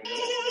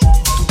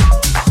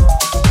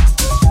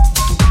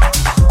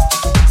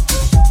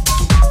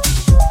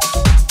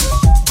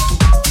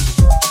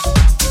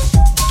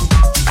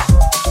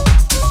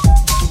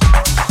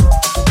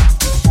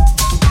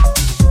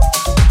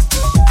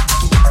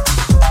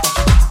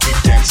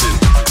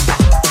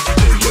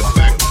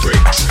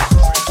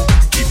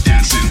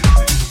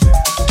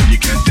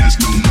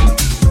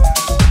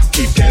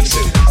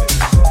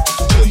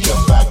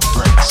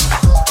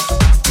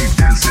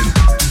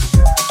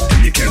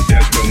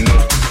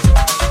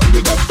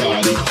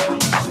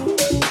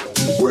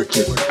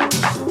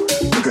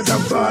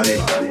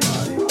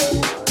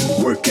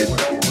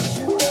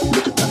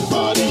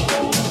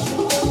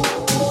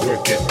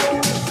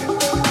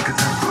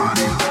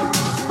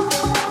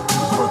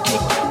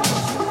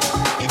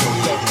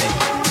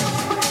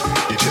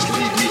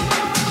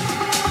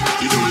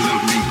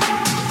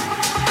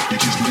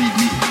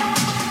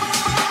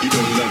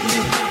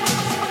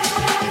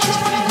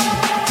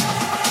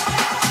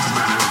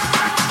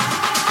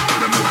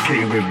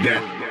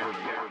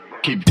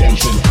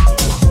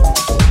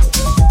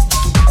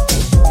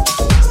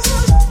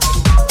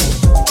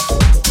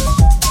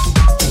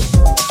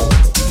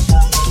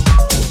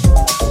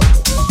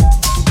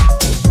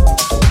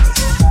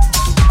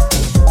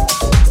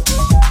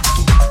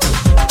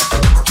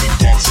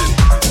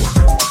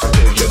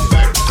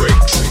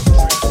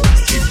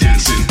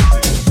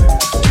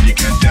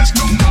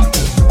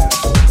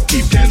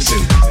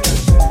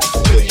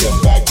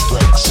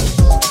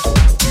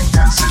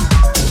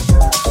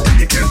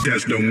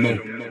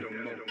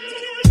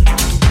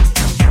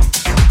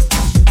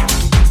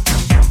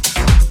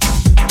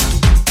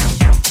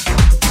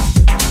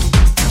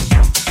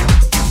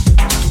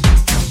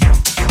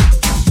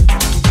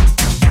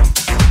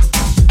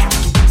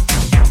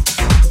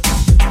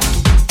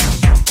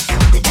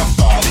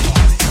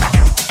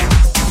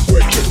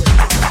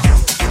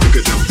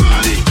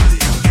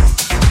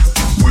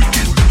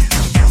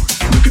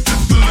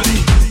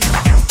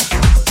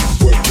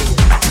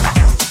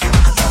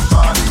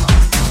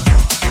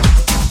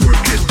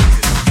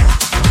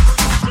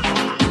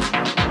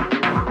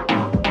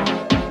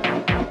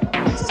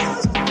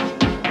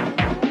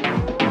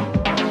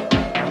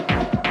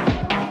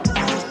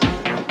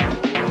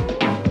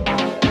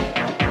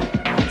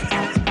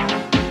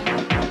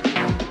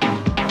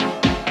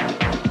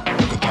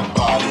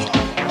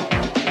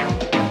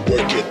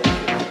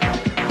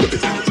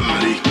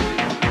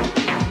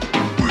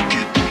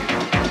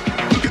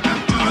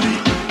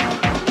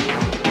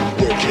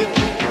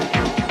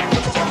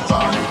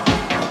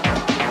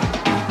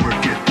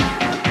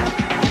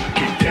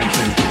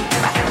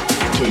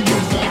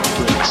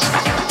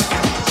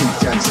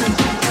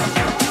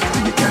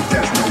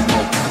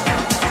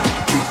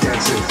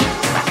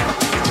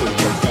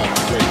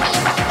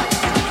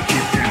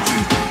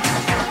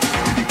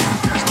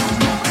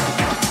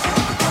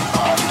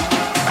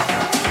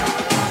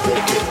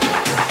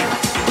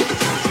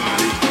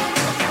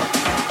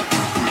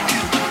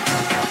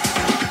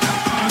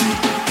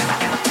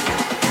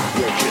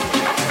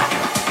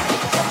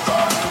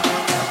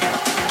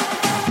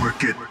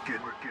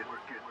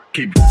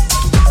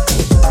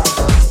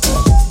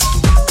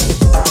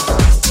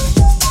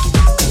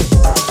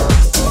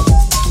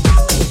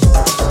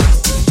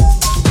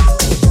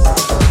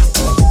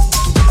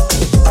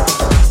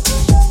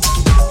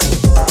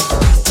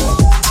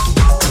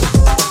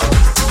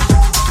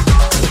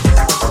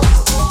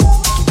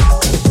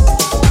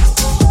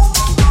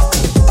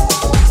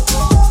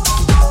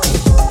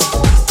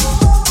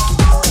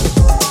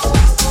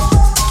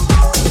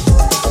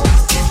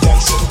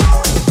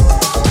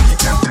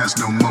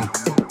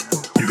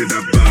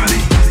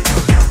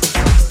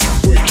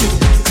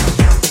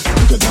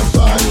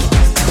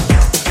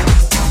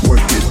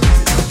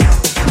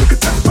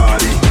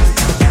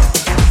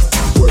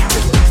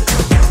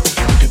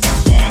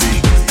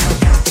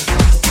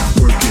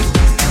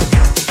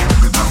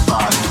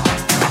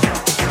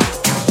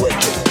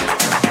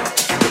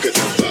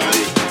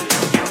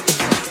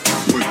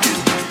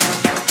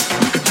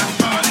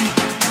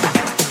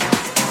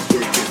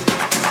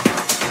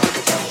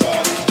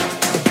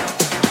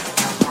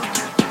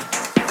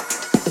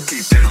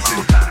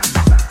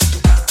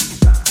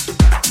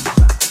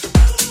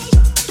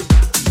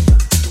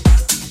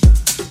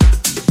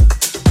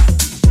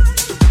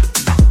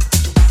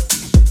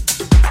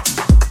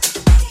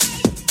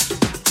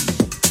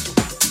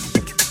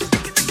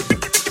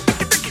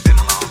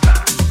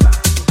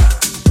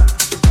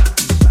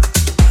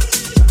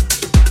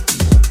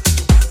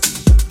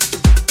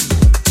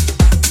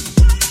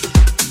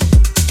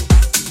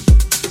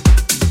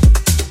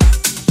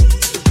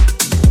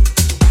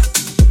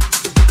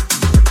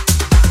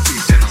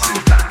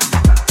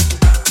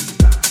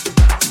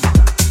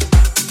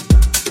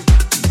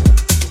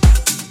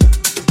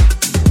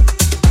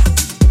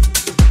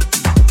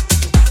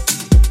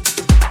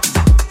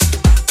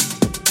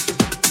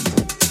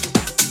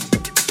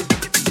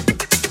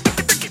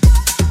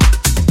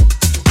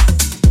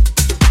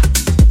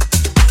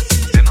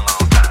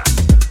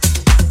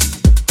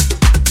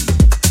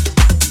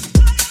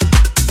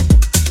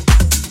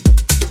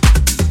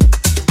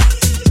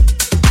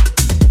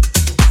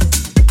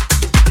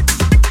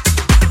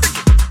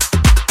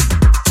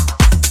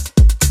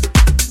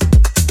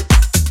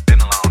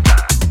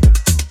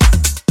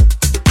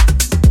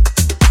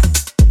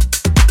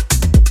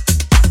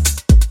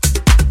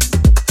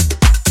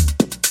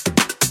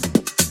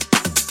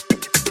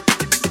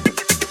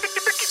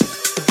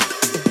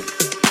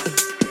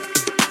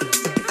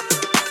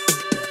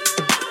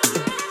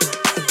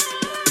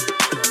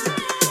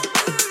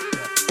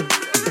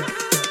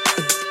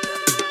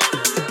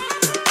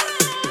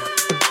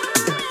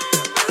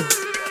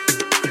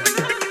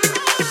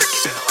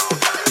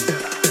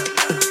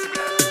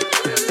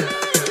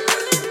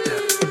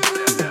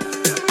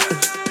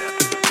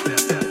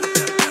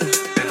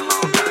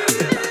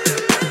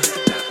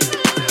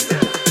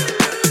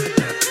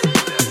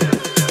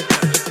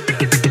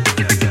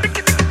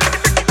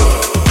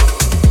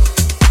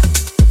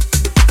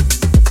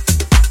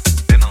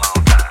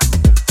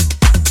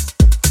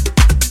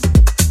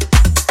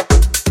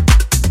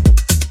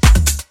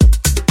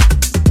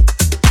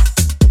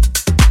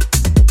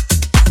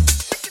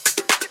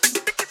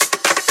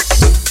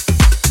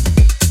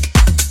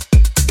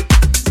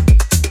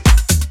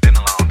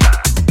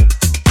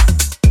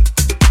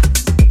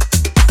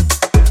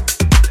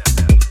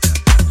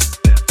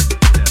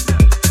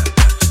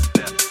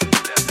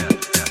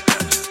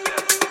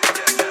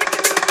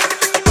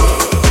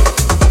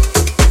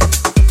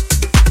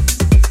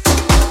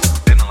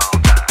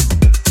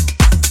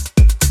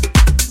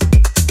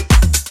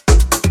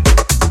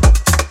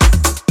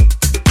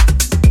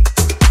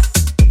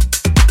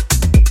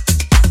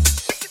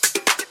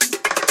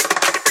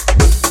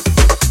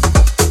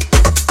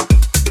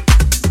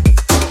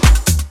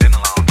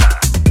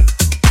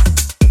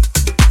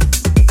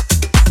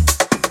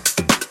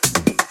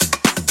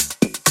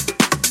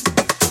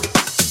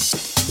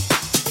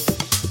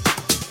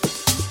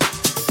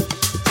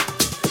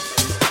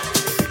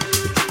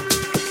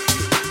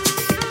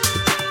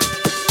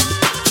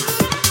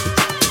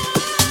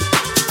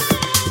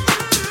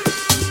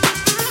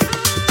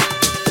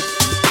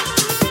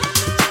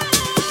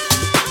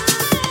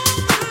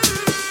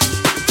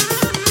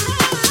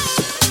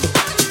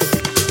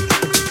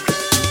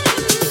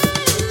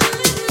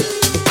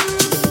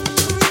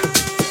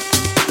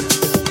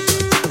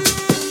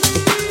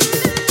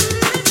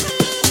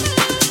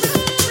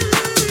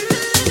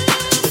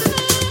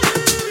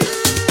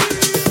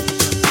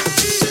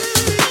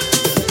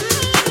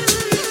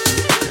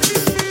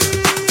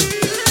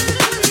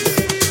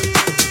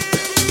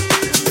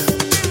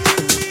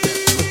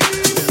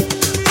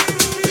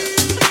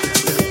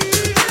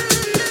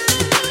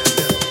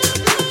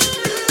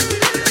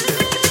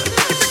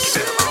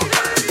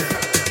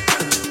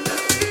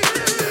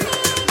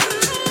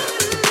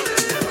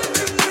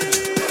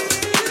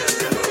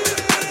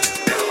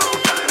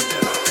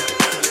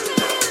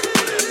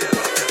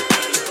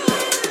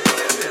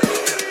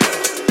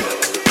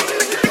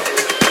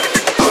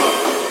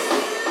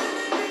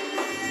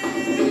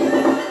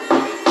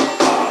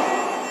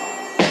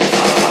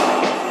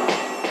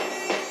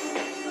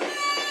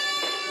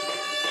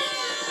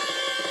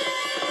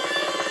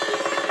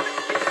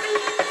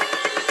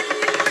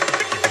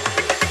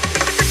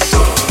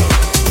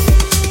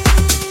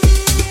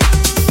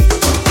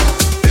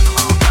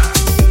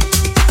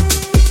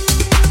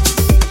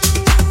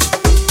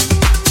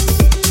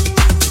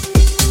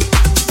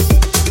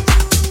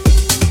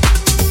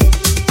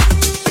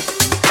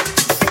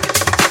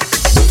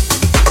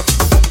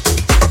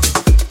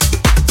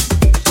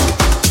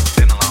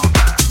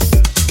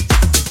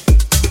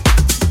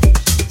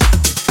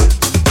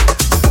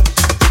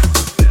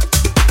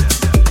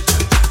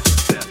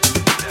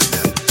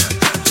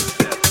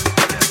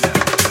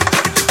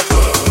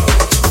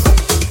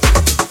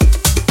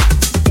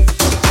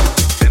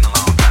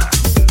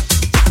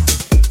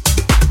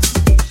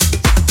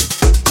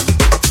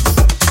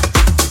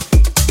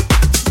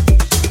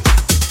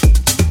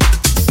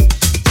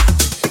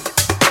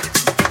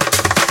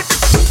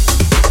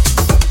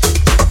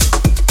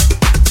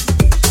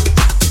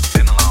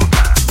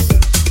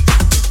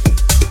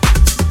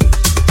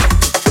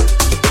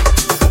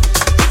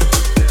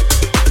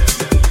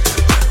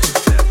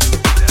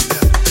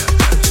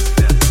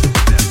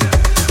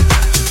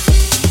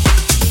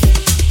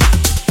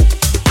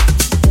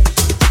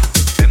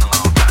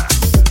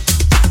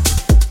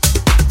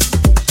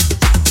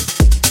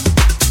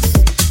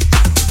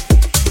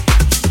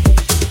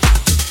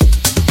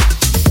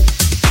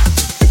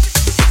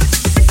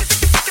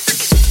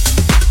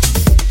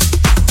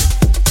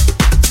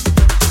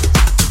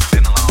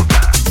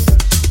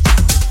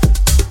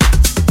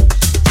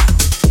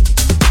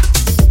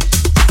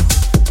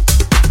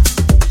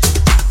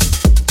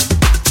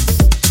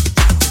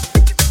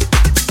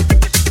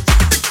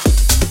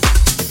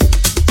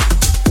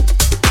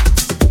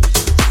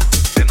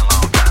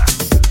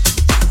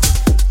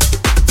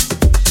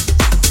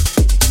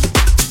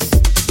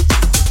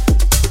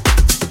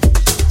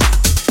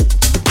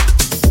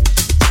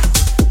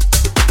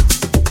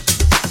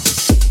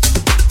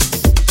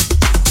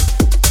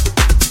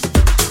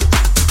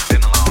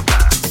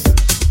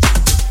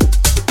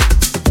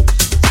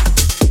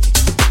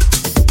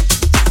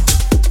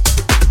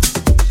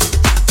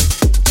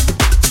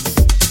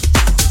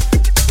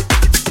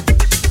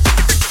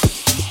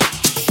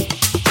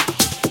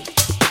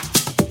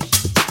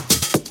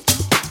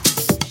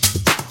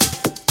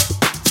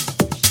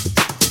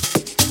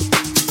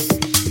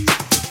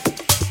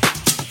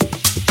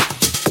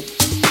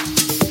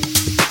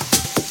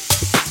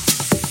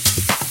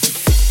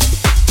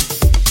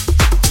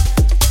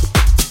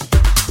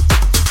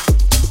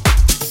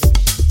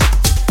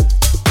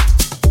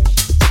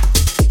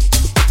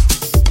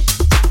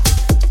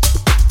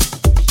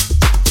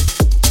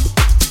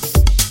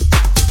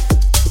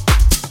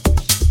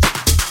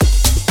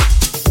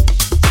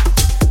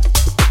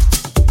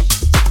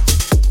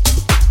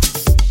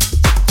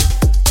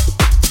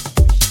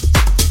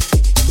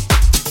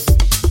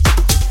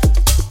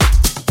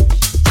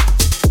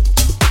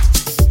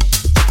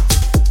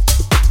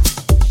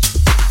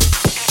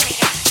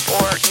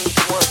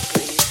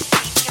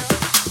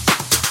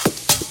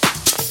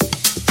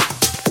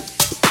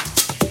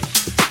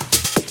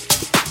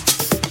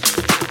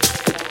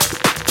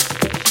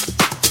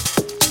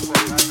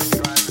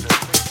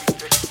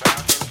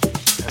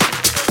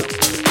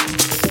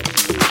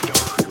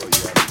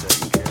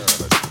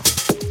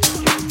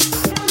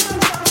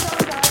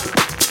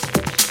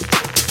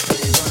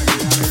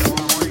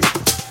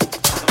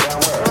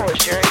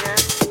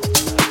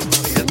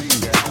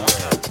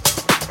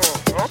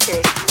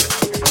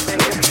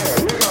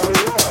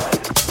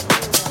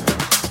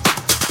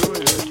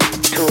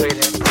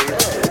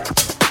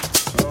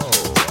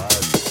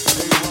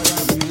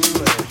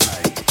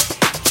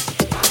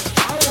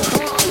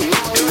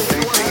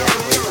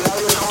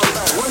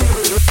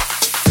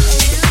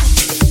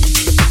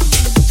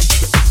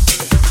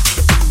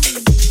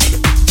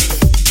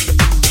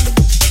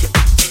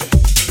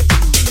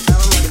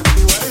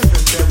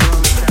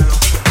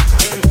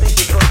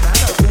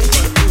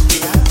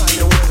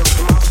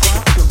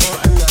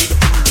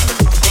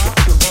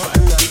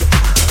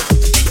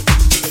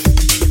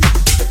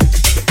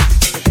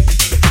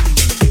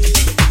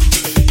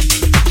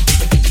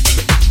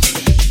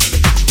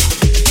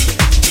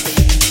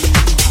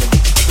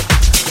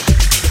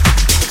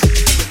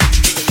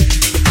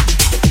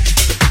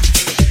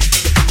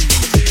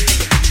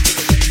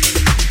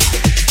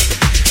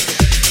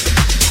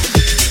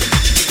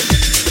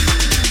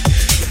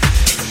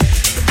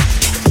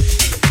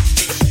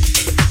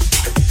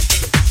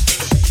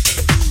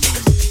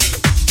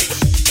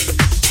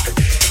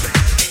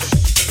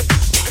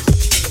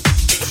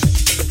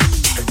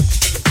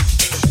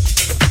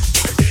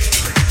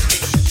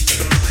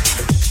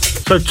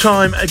 So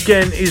time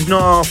again is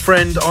not our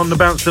friend on the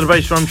Bounce to the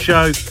Bass Drum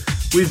show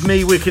with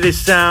me,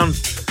 Wickedest Sound,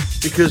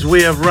 because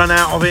we have run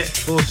out of it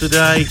for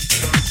today.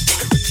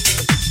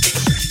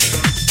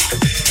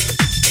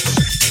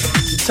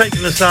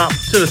 Taking us up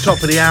to the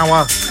top of the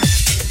hour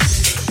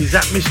is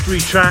that mystery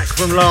track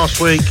from last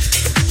week.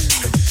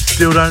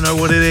 Still don't know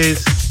what it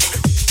is.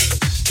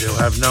 Still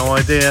have no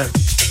idea.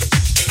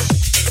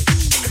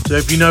 So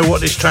if you know what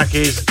this track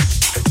is,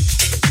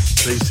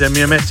 please send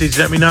me a message,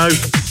 let me know.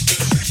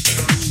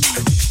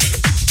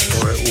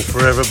 Or it will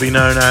forever be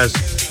known as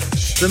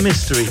the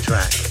mystery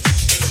track.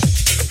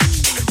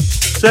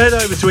 So head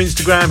over to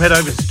Instagram, head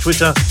over to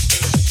Twitter,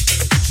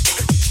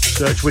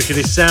 search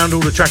Wickedest Sound, all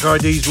the track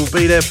IDs will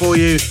be there for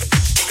you.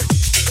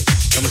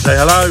 Come and say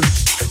hello.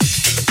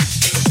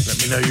 Let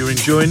me know you're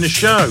enjoying the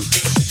show.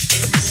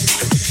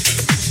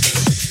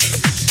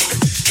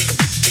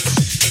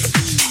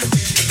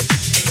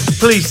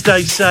 Please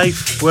stay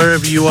safe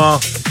wherever you are.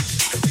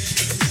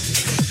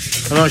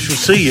 And I shall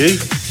see you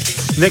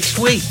next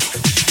week.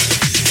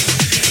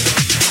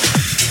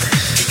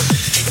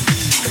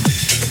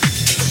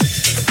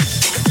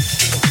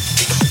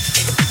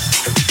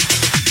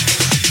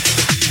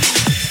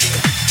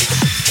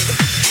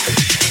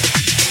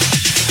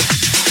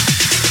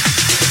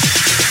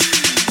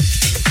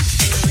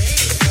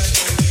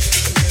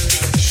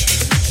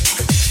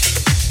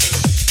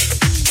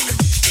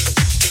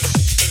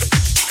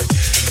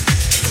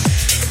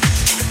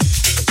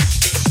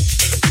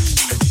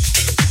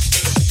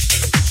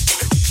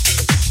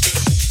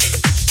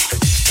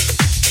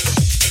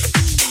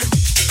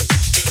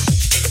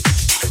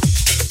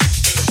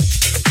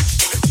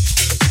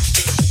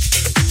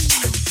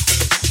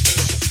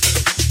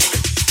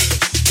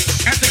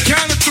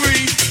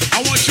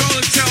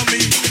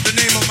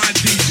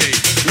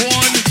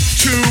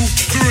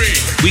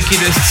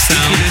 Wickedest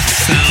sound.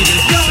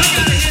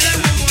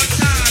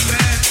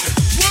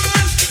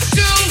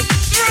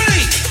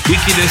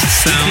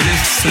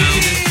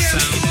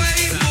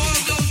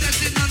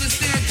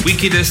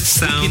 Wickedest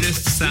sound.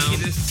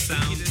 Wickedest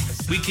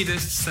sound.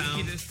 Wickedest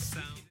sound.